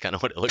 That's kind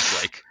of what it looked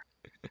like.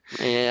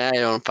 Yeah, I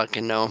don't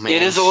fucking know, man.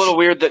 It is a little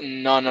weird that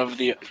none of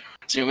the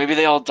so maybe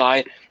they all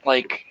died.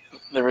 Like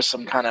there was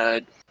some kind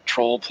of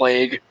troll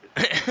plague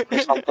or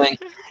something.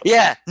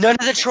 Yeah, none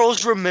of the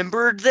trolls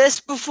remembered this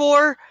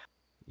before.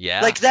 Yeah.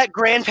 Like that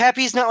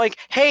grandpappy's not like,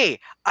 hey,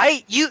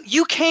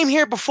 you came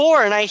here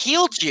before and I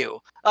healed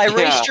you. I erased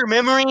Yeah. your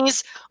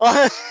memories.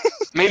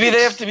 Maybe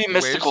they have to be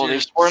Where's mystical. your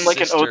They've sworn like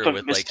an sister oath of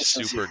with like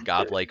mysticism. super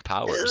godlike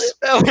powers.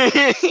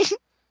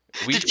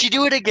 We, Did she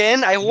do it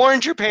again? I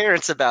warned your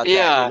parents about that.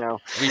 Yeah. You know?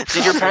 we Did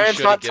your probably parents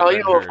should not have tell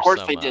given you? Of her course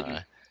some, they didn't.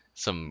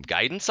 Some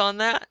guidance on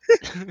that.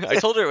 I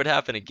told her it would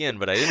happen again,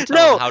 but I didn't tell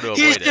No, her how to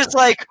he's avoid just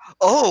like,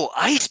 oh,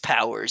 ice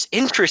powers.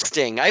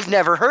 Interesting. I've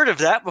never heard of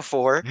that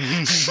before.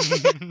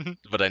 it.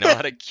 But I know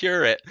how to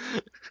cure it.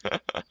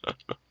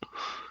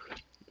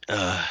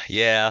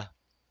 Yeah.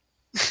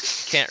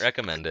 Can't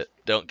recommend it.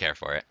 Don't care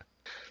for it.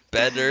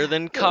 Better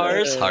than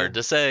Cars? Hard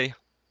to say.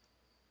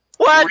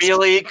 What?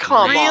 Really?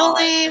 Come on.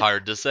 Really?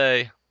 Hard to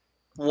say.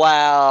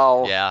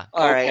 Wow. Yeah.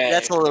 All right, Okay.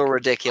 that's a little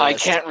ridiculous. I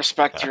can't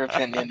respect your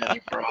opinion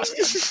anymore,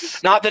 Austin.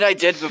 Not that I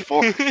did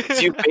before.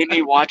 'Cause you made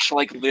me watch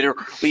like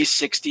literally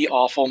 60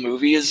 awful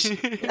movies.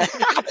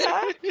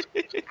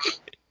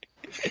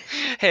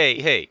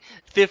 Hey,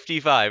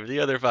 55. The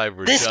other 5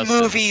 were This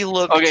Justin's. movie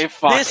looked. Okay,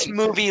 fine. This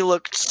movie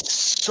looked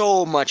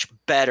so much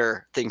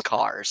better than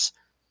Cars.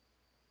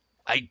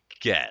 I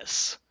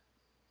guess.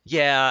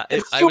 Yeah,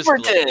 It I was super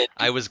gla- did.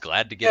 I was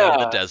glad to get out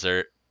of the Yeah.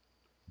 desert,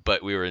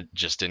 but we were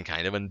just in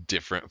kind of a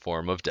different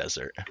form of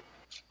desert.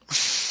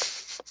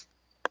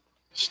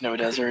 Snow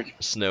desert.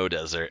 Snow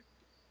desert.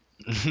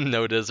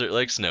 No desert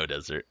like snow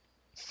desert.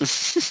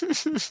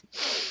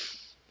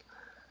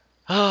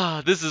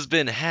 This has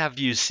been Have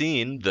You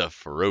Seen the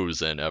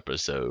Frozen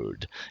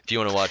episode? If you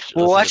want to watch,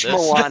 We'll watch listen to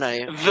this,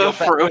 Moana. The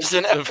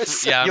Frozen the fr-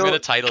 episode. yeah, I'm You'll- gonna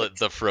title it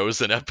the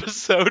Frozen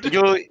episode.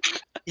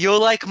 You'll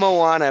like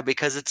Moana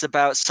because it's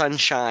about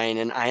sunshine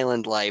and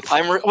island life.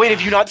 Wait,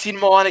 have you not seen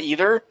Moana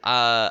either?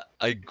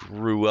 I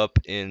grew up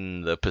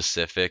in the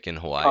Pacific in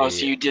Hawaii. Oh,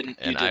 so you didn't.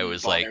 and I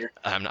was like,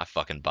 I'm not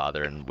fucking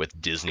bothering with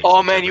Disney.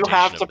 oh man, you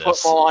have to put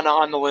Moana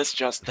on the list,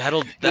 Justin.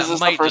 That This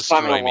is might the first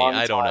time in destroy a me. long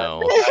I don't time.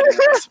 know. I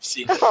must have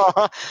seen it.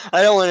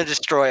 I don't want to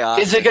destroy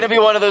Austin. Is it going to be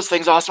one of those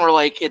things, Austin, where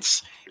like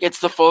it's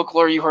the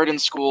folklore you heard in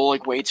school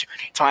like way too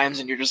many times,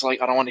 and you're just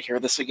like, I don't want to hear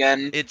this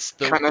again, It's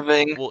the kind of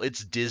thing? well,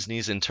 it's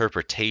Disney's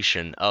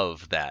interpretation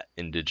of that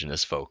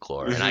indigenous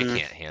folklore, and I Mhm.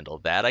 can't handle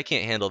that. I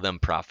can't handle them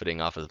profiting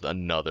off of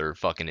another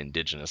fucking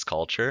indigenous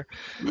culture.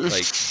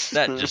 Like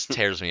that just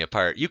tears me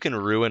apart. You can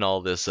ruin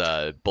all this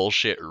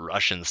bullshit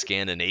Russian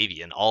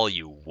Scandinavian all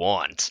you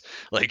want.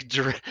 Like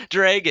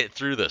drag it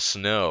through the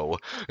snow,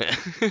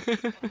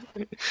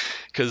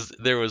 because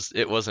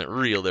it wasn't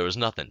real. There was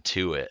nothing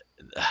to it.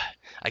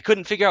 I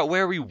couldn't figure out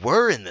where we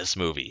were in this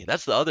movie.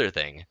 That's the other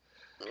thing.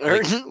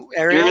 You're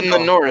in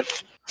the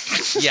north.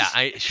 Yeah,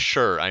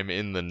 I'm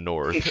in the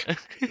north.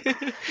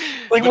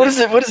 Like, what does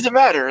it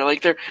matter?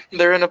 Like,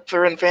 they're in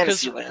Because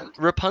Fantasyland.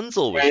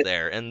 Rapunzel was Right.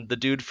 there, and the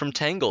dude from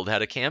Tangled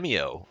had a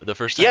cameo the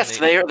first time. Yes,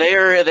 they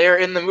are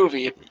in the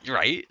movie.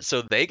 Right,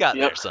 so they got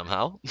Yep. there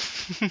somehow.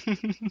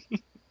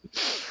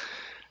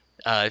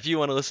 If you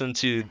want to listen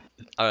to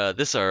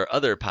this or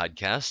other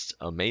podcast,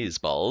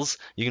 Amazeballs,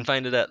 you can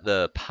find it at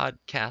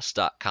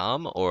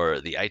thepodcast.com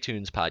or the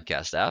iTunes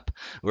podcast app.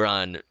 We're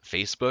on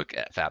Facebook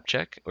at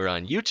FapCheck. We're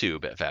on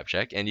YouTube at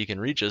FapCheck, and you can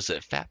reach us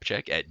at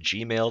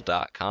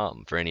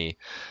fapcheck@gmail.com for any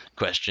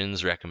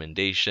questions,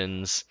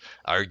 recommendations,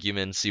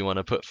 arguments you want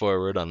to put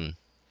forward on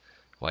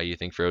why you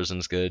think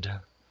Frozen's good.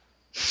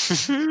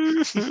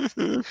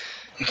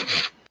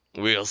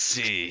 We'll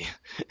see.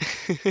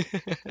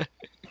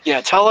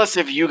 Yeah, tell us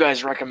if you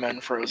guys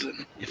recommend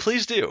Frozen.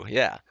 Please do,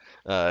 yeah.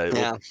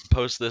 Yeah. We'll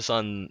post this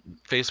on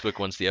Facebook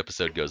once the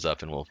episode goes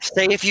up, and we'll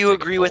Say if you take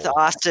a agree with poll.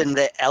 Austin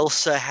that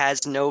Elsa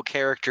has no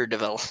character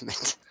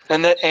development.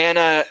 And that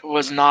Anna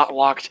was not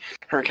locked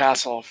her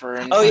castle for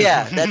an Oh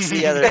yeah, that's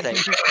the other thing.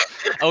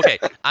 Okay,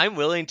 I'm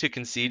willing to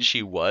concede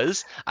she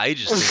was. I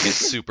just think it's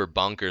super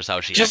bonkers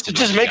how she Just acted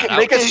when she make got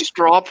make a out.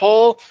 straw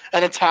poll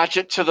and attach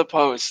it to the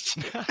post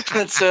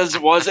that says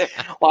was it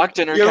locked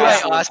in her You're right,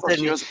 castle. Austin.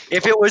 She was-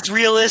 If it was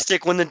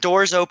realistic, when the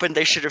doors opened,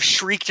 they should have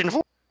shrieked in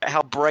horror at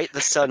how bright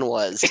the sun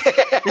was,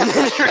 and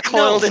then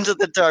recoiled No, into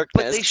the But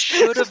darkness. they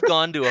should have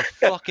gone to a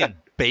fucking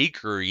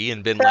bakery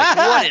and been like,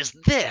 "What is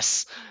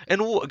this?"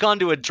 And gone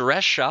to a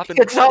dress shop and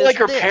It's "What not is like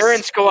her this?"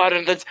 parents go out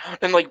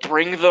and like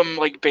bring them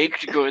like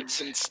baked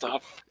goods and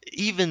stuff.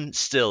 Even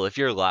still, if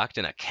you're locked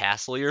in a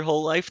castle your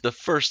whole life, the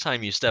first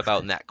time you step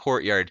out in that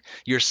courtyard,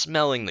 you're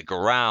smelling the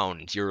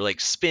ground. You're like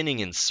spinning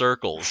in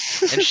circles.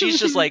 And she's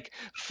just like,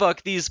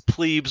 "Fuck these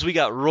plebes. We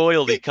got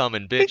royalty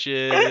coming,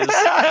 bitches."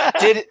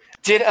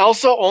 Did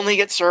Elsa only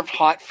get served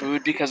hot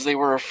food because they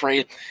were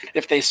afraid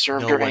if they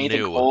served No her one anything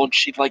knew. cold,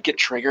 she'd like get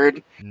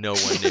triggered? No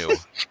one knew.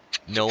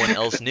 No one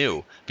else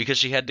knew because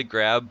she had to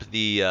grab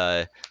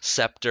the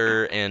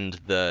scepter and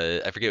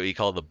I forget what you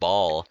call the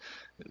ball.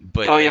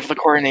 But Oh, you have the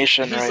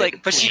coronation, he's right?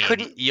 like, But she "Queen,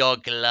 couldn't- your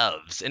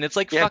gloves," and it's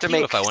like, You have "Fuck to you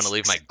make if I want to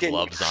leave my skin-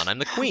 gloves on. I'm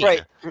the queen."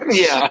 Right.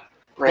 Yeah,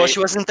 right. Well, she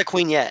wasn't the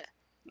queen yet.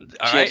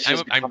 All She right, is- she's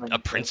I'm becoming- a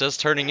princess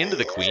turning into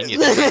the queen. You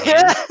think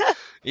I mean?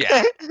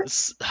 Yeah.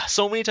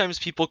 So many times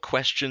people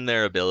question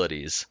their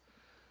abilities.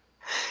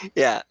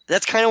 Yeah,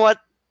 that's kind of what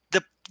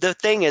the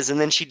thing is, and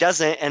then she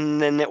doesn't,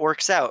 and then it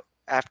works out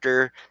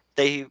after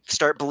they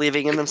start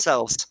believing in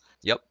themselves.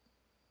 Yep.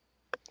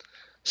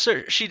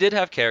 Sure, she did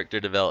have character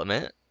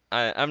development.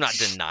 I'm not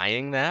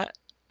denying that.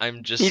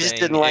 I'm just You saying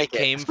just didn't like it.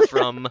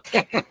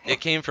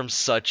 came from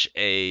such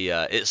a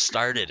it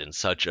started in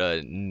such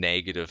a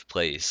negative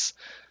place.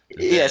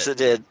 Yes, that it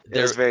did.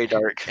 It was there- very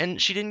dark.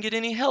 And she didn't get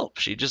any help.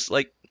 She just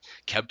like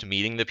kept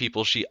meeting the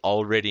people she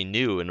already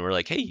knew and were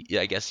like, "Hey,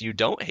 I guess you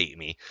don't hate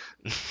me."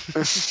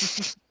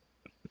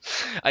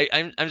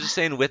 I'm just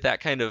saying, with that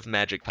kind of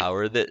magic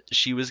power that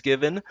she was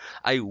given,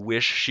 I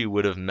wish she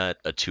would have met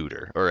a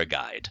tutor or a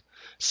guide,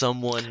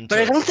 someone. But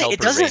to I don't think help it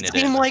her doesn't rein it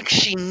seem in. like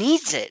she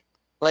needs it.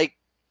 Like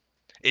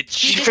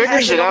She just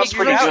figures has it out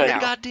figured pretty out good. The now.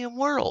 goddamn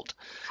world.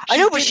 I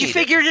know, but she did it.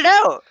 figured it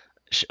out.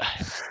 She-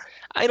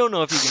 I don't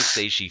know if you can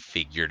say she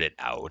figured it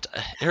out.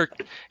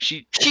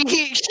 She She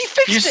fixed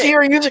You it. see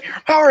her using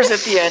her powers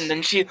at the end,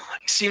 and she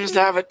seems to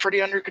have it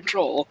pretty under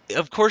control.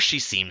 Of course she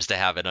seems to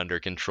have it under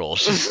control.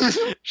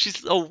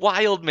 She's a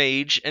wild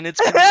mage, and it's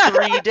been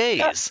 3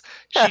 days.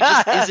 She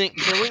just isn't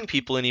killing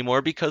people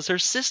anymore because her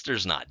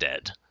sister's not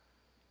dead.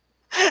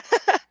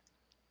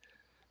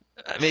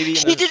 Maybe in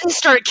She the- didn't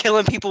start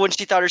killing people when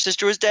she thought her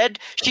sister was dead.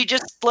 She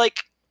just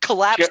like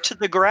collapsed Yeah, to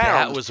the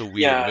ground. that was a weird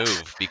Yeah.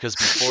 move because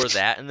before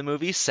that in the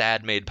movie,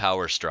 sad made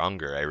power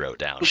stronger. I wrote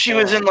down. She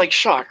was in like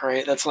shock,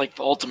 right? That's like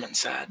the ultimate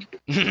sad.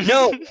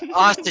 No,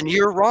 Austin,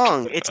 you're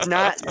wrong. It's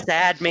not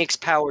sad makes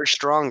power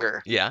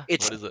stronger. Yeah.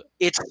 It's- What is it?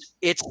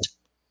 It's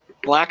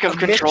Lack of A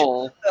mix-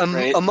 control.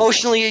 Right.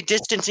 emotionally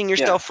distancing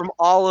yourself from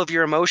all of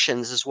your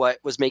emotions is what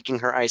was making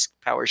her ice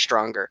power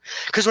stronger.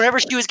 Because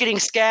whenever she was getting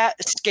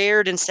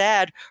scared and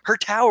sad, her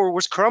tower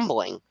was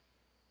crumbling.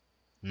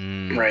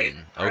 Right, right.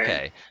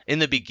 Okay. In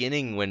the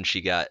beginning, when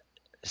she got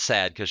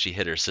sad because she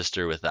hit her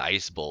sister with the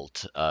ice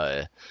bolt,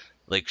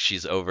 like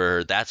she's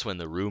over, that's when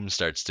the room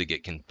starts to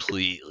get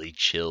completely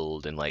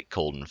chilled and like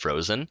cold and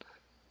frozen.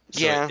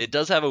 So Yeah. it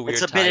does have a weird.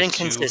 It's a bit ties to-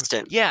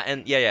 inconsistent. Yeah,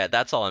 and yeah.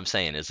 That's all I'm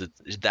saying is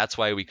that's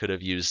why we could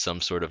have used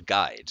some sort of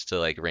guide to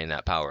like rein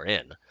that power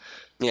in.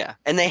 Yeah,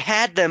 and they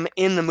had them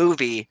in the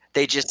movie.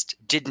 They just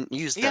didn't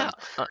use them.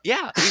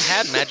 Yeah. We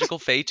had magical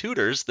Fey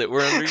tutors that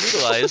were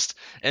underutilized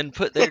and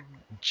put there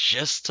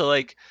just to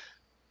like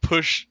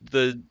push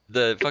the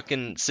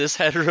fucking cis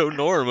hetero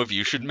norm of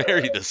you should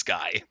marry this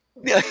guy.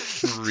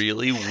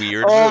 Really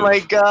weird. Oh move. my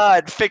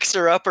God,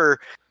 Fixer Upper!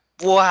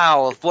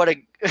 Wow, what a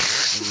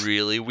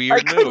Really I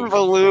weird couldn't move.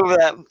 believe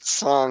that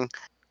song.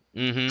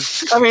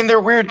 Mm-hmm. I mean,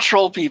 they're weird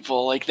troll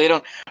people. Like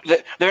they're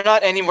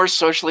not any more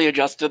socially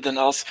adjusted than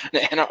us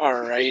and Anna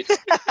are, right?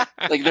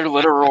 Like they're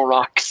literal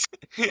rocks.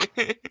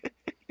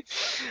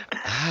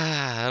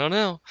 I don't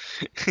know.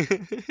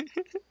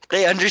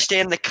 They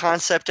understand the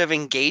concept of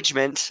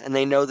engagement, and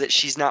they know that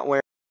she's not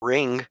wearing a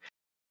ring.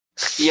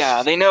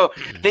 Yeah, they know.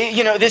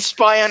 They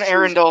spy on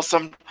Arendelle.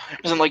 Some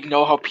doesn't like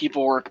know how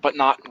people work, but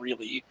not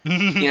really.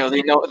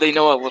 They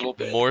know a little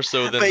bit. More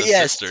so than But the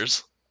yes.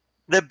 sisters.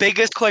 The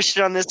biggest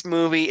question on this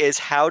movie is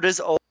how does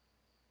Olaf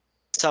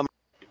summer,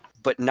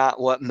 but not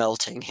what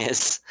melting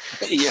is.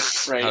 Yeah,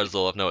 How right. does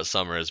Olaf know what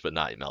summer is but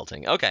not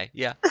melting? Okay,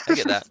 yeah, I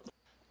get that.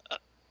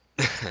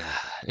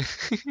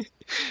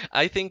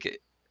 I think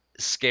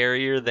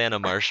scarier than a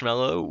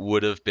marshmallow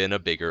would have been a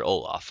bigger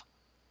Olaf.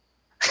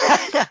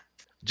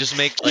 Just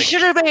make He like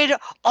should have made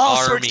all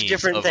sorts of armies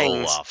different of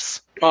things.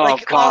 Olafs. Oh All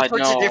God,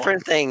 sorts no. of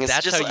different things.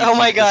 That's Just, how you oh keep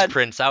my this God.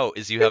 prince out.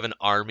 Is you have an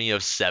army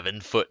of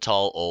 7-foot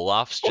tall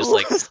Olafs just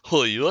like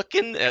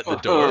looking at the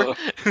door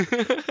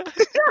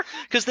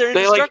because they're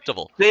They, like,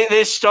 indestructible.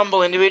 They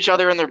stumble into each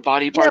other and their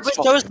body Yeah, parts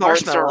but so is fall apart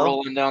and start Marshmallow.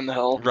 rolling down the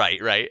hill.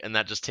 Right, and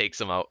that just takes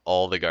them out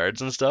all the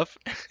guards and stuff.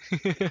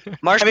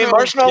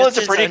 Marshmallow is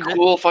a just pretty as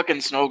cool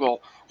fucking snow golem.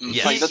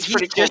 Yes. Like, that's he's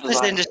pretty cool just as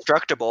design.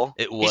 indestructible.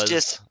 It He's was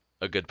just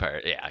a good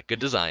part. Yeah, good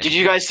design. Did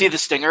you guys see the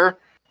stinger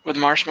with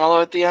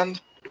Marshmallow at the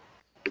end?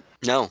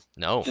 no.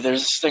 No.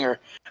 There's a stinger.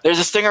 There's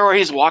a stinger where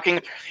he's walking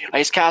through the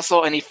ice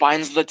castle and he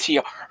finds the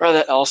tiara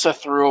that Elsa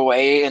threw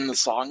away in the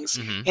songs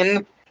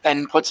Mhm.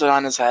 and puts it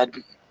on his head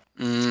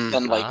Mm.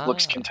 and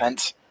looks Ah.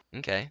 content.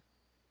 Okay.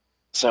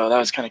 So that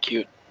was kind of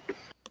cute.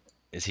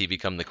 Is he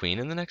become the queen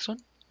in the next one?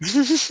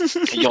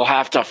 You'll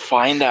have to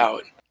find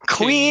out.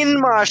 Queen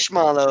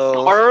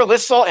Marshmallow. Are our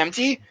lists all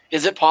empty?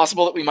 Is it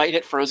possible that we might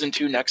hit Frozen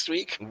 2 next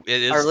week?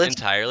 It is Our list-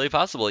 entirely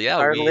possible. Yeah,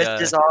 Our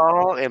list is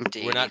all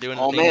empty. we're not doing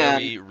the Oh, thing where man.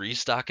 we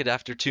restock it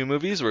after 2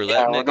 movies. We're Yeah,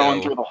 letting we're it going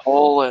go. through the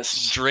whole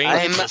list. Drain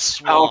I'm- the How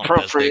swamp, as they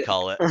appropriate.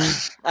 call it.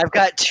 I've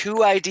got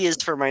 2 ideas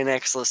for my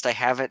next list. I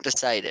haven't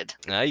decided.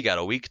 Now you got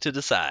a week to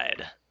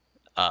decide.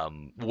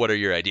 What are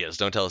your ideas?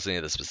 Don't tell us any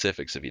of the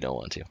specifics if you don't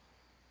want to.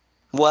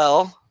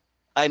 Well,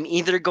 I'm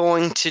either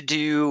going to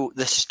do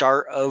the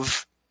start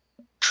of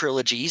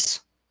trilogies,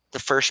 the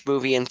first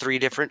movie in 3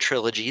 different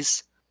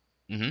trilogies,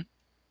 Mhm.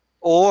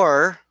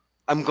 or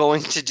I'm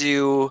going to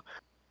do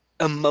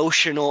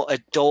emotional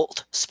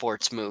adult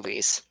sports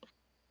movies.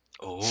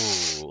 Oh,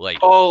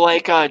 like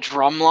like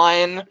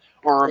Drumline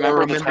or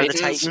Remember, the Remember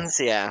Titans?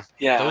 Yeah.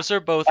 Yeah. those are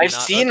both. I've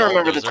not seen adult,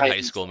 Remember those the are high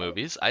Titans. school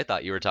movies. I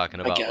thought you were talking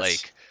about guess.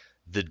 like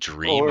the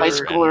Dreamer, High Or-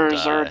 schoolers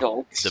and, are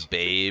adults. the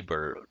Babe,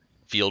 or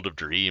Field of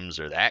Dreams,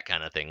 or that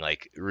kind of thing.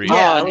 Like,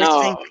 Yeah.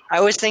 no. I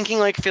was thinking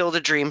like Field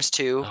of Dreams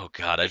too. Oh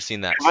God, I've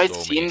seen that Have I so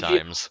many seen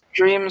times.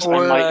 Dreams?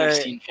 I might have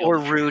seen Field or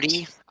of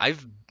Dreams. Rudy.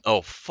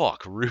 Oh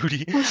fuck,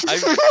 Rudy.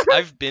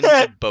 I've been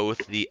to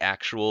both the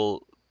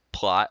actual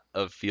plot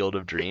of Field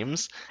of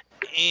Dreams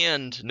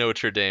and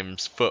Notre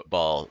Dame's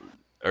football,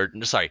 or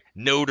sorry,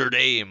 Notre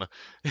Dame.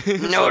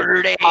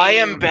 Notre Dame. I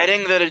am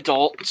betting that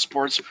adult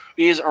sports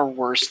movies are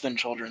worse than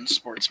children's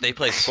sports They movies.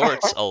 play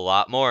sports a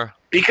lot more.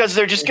 Because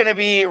they're just going to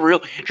be real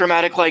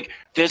dramatic, like,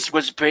 this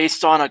was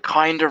based on a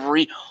kind of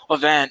real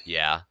event,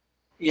 Yeah,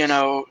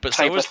 but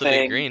type so was of the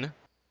thing. Big Green.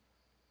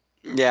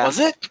 Yeah. Was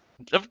it?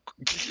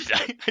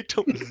 I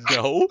don't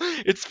know.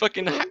 It's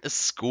fucking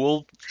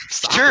school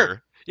soccer.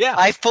 Sure. Yeah.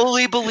 I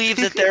fully believe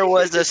that there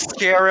was a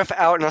sheriff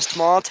out in a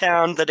small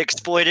town that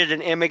exploited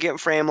an immigrant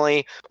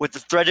family with the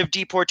threat of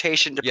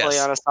deportation to play Yes.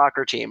 on a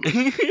soccer team.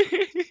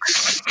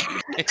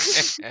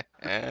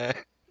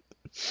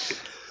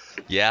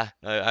 Yeah,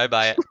 I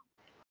buy it.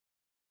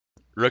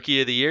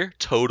 Rookie of the year,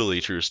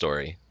 totally true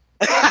story.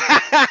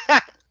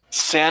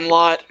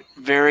 Sandlot,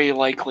 very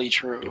likely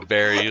true.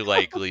 Very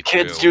likely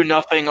true. Kids do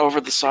nothing over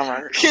the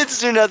summer. Kids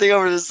do nothing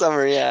over the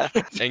summer, yeah.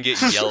 And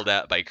get yelled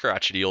at by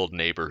crotchety old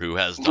neighbor who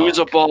has Lose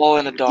a dog. ball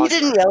and a He dog.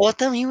 didn't yell at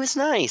them, he was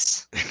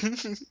nice.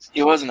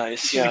 He was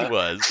nice, yeah. He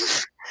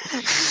was.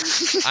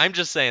 I'm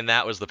just saying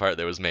that was the part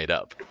that was made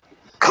up.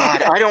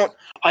 God,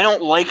 I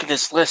don't like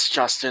this list,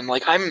 Justin.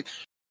 Like, I'm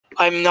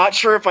not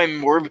sure if I'm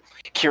more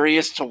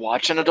curious to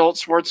watch an adult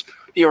sports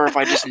movie or if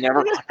I just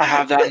never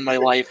have that in my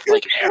life,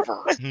 like,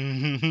 ever.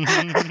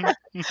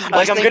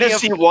 Like, I'm gonna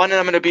see one and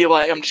I'm gonna be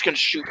like, I'm just gonna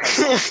shoot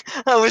myself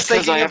I was because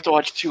thinking I of have to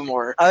watch 2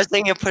 more. I was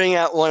thinking of putting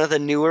out one of the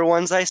newer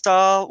ones I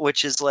saw,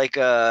 which is like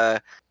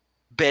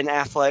Ben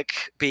Affleck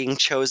being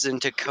chosen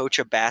to coach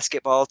a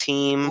basketball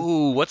team.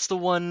 Ooh, what's the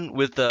one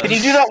with the Can you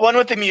do that one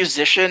with the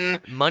musician?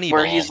 Moneyball?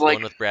 where he's the like-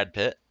 one with Brad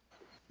Pitt.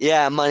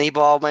 Yeah,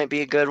 Moneyball might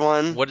be a good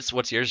one.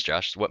 What's yours,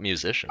 Josh? What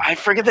musician? I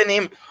forget the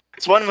name.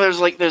 It's one where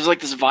there's like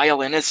this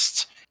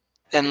violinist,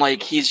 and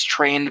like he's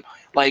trained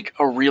like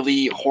a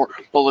really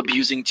horrible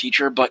abusing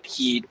teacher, but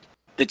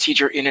the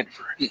teacher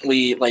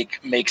inadvertently like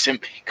makes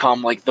him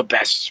become like the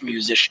best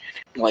musician.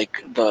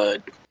 Like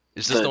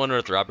Is this the one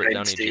with Robert United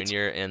Downey States. Jr.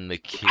 and the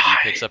kid he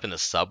picks up in the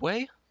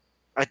subway?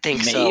 I think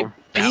Maybe. so.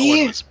 That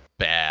one was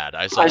bad.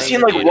 I saw. I've it in seen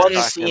the like theaters. one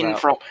talking scene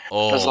about. from.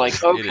 Oh, was like,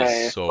 it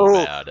okay. is so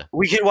Oh. bad.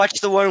 We could watch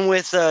the one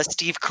with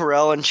Steve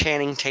Carell and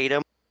Channing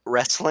Tatum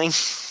wrestling.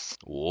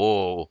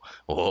 Whoa.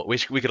 We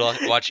could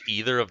watch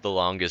either of The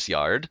Longest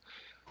Yard.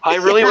 I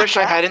really wish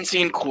I hadn't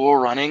seen Cool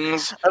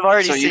Runnings, I've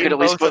already so seen you could at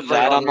least both put of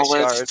that on the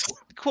Longest list.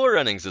 Yards. Cool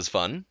Runnings is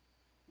fun.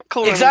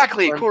 Cool Runnings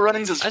Exactly. is fun. Cool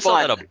Runnings is I fun.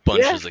 saw that a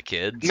bunch Yeah. as a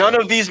kid. None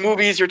so- of these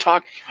movies you're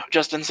talking,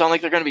 Justin, sound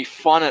like they're going to be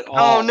fun at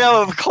all. Oh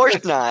no, of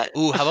course not.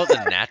 Ooh, how about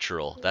The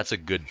Natural? That's a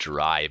good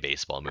dry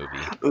baseball movie.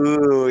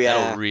 Ooh, yeah.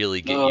 That'll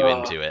really get you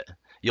into it.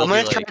 You'll I'm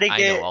be gonna try like, to I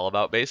get- know all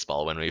about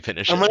baseball when we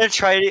finish I'm it. gonna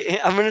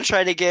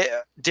try to get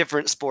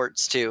different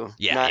sports too.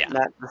 Yeah, not yeah.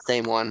 not the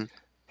same one.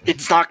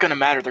 It's not going to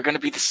matter. They're going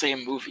to be the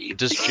same movie.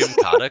 Does Jim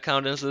Cotta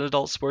count as an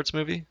adult sports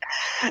movie?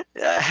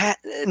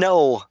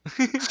 No.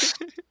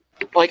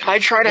 Like, I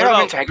try to What have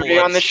about integrity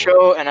on this Bloodsport?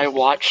 show, and I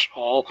watch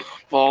all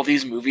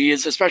these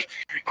movies, especially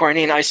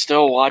quarantine. I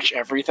still watch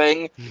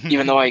everything,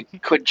 even though I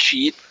could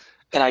cheat,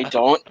 and I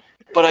don't.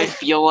 But I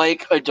feel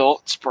like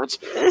adult sports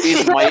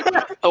movies might be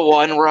the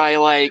one where I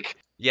like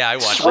Yeah, I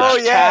watched switch Oh,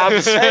 that. yeah.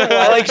 tabs.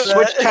 I I like watched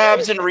switch that.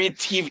 tabs and read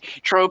TV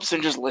tropes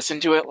and just listen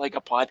to it like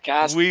a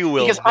podcast We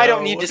will because I don't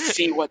know. need to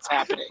see what's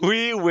happening.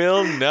 We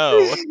will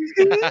know.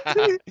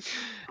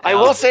 I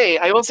will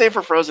say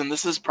for Frozen,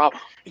 this is probably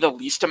the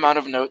least amount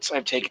of notes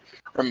I've taken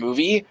for a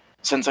movie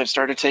since I've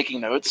started taking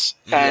notes.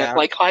 And Yeah.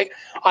 like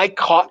I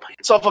caught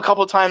myself a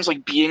couple times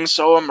like being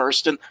so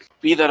immersed in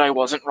me that I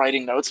wasn't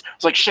writing notes. I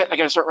was like, shit, I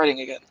gotta start writing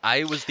again.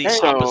 I was the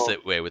So-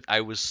 opposite way. I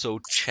was so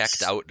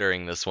checked out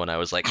during this one. I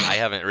was like, I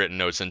haven't written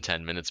notes in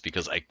 10 minutes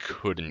because I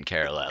couldn't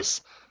care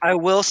less. I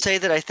will say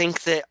that I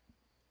think that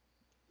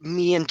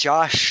me and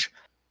Josh,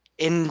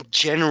 in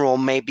general,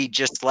 maybe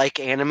just like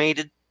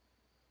animated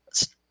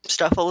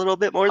stuff a little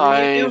bit more than you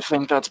I do.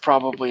 think that's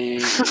probably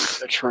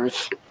the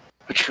truth.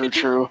 A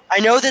true. I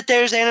know that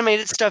there's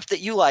animated stuff that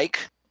you like.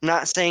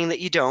 Not saying that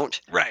you don't.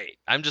 Right.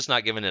 I'm just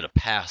not giving it a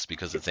pass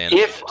because it's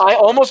animated. If I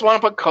almost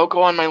want to put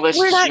Coco on my list,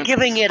 We're not soon-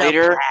 giving it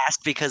later. a pass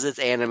because it's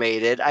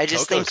animated. I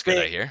just Coco's think good,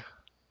 that I hear.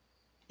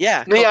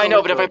 yeah. Yeah, I Coco know,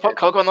 was but if I really put good.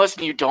 Coco on the list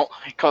and you don't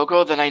like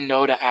Coco, then I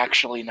know to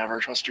actually never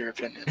trust your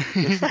opinion.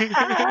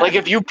 Like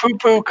if you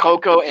poo-poo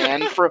Coco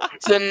and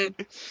Frozen,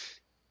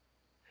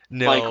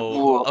 No. Like,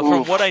 woo- From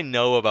oof. what I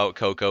know about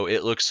Coco,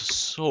 it looks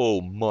so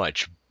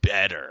much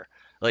better.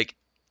 Like,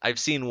 I've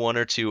seen one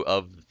or two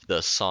of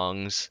the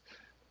songs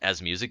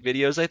as music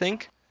videos, I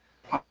think.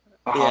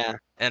 Yeah.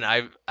 And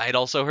I'd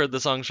also heard the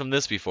songs from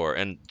this before,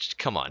 and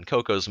come on,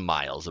 Coco's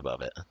miles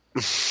above it.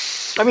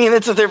 I mean,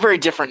 they're very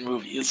different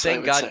movies. I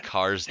Thank would God say.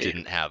 Cars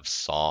didn't have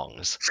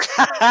songs.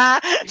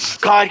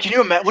 God, can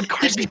you imagine? Would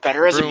Cars be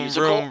better as a Vroom,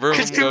 musical? vroom, vroom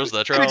Could you- goes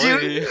the Could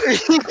trolley.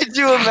 could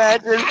you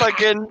imagine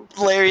fucking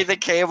Larry the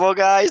Cable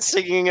Guy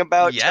singing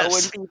about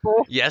Yes. towing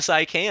people? Yes,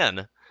 I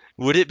can.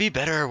 Would it be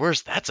better or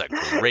worse? That's a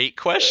great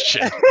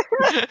question.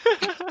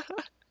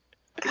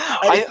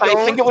 I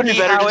don't think it would be see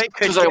better how just it could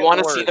because I get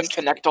want to see them worse.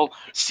 connect all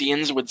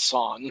scenes with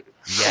song.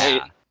 Yeah.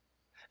 Right.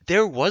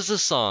 There was a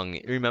song.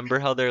 Remember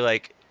how they're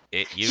like,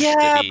 it used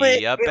Yeah, to but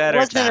be a it better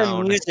wasn't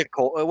town. a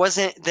musical. It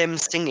wasn't them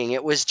singing.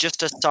 It was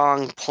just a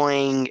song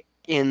playing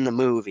in the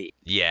movie.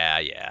 Yeah,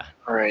 yeah.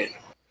 Right.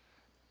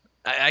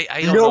 I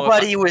don't know.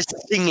 Nobody was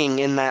singing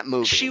in that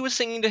movie. She was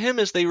singing to him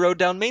as they rode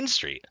down Main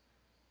Street.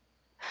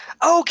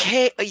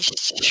 Okay,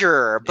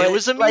 sure, but it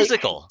was a like,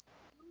 musical.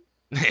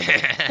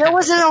 There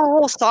wasn't a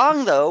whole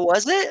song though,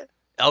 was it?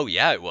 Oh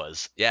yeah, it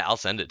was. Yeah, I'll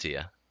send it to you.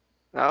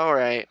 All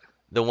right.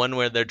 The one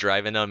where they're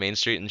driving down Main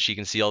Street and she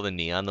can see all the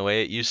neon the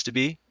way it used to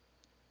be.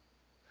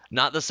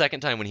 Not the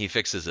second time when he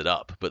fixes it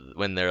up, but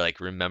when they're like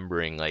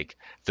remembering like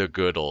the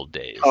good old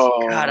days.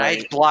 Oh, God, right.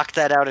 I'd block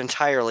that out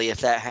entirely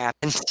if that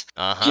happened.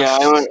 Uh-huh. Yeah,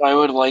 I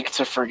would like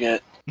to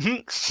forget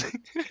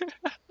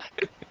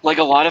like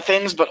a lot of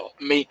things, but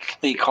make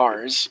the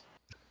Cars.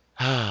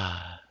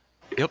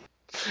 Yep.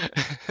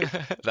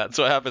 That's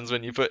what happens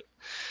when you put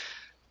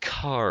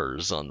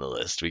Cars on the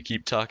list. We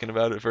keep talking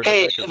about it for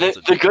Hey,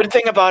 the good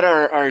thing about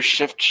our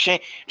shift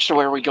change to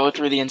where we go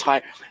through the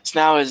entire list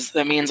now is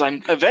that means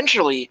I'm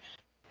eventually,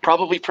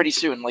 probably pretty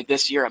soon, like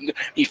this year, I'm going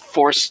to be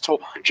forced to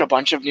watch a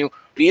bunch of new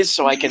movies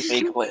so I can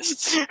make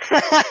lists.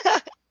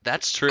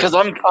 That's true. Because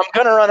I'm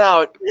going to run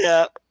out.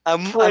 Yeah,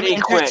 I'm Pretty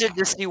interested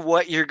to see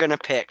what you're gonna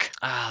pick.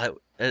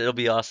 It'll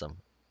be awesome.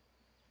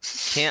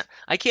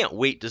 I can't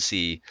wait to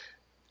see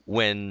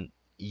when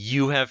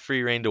you have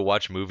free reign to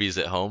watch movies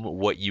at home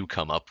what you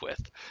come up with.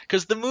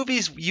 Because the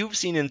movies you've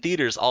seen in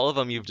theaters, all of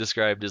them you've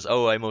described as,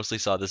 oh, I mostly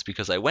saw this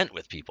because I went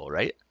with people,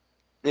 right?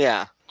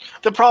 Yeah.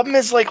 The problem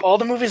is, like, all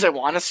the movies I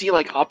want to see,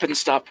 like, Up and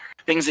stuff,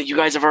 things that you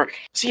guys have already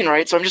seen,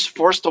 right? So I'm just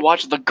forced to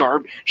watch the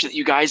garbage that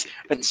you guys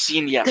haven't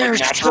seen yet, like There's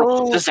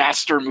natural so-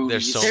 disaster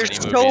movies. There's There's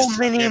many so movies.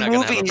 many You're not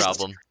gonna have a movies.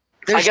 problem.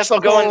 There's guess I'll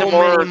go into so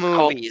more many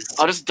cult- movies.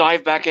 I'll just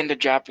dive back into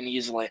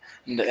Japanese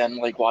and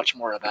like watch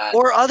more of that.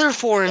 Or other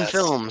foreign Yes.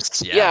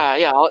 films.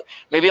 Yeah.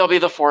 Maybe I'll be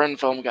the foreign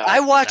film guy.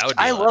 I watched. That would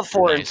be I love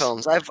foreign nice.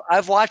 films.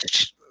 I've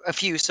watched a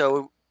few,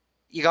 so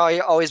you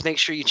gotta always make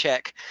sure you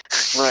check.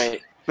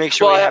 Right. Make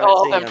sure. Well, you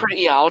haven't seen I'm them.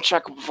 pretty. Yeah, I'll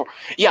check before.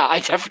 Yeah, I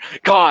definitely.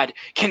 God,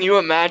 can you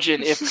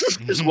imagine if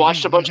I just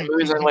watched a bunch of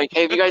movies and I'm like,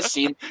 hey, have you guys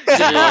seen? Yep.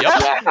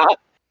 Yeah.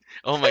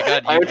 Oh my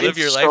god, I you would be live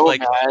your life so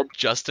like mad.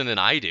 Justin and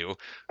I do.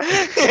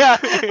 yeah.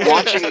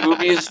 Watching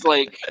movies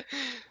like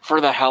for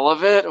the hell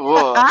of it.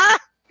 Whoa.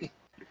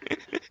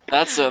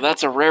 That's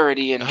a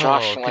rarity in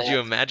Josh Oh, could you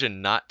land.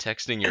 imagine not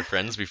texting your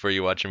friends before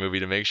you watch a movie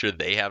to make sure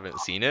they haven't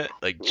seen it?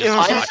 Like just Yeah.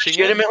 I'm watching it.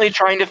 legitimately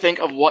trying to think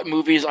of what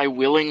movies I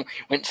willingly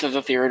went to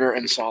the theater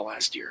and saw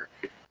last year.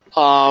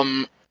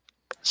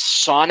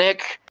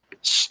 Sonic,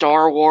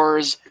 Star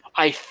Wars.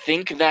 I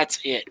think that's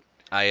it.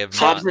 I have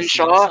Hobbs not and seen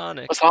Shaw.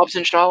 Sonic. Was Hobbs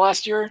and Shaw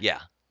last year? Yeah,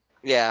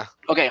 Yeah.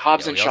 Okay,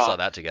 Hobbs yeah, and we all Shaw. saw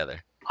that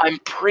together. I'm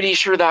pretty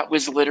sure that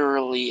was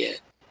literally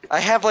it. I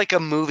have like a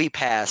movie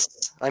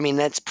pass. I mean,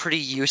 that's pretty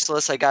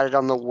useless. I got it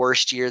on the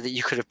worst year that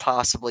you could have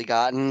possibly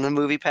gotten the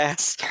movie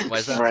pass. Why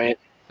is that? Right.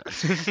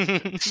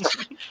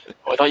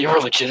 Oh, I thought you were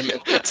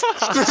legitimate.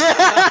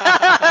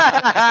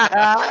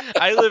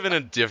 I live in a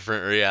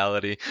different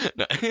reality.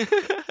 No.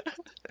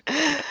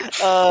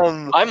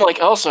 I'm like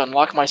Elsa and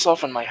lock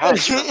myself in my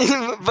house.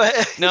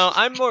 but No,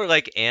 I'm more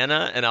like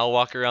Anna, and I'll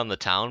walk around the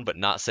town but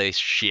not say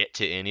shit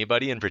to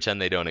anybody and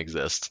pretend they don't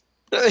exist.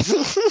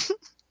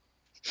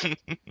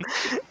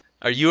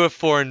 Are you a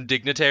foreign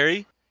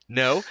dignitary?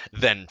 No?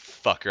 Then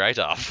fuck right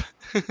off.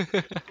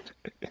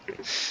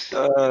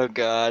 oh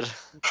god.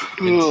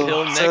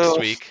 Until next So,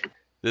 week,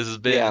 this has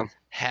been Yeah.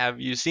 Have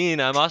You Seen?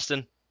 I'm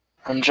Austin.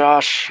 I'm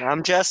Josh.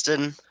 I'm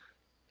Justin.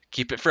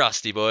 Keep it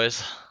frosty,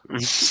 boys.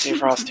 Stay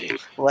frosty.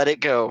 Let it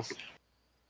go.